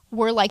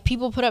where like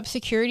people put up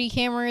security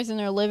cameras in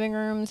their living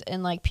rooms,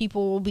 and like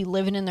people will be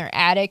living in their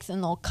attics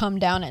and they'll come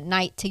down at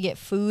night to get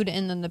food,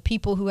 and then the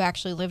people who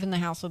actually live in the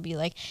house will be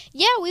like,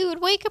 yeah, we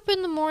would wake up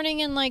in the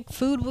morning and like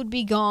food would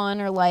be gone,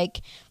 or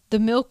like the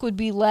milk would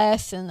be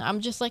less. And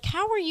I'm just like,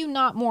 how are you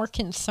not more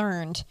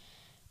concerned?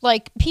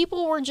 Like,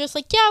 people were just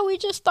like, yeah, we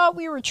just thought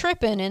we were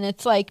tripping. And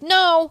it's like,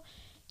 no,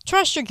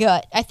 trust your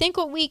gut. I think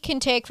what we can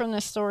take from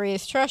this story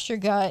is trust your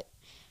gut.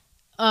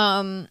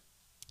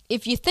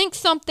 If you think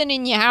something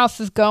in your house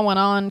is going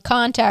on,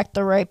 contact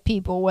the right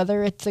people,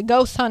 whether it's a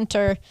ghost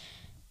hunter,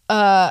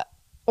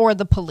 or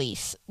the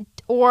police,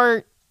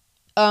 or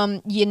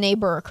your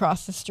neighbor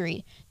across the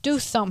street. Do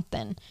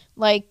something.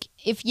 Like,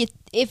 if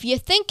you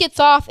think it's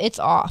off, it's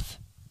off.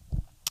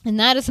 And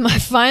that is my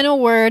final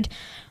word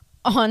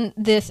on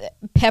this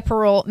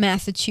Pepperell,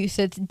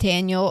 Massachusetts,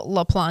 Daniel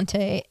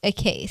LaPlante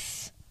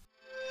case.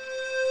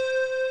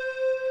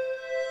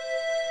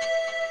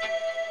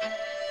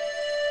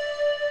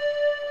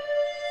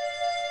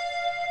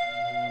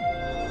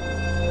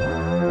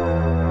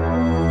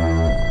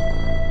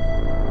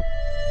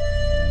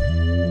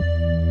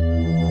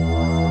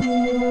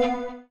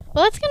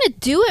 Well, that's going to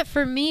do it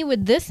for me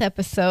with this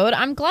episode.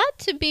 I'm glad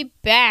to be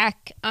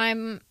back.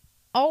 I'm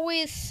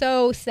always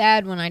so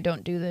sad when I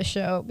don't do this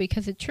show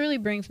because it truly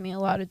brings me a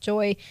lot of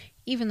joy,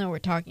 even though we're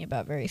talking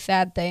about very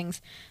sad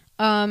things.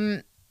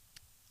 I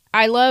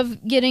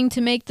love getting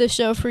to make this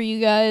show for you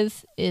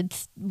guys.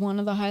 It's one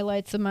of the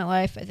highlights of my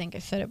life. I think I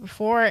said it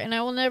before, and I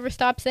will never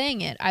stop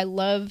saying it. I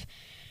love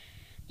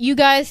you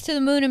guys to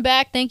the moon and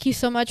back. Thank you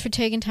so much for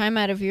taking time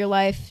out of your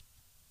life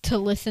to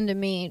listen to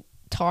me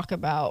talk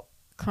about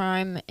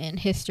crime and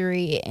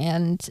history,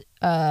 and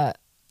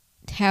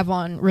have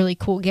on really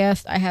cool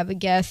guests. I have a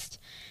guest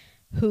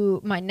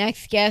my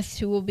next guest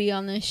who will be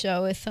on this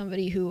show is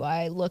somebody who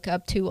I look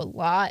up to a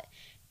lot,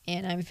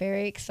 and I'm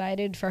very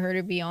excited for her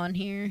to be on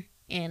here,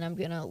 and I'm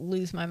gonna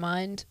lose my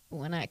mind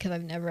because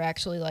I've never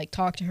actually like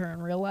talked to her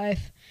in real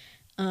life.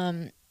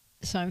 So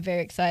I'm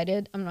very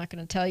excited. I'm not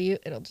gonna tell you,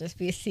 it'll just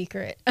be a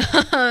secret.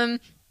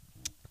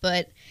 But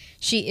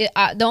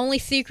the only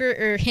secret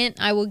or hint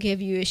I will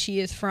give you is she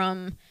is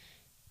from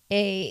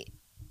a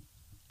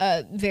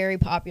very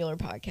popular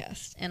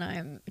podcast, and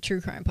I'm a true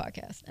crime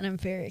podcast, and I'm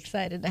very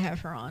excited to have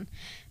her on.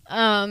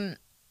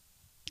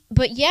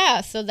 But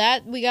yeah, so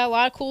that we got a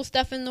lot of cool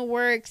stuff in the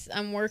works.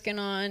 I'm working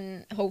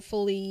on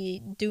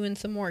hopefully doing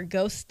some more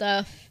ghost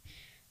stuff,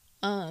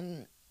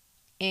 and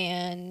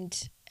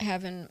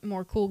having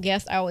more cool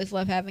guests. I always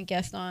love having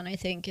guests on. I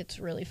think it's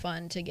really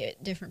fun to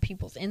get different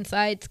people's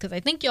insights, because I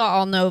think y'all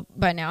all know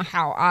by now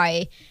how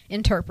I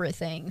interpret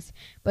things,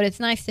 but it's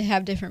nice to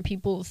have different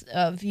people's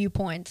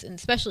viewpoints, and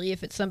especially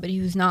if it's somebody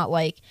who's not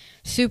like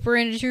super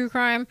into true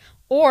crime,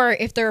 or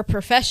if they're a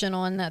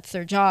professional and that's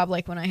their job.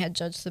 Like when I had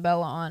Judge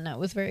Sabella on, that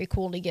was very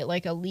cool to get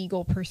like a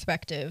legal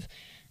perspective,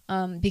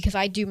 because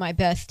I do my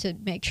best to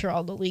make sure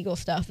all the legal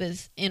stuff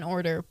is in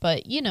order,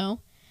 but you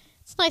know,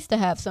 it's nice to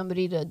have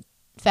somebody to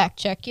fact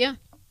check you.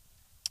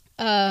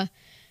 But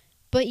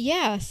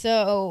yeah,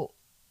 so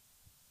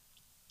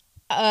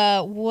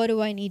what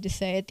do I need to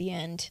say at the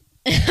end?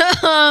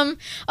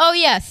 Oh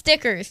yeah,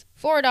 stickers,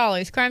 $4,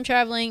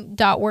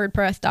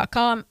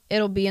 crimetraveling.wordpress.com.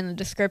 It'll be in the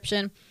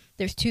description.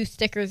 There's 2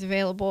 stickers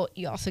available.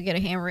 You also get a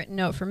handwritten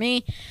note from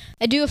me.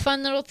 I do a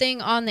fun little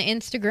thing on the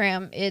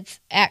Instagram. It's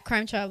at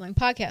Crime Traveling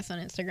Podcast on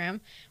Instagram,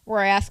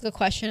 where I ask a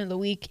question of the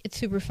week. It's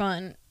super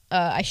fun.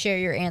 I share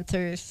your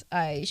answers.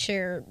 I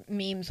share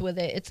memes with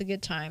it. It's a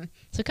good time.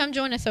 So come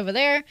join us over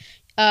there.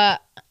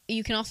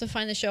 You can also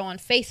find the show on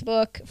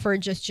Facebook for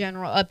just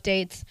general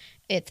updates.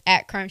 It's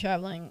at Crime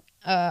Traveling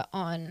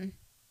on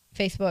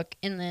Facebook.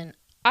 And then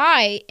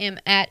I am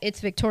at It's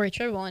Victoria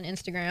Tribble on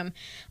Instagram.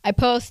 I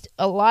post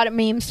a lot of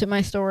memes to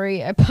my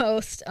story. I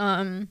post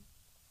when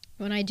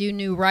I do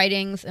new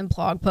writings and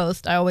blog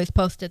posts. I always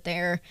post it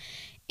there.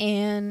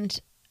 And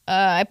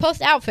I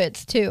post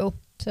outfits too.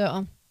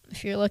 So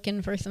if you're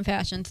looking for some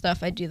fashion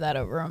stuff, I do that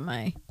over on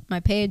my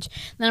page.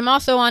 Then I'm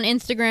also on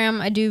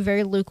Instagram. I do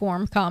very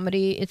lukewarm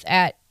comedy. It's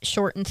at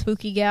Short and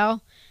Spooky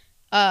Gal.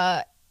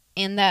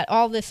 And that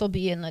all this will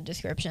be in the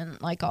description,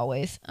 like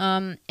always.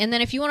 And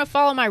then if you want to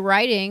follow my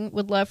writing,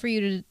 would love for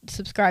you to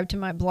subscribe to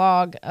my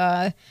blog.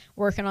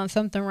 Working on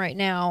something right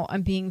now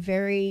I'm being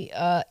very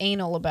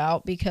anal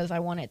about, because I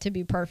want it to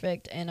be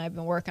perfect, and I've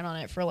been working on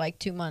it for like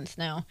 2 months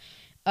now.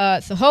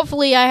 So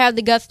hopefully I have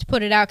the guts to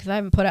put it out, because I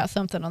haven't put out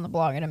something on the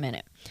blog in a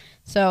minute.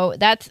 So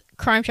that's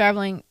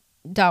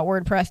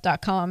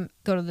crimetraveling.wordpress.com.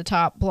 Go to the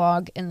top,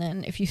 blog, and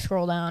then if you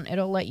scroll down,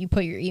 it'll let you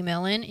put your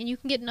email in, and you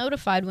can get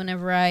notified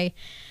whenever I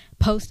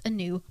post a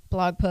new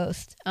blog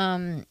post,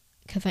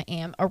 because I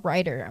am a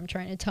writer. I'm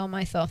trying to tell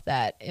myself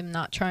that. I'm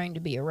not trying to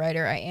be a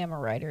writer. I am a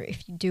writer.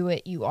 If you do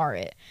it, you are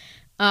it.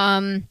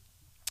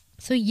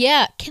 So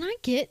yeah, can I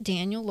get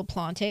Daniel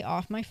LaPlante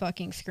off my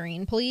fucking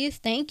screen, please?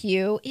 Thank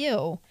you.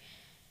 Ew.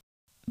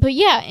 But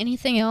yeah,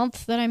 anything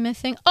else that I'm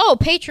missing? Oh,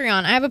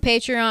 Patreon. I have a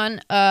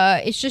Patreon.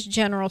 It's just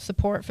general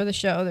support for the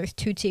show. There's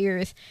 2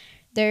 tiers.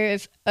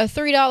 There's a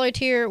 $3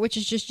 tier, which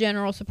is just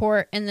general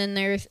support, and then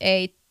there's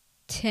a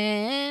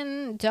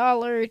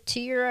 $10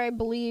 tier, I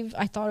believe.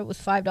 I thought it was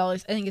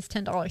 $5. I think it's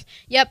 $10.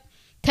 Yep.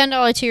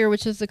 $10 tier,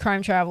 which is the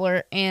Crime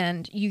Traveler,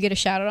 and you get a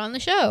shout out on the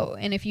show.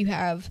 And if you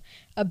have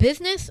a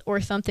business or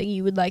something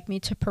you would like me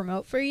to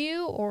promote for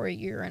you, or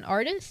you're an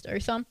artist or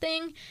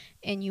something,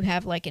 and you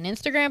have like an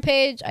Instagram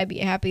page, I'd be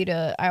happy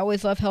to. I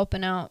always love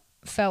helping out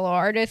fellow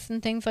artists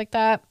and things like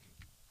that.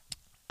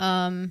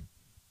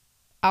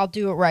 I'll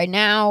do it right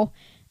now.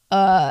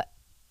 I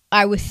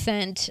was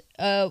sent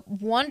a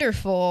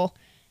wonderful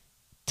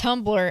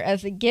Tumblr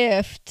as a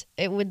gift.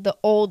 With the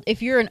old,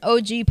 if you're an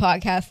OG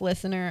podcast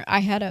listener, I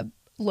had a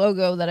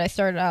logo that I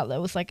started out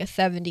that was like a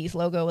 70s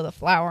logo with a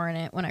flower in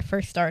it when I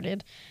first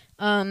started.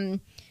 And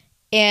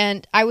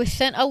I was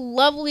sent a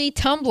lovely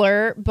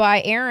Tumblr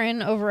by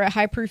Aaron over at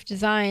High Proof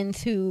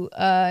Designs, who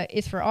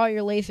is for all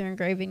your laser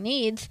engraving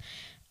needs.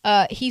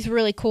 He's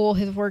really cool.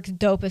 His work's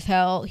dope as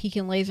hell. He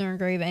can laser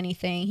engrave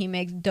anything. He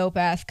makes dope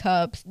ass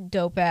cups,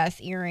 dope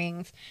ass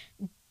earrings,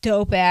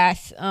 dope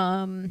ass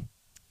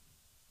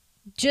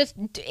just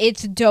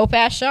it's a dope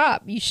ass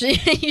shop. You should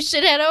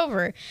head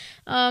over.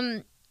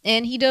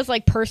 And he does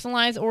like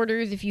personalized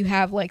orders if you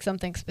have like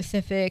something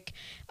specific.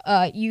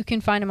 You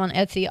can find him on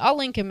Etsy. I'll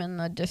link him in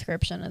the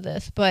description of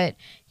this. But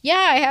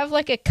yeah, I have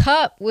like a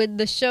cup with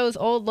the show's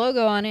old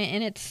logo on it,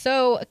 and it's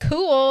so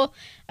cool.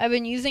 I've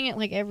been using it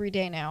like every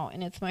day now,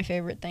 and it's my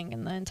favorite thing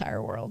in the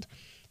entire world.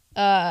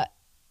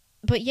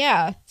 But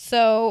yeah,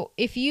 so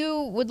if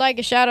you would like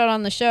a shout out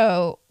on the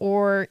show,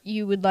 or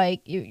you would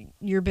like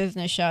your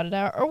business shouted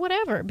out, or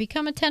whatever,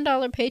 become a $10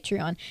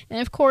 Patreon.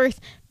 And of course,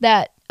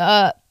 that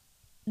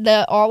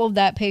all of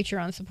that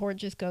Patreon support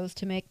just goes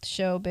to make the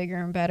show bigger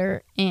and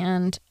better.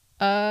 And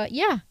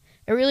yeah,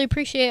 I really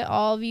appreciate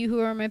all of you who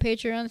are my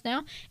Patreons now,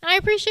 and I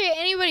appreciate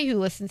anybody who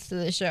listens to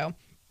the show.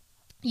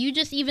 You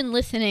just even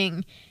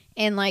listening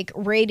and like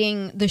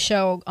rating the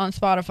show on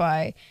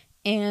Spotify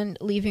and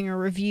leaving a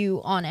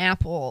review on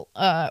Apple,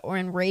 or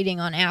in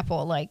rating on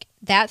Apple, like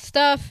that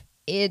stuff,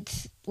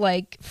 it's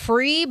like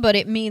free, but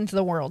it means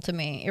the world to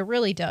me. It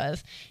really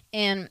does.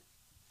 And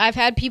I've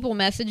had people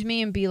message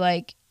me and be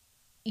like,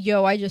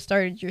 yo, I just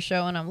started your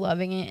show and I'm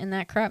loving it, and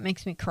that crap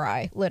makes me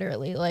cry,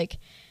 literally. Like,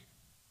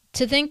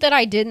 to think that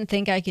I didn't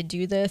think I could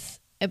do this,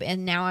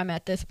 and now I'm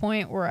at this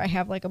point where I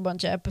have like a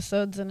bunch of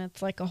episodes and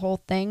it's like a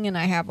whole thing, and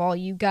I have all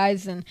you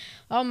guys, and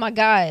oh my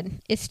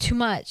god, it's too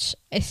much.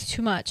 It's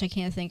too much. I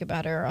can't think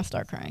about it or I'll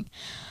start crying.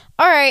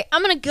 All right,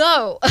 I'm gonna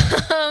go.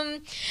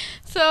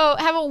 So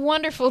have a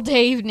wonderful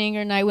day, evening,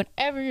 or night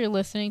whenever you're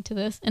listening to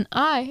this, and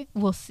I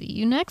will see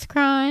you next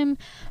crime.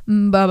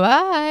 Bye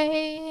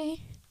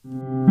bye.